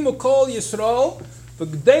V'dimu Kol Yisrael So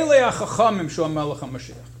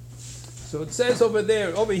it says over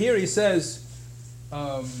there, over here he says,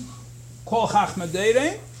 Kol Chachma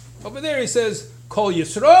Deirei. Over there he says, Kol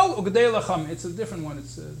Yisrael Ugdei Lacham. It's a different one.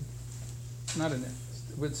 It's not in there.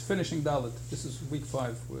 It's finishing Dalit. This is week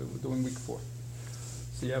 5. We're doing week 4.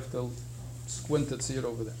 So you have to squint to see it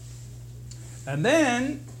over there. And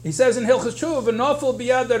then he says in Hilchos Tshuva, V'nofel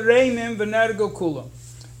biyad reimim v'nergo kulam.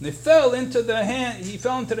 He fell into the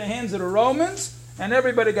hands of the Romans, and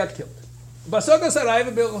everybody got killed. Basogas Rabbi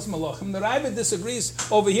Bilchos Malachim. The Rabbi disagrees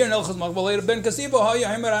over here in Hilchos Malachim. Ben Kasibo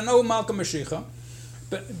Hayahimer Anu Malka Mashiach.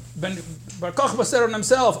 Ben Bar Kochba said on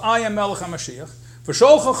himself, I am Melech HaMashiach.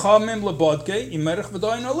 V'shol Chachamim lebodke imerich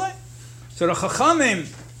v'doyin oleh. So the Chachamim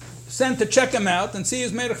sent to check him out and see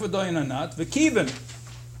is merich v'doyin or not. V'kivim.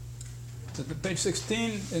 So page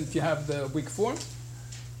 16, if you have the week 4.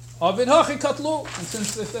 Avid hachi katlu. And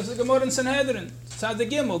since there's a Gemara in Sanhedrin, Tzad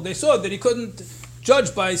Gimel, they saw that he couldn't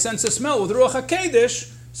judge by sense of smell with Ruach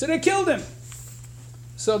HaKedesh, so they killed him.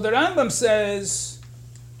 So the Rambam says,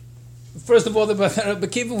 first of all, that Rabbi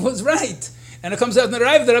Akiva was right. And it comes out in the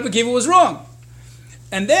Rav that Rabbi Akiva was wrong.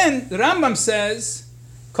 And then the Rambam says,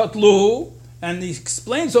 Katluhu, and he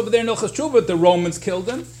explains over there in Hilchos Tshuva that the Romans killed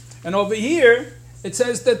him. And over here, it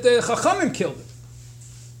says that the Chachamim killed him.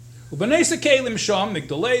 U'b'nei Kelim Sham,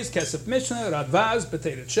 Migdaleis, Kesef Mishnah, Radvaz,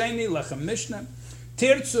 B'teiret Sheni, Lechem Mishnah,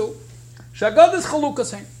 Tirtzu, Shagadas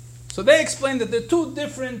Chalukas Hein. So they explained that there are 2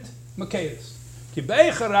 different Makedas. Ki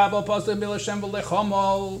Beicha Rabba, Pastor Bil Hashem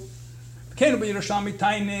V'lechamol, Kenu B'Yerushalmi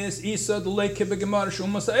Tainis, Isa, D'lei Ki B'Gemar,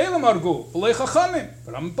 Shumas Ha'elam Argu, V'lei Chachamim,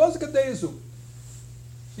 V'ram Pasuk Adeizu.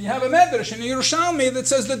 You have a Medrash in Yerushalmi that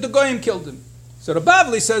says that the Goyim killed him. So the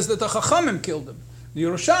Bavli says that the Chachamim killed him. The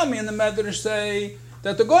Yerushalmi and the Medrash say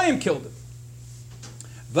that the Goyim killed him.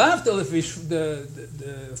 Vavtel, if the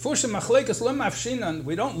Fushim Machlekas Lem Afshinan,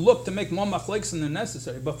 we don't look to make more Machlekas than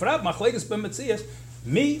necessary. But for that Machlekas Ben Metzias,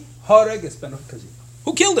 Mi Hareg Es Ben Kaziv.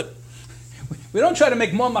 Who killed him? We don't try to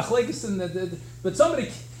make more Machlekas than but somebody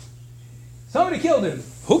killed him.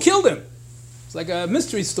 Who killed him? It's like a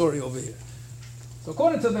mystery story over here. So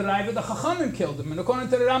according to the Raiva, the Chachamim killed him, and according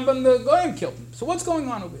to the Rambam, the Goyim killed him. So what's going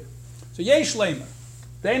on over here? So Yesh Leimer,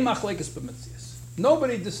 Dein Machlekes B'Metzias.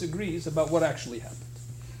 Nobody disagrees about what actually happened.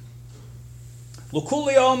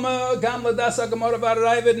 L'kuli Alma Gam Ladas HaGemara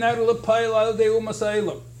VaRaiva Ner L'Payil Al Dei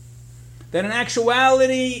U'Maseilam. That in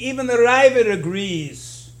actuality, even the Raiva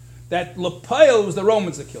agrees that L'Payil was the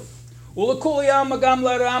Romans that killed him. U'L'kuli Alma Gam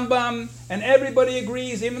LaRambam, and everybody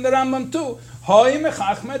agrees, even the Rambam too.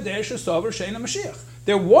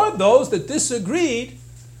 There were those that disagreed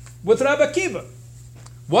with Rabbi Akiva.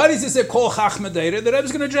 Why does he say Kol Chachma Deirei? The Rebbe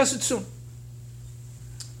is going to address it soon.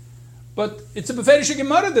 But it's a Beferish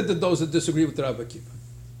Gemara that those that disagree with Rabbi Akiva.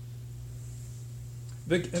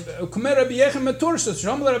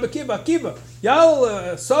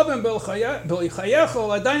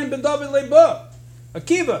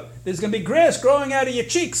 Akiva, there's going to be grass growing out of your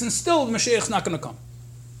cheeks, and still the Mashiach's not going to come.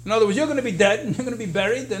 In other words, you're going to be dead, and you're going to be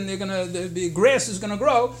buried, and the grass is going to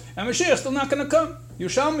grow, and Mashiach's still not going to come.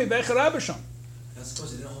 Yerushalmi Becher Abisham. That's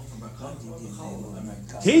because he didn't hold from Bar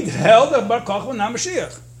Kochba. He held that Bar Kochba, not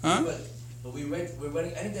Mashiach. Huh? But we're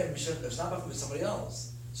waiting any day Mashiach, if it's not Bar Kochba, it's somebody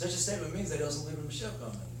else. Such a statement means that he doesn't believe in Mashiach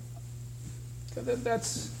coming.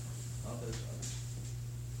 That's...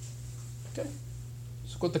 Okay.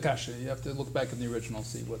 So Kut Kasha, you have to look back in the original and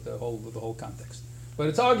see what the whole context. But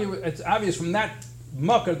it's obvious from that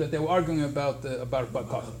mucker that they were arguing about Bar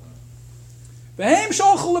Kochba.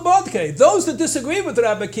 Those that disagree with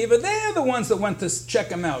Rabbi Akiva, they're the ones that went to check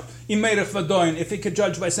him out. If he could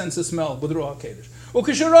judge by sense of smell with Ruach HaKedesh.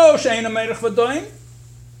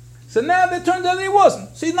 So now they turned out he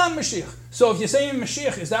wasn't. So he's not Mashiach. So if you're saying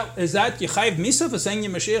Mashiach, is that Yechayiv Misa for saying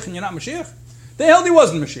you're Mashiach and you're not Mashiach? They held he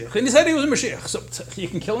wasn't Mashiach. And he said he was a Mashiach. So you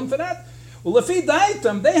can kill him for that? Well, if he died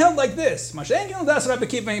them, they held like this. Rabbi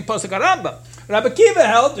Akiva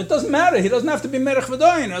held, it doesn't matter. He doesn't have to be Merech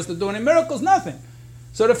V'Doyin. He has to do any miracles, nothing.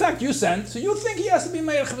 So the fact you sent, so you think he has to be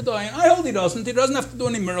Merech V'Doyin. I hold he doesn't. He doesn't have to do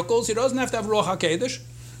any miracles. He doesn't have to have Ruach HaKedesh.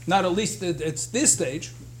 Not at least it's this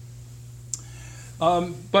stage.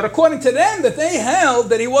 But according to them, that they held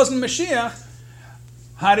that he wasn't Mashiach,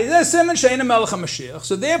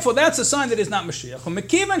 so therefore that's a sign that he's not Mashiach.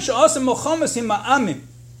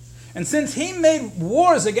 And since he made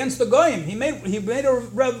wars against the Goyim, he made a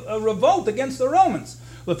revolt against the Romans.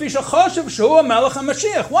 Why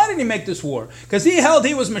did he make this war? Because he held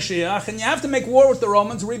he was Mashiach, and you have to make war with the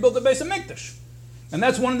Romans to rebuild the Beis HaMikdash. And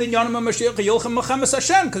that's one of the Yonim of Mashiach, Yilchem Mechamas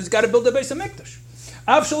Hashem, because he's got to build the Beis HaMikdash.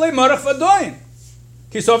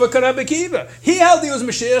 Kisova Rabbi Akiva. He held he was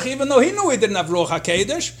Mashiach even though he knew he didn't have Ruach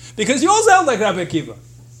HaKodesh because he also held like Rabbi Akiva.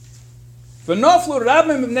 V'noflu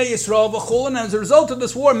Rabbim B'nei Yisrael v'chul, and as a result of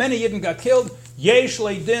this war, many Yidden got killed. Yesh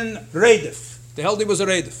leidin reidif. They held he was a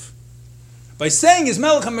reidif. By saying he's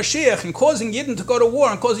Melech HaMashiach and causing Yidden to go to war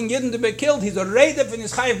and causing Yidden to be killed, he's a reidif and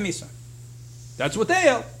he's chayiv misa. That's what they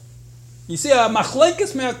held. You see, a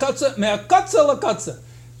machlekes me'akatza l'katza.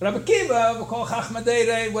 Rabbi Akiva, we call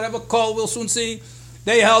Chachmadere, whatever call we'll soon see,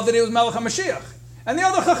 they held that he was Melech HaMashiach. And the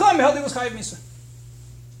other Chacham held he was chayiv misa.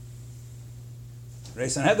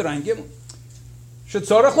 Reis and Hederayin Gimel.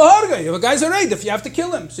 Shetzorach laharga. If a guy's a raid, if you have to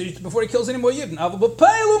kill him, so before he kills any more Yidden.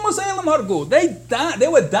 They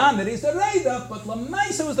were done that he's the raid, but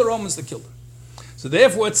Lamaisa was the Romans that killed him. So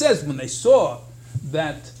therefore it says, when they saw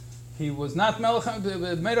that he was not Melech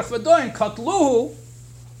V'doin, Katluhu,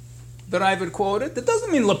 the Ravid quoted, that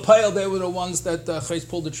doesn't mean Lapayel, they were the ones that Chais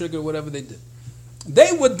pulled the trigger, whatever they did.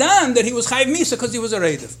 They were done that he was Chayiv Misa because he was a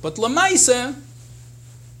raid. But Lamaisa,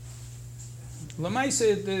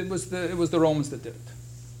 it was the Romans that did it.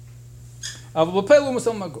 And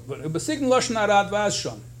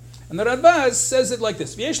the Radbaz says it like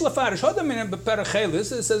this. It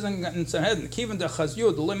says in Sanhedrin,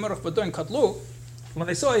 when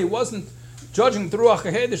they saw he wasn't judging through Ruach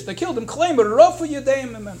HaKodesh, they killed him.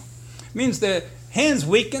 Means their hands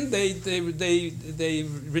weakened, they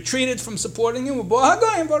retreated from supporting him. So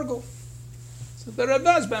the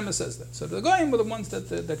Radbaz Bama says that. So the Goyim were the ones that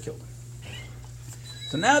killed him.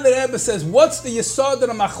 So now the Rebbe says, what's the yesod of the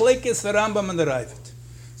machlekes, the Rambam, and the Ravid?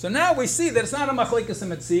 So now we see that it's not a machlekes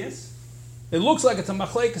and Metzias. It looks like it's a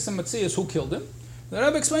machlekes and Metzias who killed him. The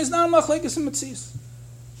Rebbe explains, it's not a machlekes and Metzias.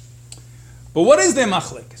 But what is the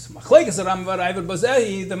machlekes? Machlekes the Rambam Ravid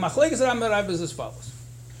Bazehi, the machlekes the Rambam Ravid is as follows.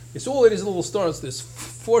 It's all of these little stories. There's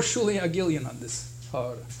 4 Shuli Agilion on this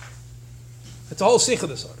Hara. It's a whole Sicha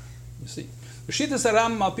this Hara. You see. Rishitas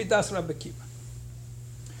Rambam al Pitas Rabbi Akiva.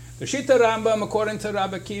 The Shita Rambam, according to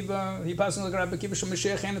Rabbi Akiva, he passes like Rabbi Akiva,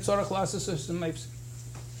 Mashiach ain't tzorach lasis meifsim.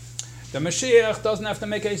 The Mashiach doesn't have to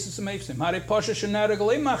make aces meifsim. Hari pasha shenareg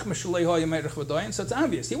leimach mishlei hoya meirach v'doyin. So it's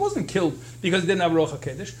obvious. He wasn't killed because he didn't have Ruach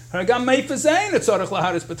HaKodesh. Haragam meifes ain't tzorach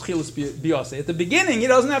laharis betchilas biyase. At the beginning, he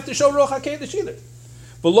doesn't have to show Ruach HaKodesh either.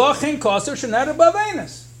 V'lochin kaser shenareg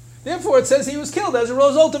bavenis. Therefore, it says he was killed as a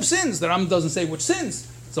result of sins. The Rambam doesn't say which sins.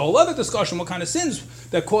 It's a whole other discussion what kind of sins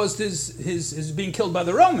that caused his being killed by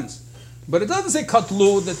the Romans. But it doesn't say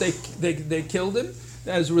katlu that they killed him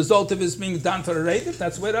as a result of his being done for a raid.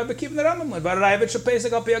 That's where Rabbi Akiva and the Rambam live. That Rabbi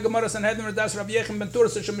Yechim ben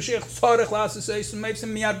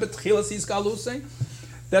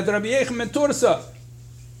Tursa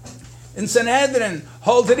in Sanhedrin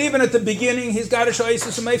holds that even at the beginning he's got to show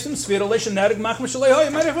Yisrael Meifsim Sfira Lishan Nereg Machma Shalei Hoy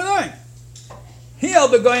Merech V'Doim. He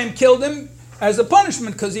held the Goyim killed him as a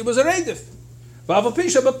punishment because he was a reidif.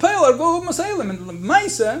 V'avapisha b'peil argu masaylim, and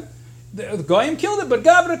Maisa, the Goyim killed it, but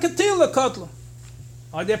Gavra Katila Kotlu.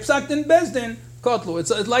 Or they psaked in Bezdin Kotlu.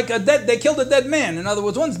 It's like they killed a dead man. In other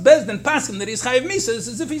words, once Bezdin passed him that he's Chayiv Misa, it's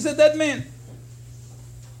as if he's a dead man.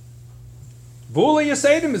 V'ula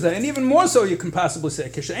Yaseidim is that, and even more so you can possibly say,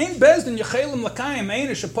 Kishayin Bezdin Yechelim Lakayim Ein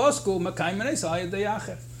Shapasku Makayim Menes Ayad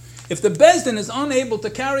Dayacher. If the Bezdin is unable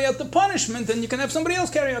to carry out the punishment, then you can have somebody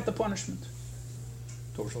else carry out the punishment.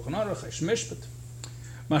 The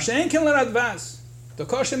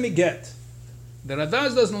kasha mi get. The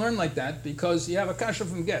Radvaz doesn't learn like that because you have a kasha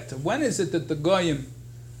from get. When is it that the goyim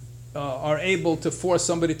are able to force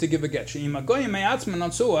somebody to give a get? If the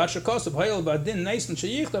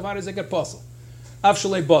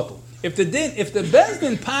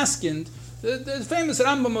Bezdin paskind, the famous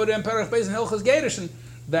Rambam or the Perach Bezdin Hilchas Gerishin,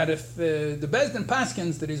 that if the Bezdin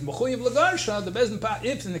paskins that he's mechuyev l'garsha, the Bezdin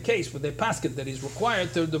if in the case where they paskin that he's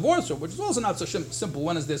required to divorce her, which is also not so simple.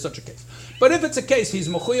 When is there such a case? But if it's a case he's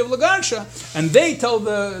mechuyev l'garsha, and they tell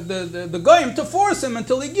the goyim to force him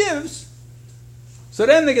until he gives, so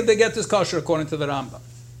then they get this kosher according to the Rambam.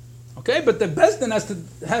 Okay, but the Bezdin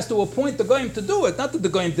has to appoint the goyim to do it, not that the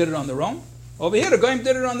goyim did it on their own. Over here, the goyim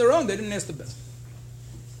did it on their own. They didn't ask the Bezdin.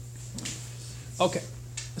 Okay,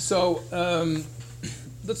 so.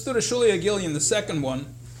 Let's do the Shuli Agilion, the second one.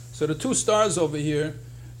 So the 2 stars over here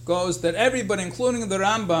goes that everybody, including the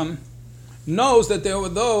Rambam, knows that there were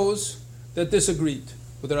those that disagreed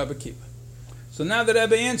with the Rabbi Akiva. So now the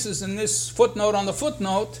Rebbe answers in this footnote on the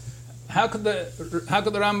footnote, how could the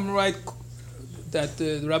Rambam write that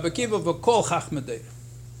the Rabbi Akiva was kol chachmadei?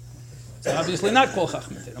 It's obviously not kol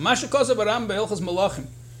chachmadei. Masha kosav Rambam be'ilchas malachim.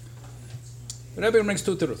 The Rebbe brings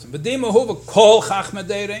 2 terutzim. V'dima huva kol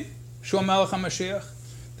chachmadei, shua melech HaMashiach.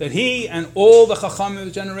 That he and all the Chachamim of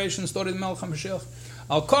the generation studied Melech HaMashiach.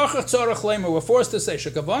 Al Karchach Tzorach Leimer, we're forced to say,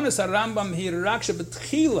 Shekavanas HaRambam Hirak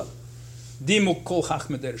Shebetchila Dimu Kol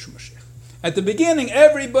Chachmei Derech Mashiach. At the beginning,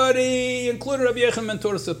 everybody, including Rabbi Yechon ben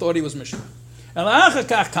Tursa, thought he was Mashiach. And La'achar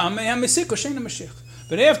Kach Kamei HaMesiko Sheina Mashiach.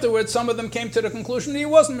 But afterwards, some of them came to the conclusion that he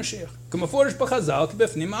wasn't Mashiach. K'maforish b'chazal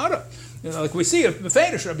k'befnim ara. Like we see,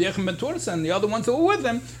 Beferish, Rabbi Yechon ben Tursa, and the other ones who were with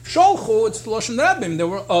them, Sholchu, it's Loshen Rabbim. There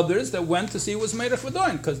were others that went to see who was made of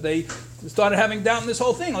Vadoin, because they started having doubt in this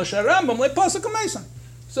whole thing. L'shar Rambam le'pasuk ha'meisan.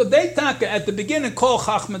 So they taka at the beginning, Kol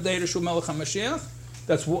Chachmei Derech U'melech HaMashiach.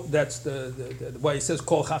 That's the why he says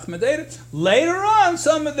Kol Chachmei Derech. Later on,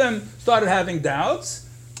 some of them started having doubts,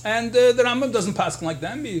 and the Rambam doesn't pass like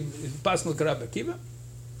them. He passes like Rabbi Akiva.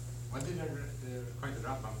 Why did according to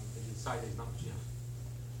Rambam decide he's not Mashiach?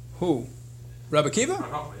 Who? Rabbi Akiva?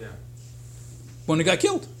 Rabbi, yeah. When he got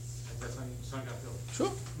killed. That's when his son got killed.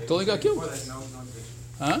 Sure. Until he got killed. Before that, no indication.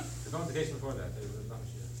 Huh? There's no indication before that he was not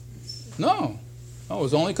Mashiach. No. No, it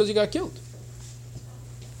was only because he got killed.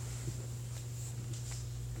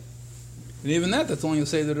 And even that's only a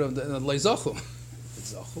seder of the Leizachu.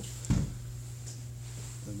 It's Zachu.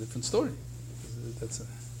 A different story. That's a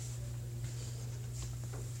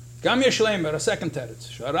Gam Yeshleimer, a second teretz.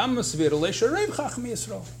 Sharam Masvir Leisharev Chachmi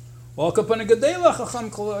Yisrael. Walk up on a Gedela Chacham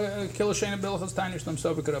Kilashena Belchas Tainish Nam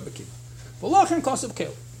Sovik Rabbi Kiva. Volachin Kosev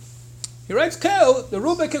Kel. He writes Kel, the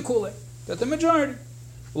Rubek Kekule, that the majority.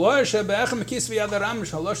 There's a dear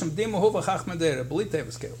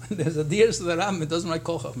to the Ram, it doesn't write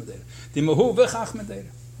Kol Chachmei Derech. Dimahu v'Chachmei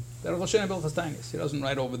Derech. That Roshena Belchas Tainis. He doesn't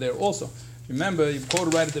write over there also. Remember, you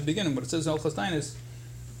quoted right at the beginning, but it says in Belchas Tainis,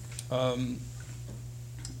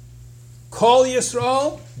 Kol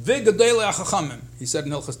Yisrael v'Gedolei HaChachamim. He said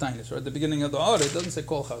in Belchas Tainis, right at the beginning of the order, it doesn't say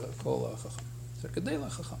Kol Chacham. It said Gedolei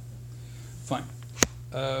HaChacham. Fine.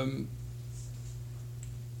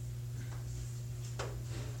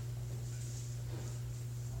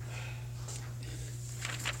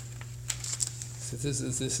 This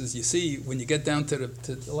is you see when you get down to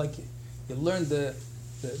like you learn the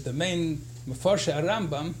main Mefarshe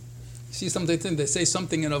Rambam, you see something they say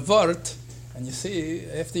something in a vart, and you see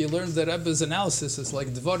after you learn the Rebbe's analysis, it's like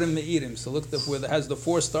Dvarim Me'irim. So look up where it has the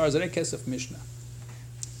 4 stars. That Kesef Mishnah.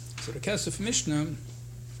 So the Kesef Mishnah,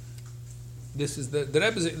 this is the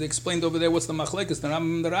Rebbe explained over there. What's the machlekes? The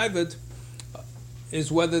Rambam and the Ravid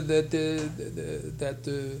is whether that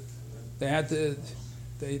they had to.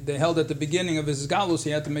 They held at the beginning of his galus,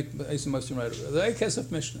 he had to make Eisim Mosim right away. The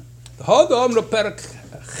Kesef Mishnah. The Hodom Perak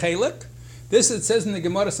Chelek. This it says in the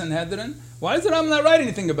Gemara Sanhedrin. Why does the Rambam not write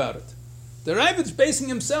anything about it? The Rabbi is basing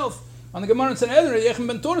himself on the Gemara Sanhedrin. Yechem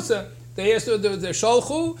ben Tursa. They asked the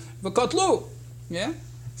Sholchu v'Kotlu. Yeah.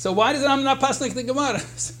 So why does the Rambam not pass like the Gemara?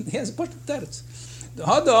 He has a bunch of teretz. The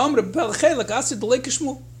Hodom Perak Chelek asked the Lake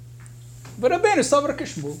Shmuel. But Rabbi is Savra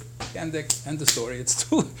Kishmuel. And the story. It's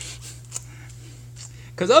too.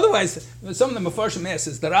 Because otherwise, some of the Mefarshim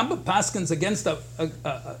says the Rambam paskins against a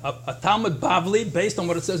Talmud Bavli based on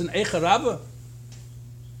what it says in Eicha Rabbah.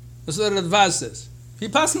 This is what Radvaz says. He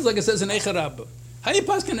paskins like it says in Eicha Rabbah. How do you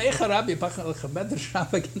paskin Eicha Rabbah? You paskin like a better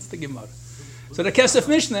Rabbah against the Gemara. So the Kesef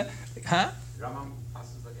Mishnah, huh? Rambam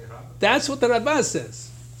passes like a Rabbah? That's what the Radvaz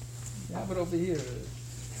says. You have it over here.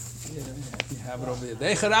 Yeah, you have it over here. The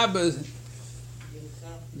Eicha Rabbah.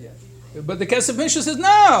 Yeah. But the Kesef Mishnah says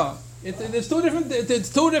no. It's two different. It's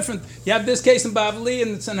two different. You have this case in Bavli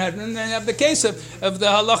and Sanhedrin, and then you have the case of the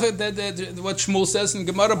halacha what Shmuel says in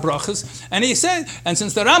Gemara Brachas. And he said, and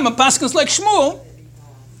since the Rambam paskins like Shmuel,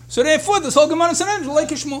 so therefore this whole Gemara Sanhedrin is like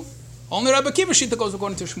Shmuel. Only Rabbi Akiva Shita goes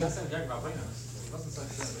according to Shmuel.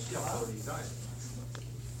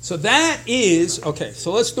 So that is okay.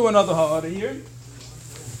 So let's do another ha'ara here.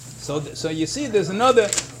 So you see, there's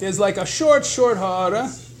like a short ha'ara.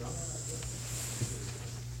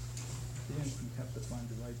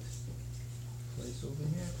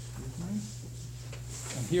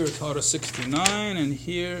 Here it's Hara 69, and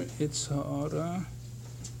here it's Hara.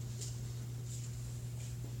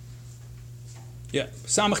 Yeah,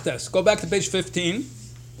 Samachtes. Go back to page 15,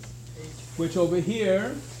 which over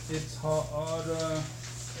here it's Hara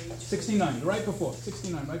 69, right before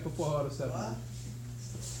 69, right before Hara 7.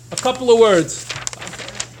 A couple of words.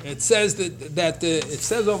 It says that it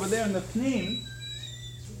says over there in the Pnim.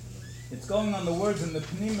 It's going on the words in the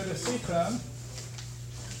Pnim of the Sicha.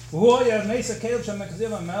 Look at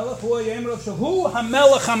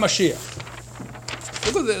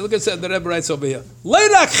the Rebbe writes over here.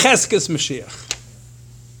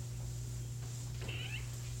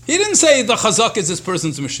 He didn't say the Chazak is this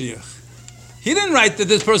person's Mashiach. He didn't write that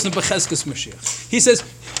this person is Becheskes Mashiach. He says,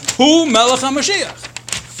 Hu Melech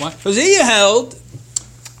HaMashiach. Why? Because he held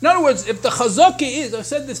In other words, if the chazaka is, I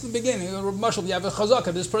said this in the beginning, Marshall, you have a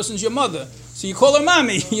chazaka, this person's your mother. So you call her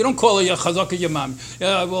mommy, you don't call her your chazaka your mommy.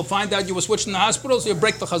 We'll find out you were switched in the hospital, so you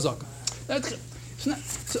break the chazaka.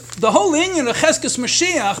 So the whole Inyan of Cheskes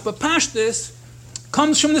Mashiach, but Pashtus,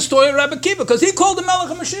 comes from the story of Rabbi Akiva, because he called the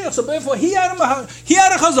Melech Mashiach, so therefore he had a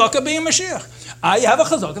chazaka being Mashiach. I have a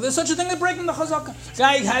chazaka, there's such a thing as breaking the chazaka.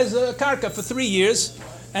 Guy has a karka for 3 years,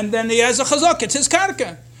 and then he has a chazaka, it's his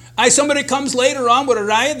karka. Somebody comes later on with a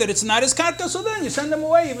raya that it's not his karka, so then you send him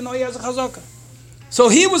away even though he has a chazaka. So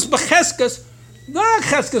he was b'cheskes, not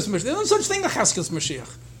cheskes Mashiach. There's no such thing as cheskes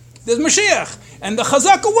Mashiach. There's Mashiach, and the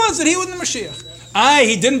chazaka was that he was the Mashiach.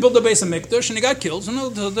 He didn't build the base of Mikdash and he got killed, so no,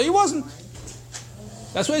 he wasn't.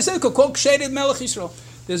 That's why he said, "Kol shaded Melech Yisrael."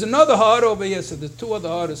 There's another heart over here, so there's 2 other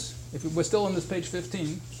hearts. If we're still on this page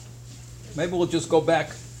 15, maybe we'll just go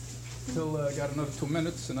back till I got another 2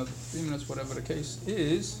 minutes, another 3 minutes, whatever the case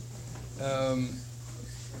is.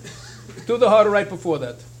 Do the harder right before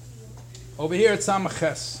that. Over here it's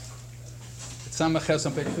Samaches. It's Samaches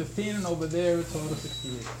on page 15, and over there it's order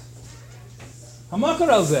 68. Hamakar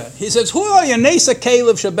al zeh. He says, "Who are you, Nesa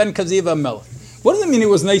Caleb Shaben Kaziva Melech?" What does it mean he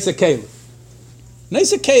was Nesa Caleb?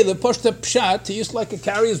 Nesa Caleb, Poshta Pshat, he used to like to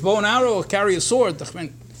carry his bow and arrow or carry a sword.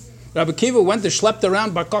 Rabbi Akiva went to schlepped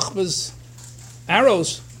around Bar Kochba's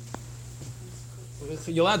arrows.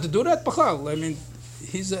 You allowed to do that, Bachal? I mean,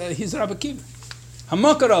 he's Rabbi Akiva.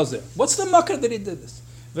 Hamakar al zeh. What's the makar that he did this?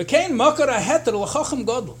 V'kein makar a-heter l'chacham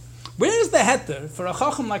gadol. Where is the heter for a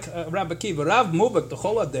chacham like Rabbi Akiva? Rav Mubak, the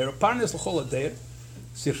chol ader, Parnes l'chol ader,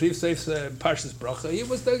 Sichriv says Parshas Bracha, he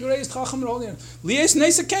was the greatest chacham in all the year. Lies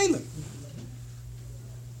Nesa Kalim.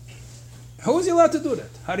 How was he allowed to do that?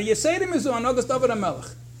 How do you say to him is on August David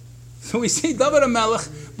HaMelech? So we see David HaMelech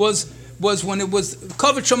was when it was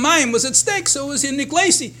covered Shemayim was at stake, so it was in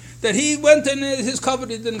Niklesi that he went and his cover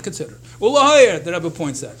he didn't consider. Ulahoyer, the Rebbe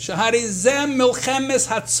points out, Shahari Zem Milchemes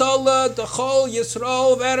Hatzola Dechol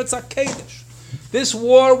Yisrael Veretz HaKedesh. This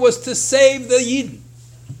war was to save the Yidden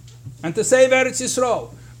and to save Eretz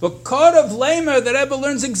Yisrael. But Kod of Lamer, the Rebbe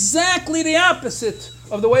learns exactly the opposite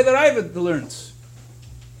of the way that Ravid learns.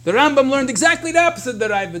 The Rambam learned exactly the opposite of the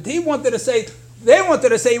Ravid. They wanted to say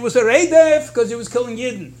he was a Reidef because he was killing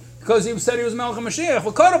Yidden. Because he said he was Melech HaMashiach.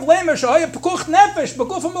 V'kar of Lemer shehoya pekuch nefesh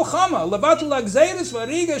b'guf ha'milchama levatel ha'gzeiris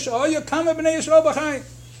v'ariga shehoya kama b'nei Yisrael b'chai.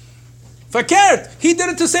 Verkehrt. He did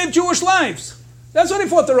it to save Jewish lives. That's what he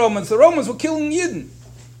fought the Romans. The Romans were killing Yidden.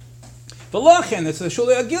 V'lochen, it's a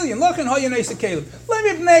Shulei Agilion. Lochen hoya neisa Caleb.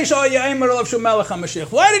 Levi b'nei shehoya eimer alav shu Melech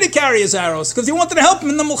HaMashiach. Why did he carry his arrows? Because he wanted to help him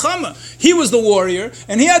in the Milchama. He was the warrior,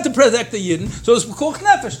 and he had to protect the Yidden. So it's pekuch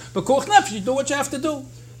nefesh. Pekuch nefesh, you do what you have to do.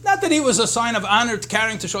 Not that he was a sign of honor to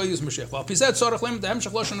carrying to show you his Mashiach. Well, he said,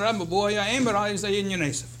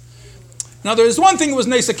 now there is one thing that was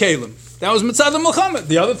Nesa Kalim. That was Mitzad Muhammad.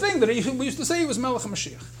 The other thing that we used to say he was Melech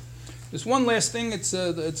HaMashiach. There's one last thing. It's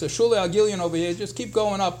a Shulei Agilion over here. Just keep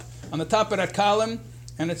going up on the top of that column,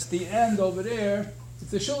 and it's the end over there. It's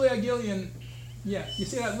the Shulei Agilion. Yeah, you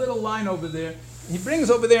see that little line over there. He brings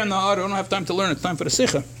over there in the heart. I don't have time to learn it. Time for the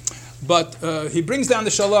Sicha. But he brings down the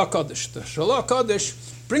Shalah Kodesh. The Shalah Kodesh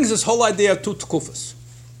brings this whole idea of 2 Tkufas.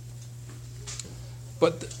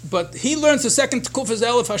 But he learns the second Tkufas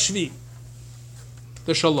Elef Hashvi,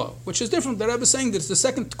 the Shalah, which is different. The Rebbe is saying that it's the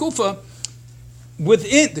second Tkufa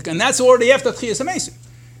within, and that's already after Tchiyas HaMesim.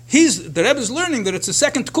 The Rebbe is learning that it's the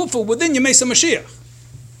second Tkufa within Yemei Mashiach.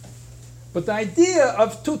 But the idea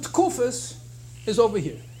of 2 Tkufas is over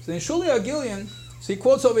here. So in Shulei Agilion, so he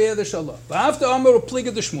quotes over here the Shalah. After Amar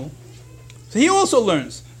Pliga the Shmuel, so he also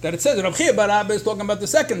learns that it says that Rabbi is talking about the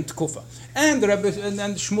second Kufa, and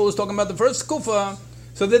then Shmuel is talking about the first Kufa,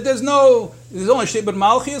 so that there's only Shibur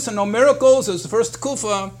Malchus and no miracles. There's the first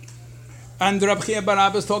Kufa, and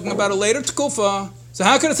Rabbi is talking about a later Kufa. So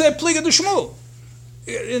how can it say Pliga to Shmuel?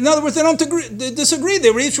 In other words, they don't agree. They disagree. They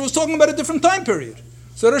each was talking about a different time period.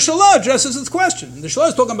 So the Shalah addresses its question. The Shalah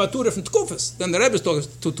is talking about 2 different Kufas. Then the Rebbe is talking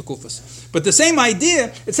 2 Kufas. But the same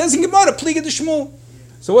idea, it says in Gemara, Pliga to Shmuel.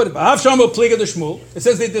 So what? Pliga the Shmuel. It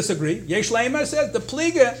says they disagree. Yesh Leimer says the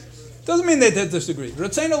Pliga doesn't mean they disagree.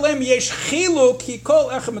 There's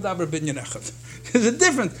a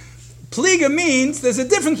difference. Pliga means there's a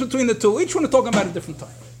difference between the two. Each one is talking about a different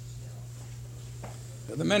time.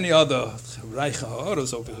 There are many other Reicha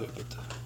Horos over here.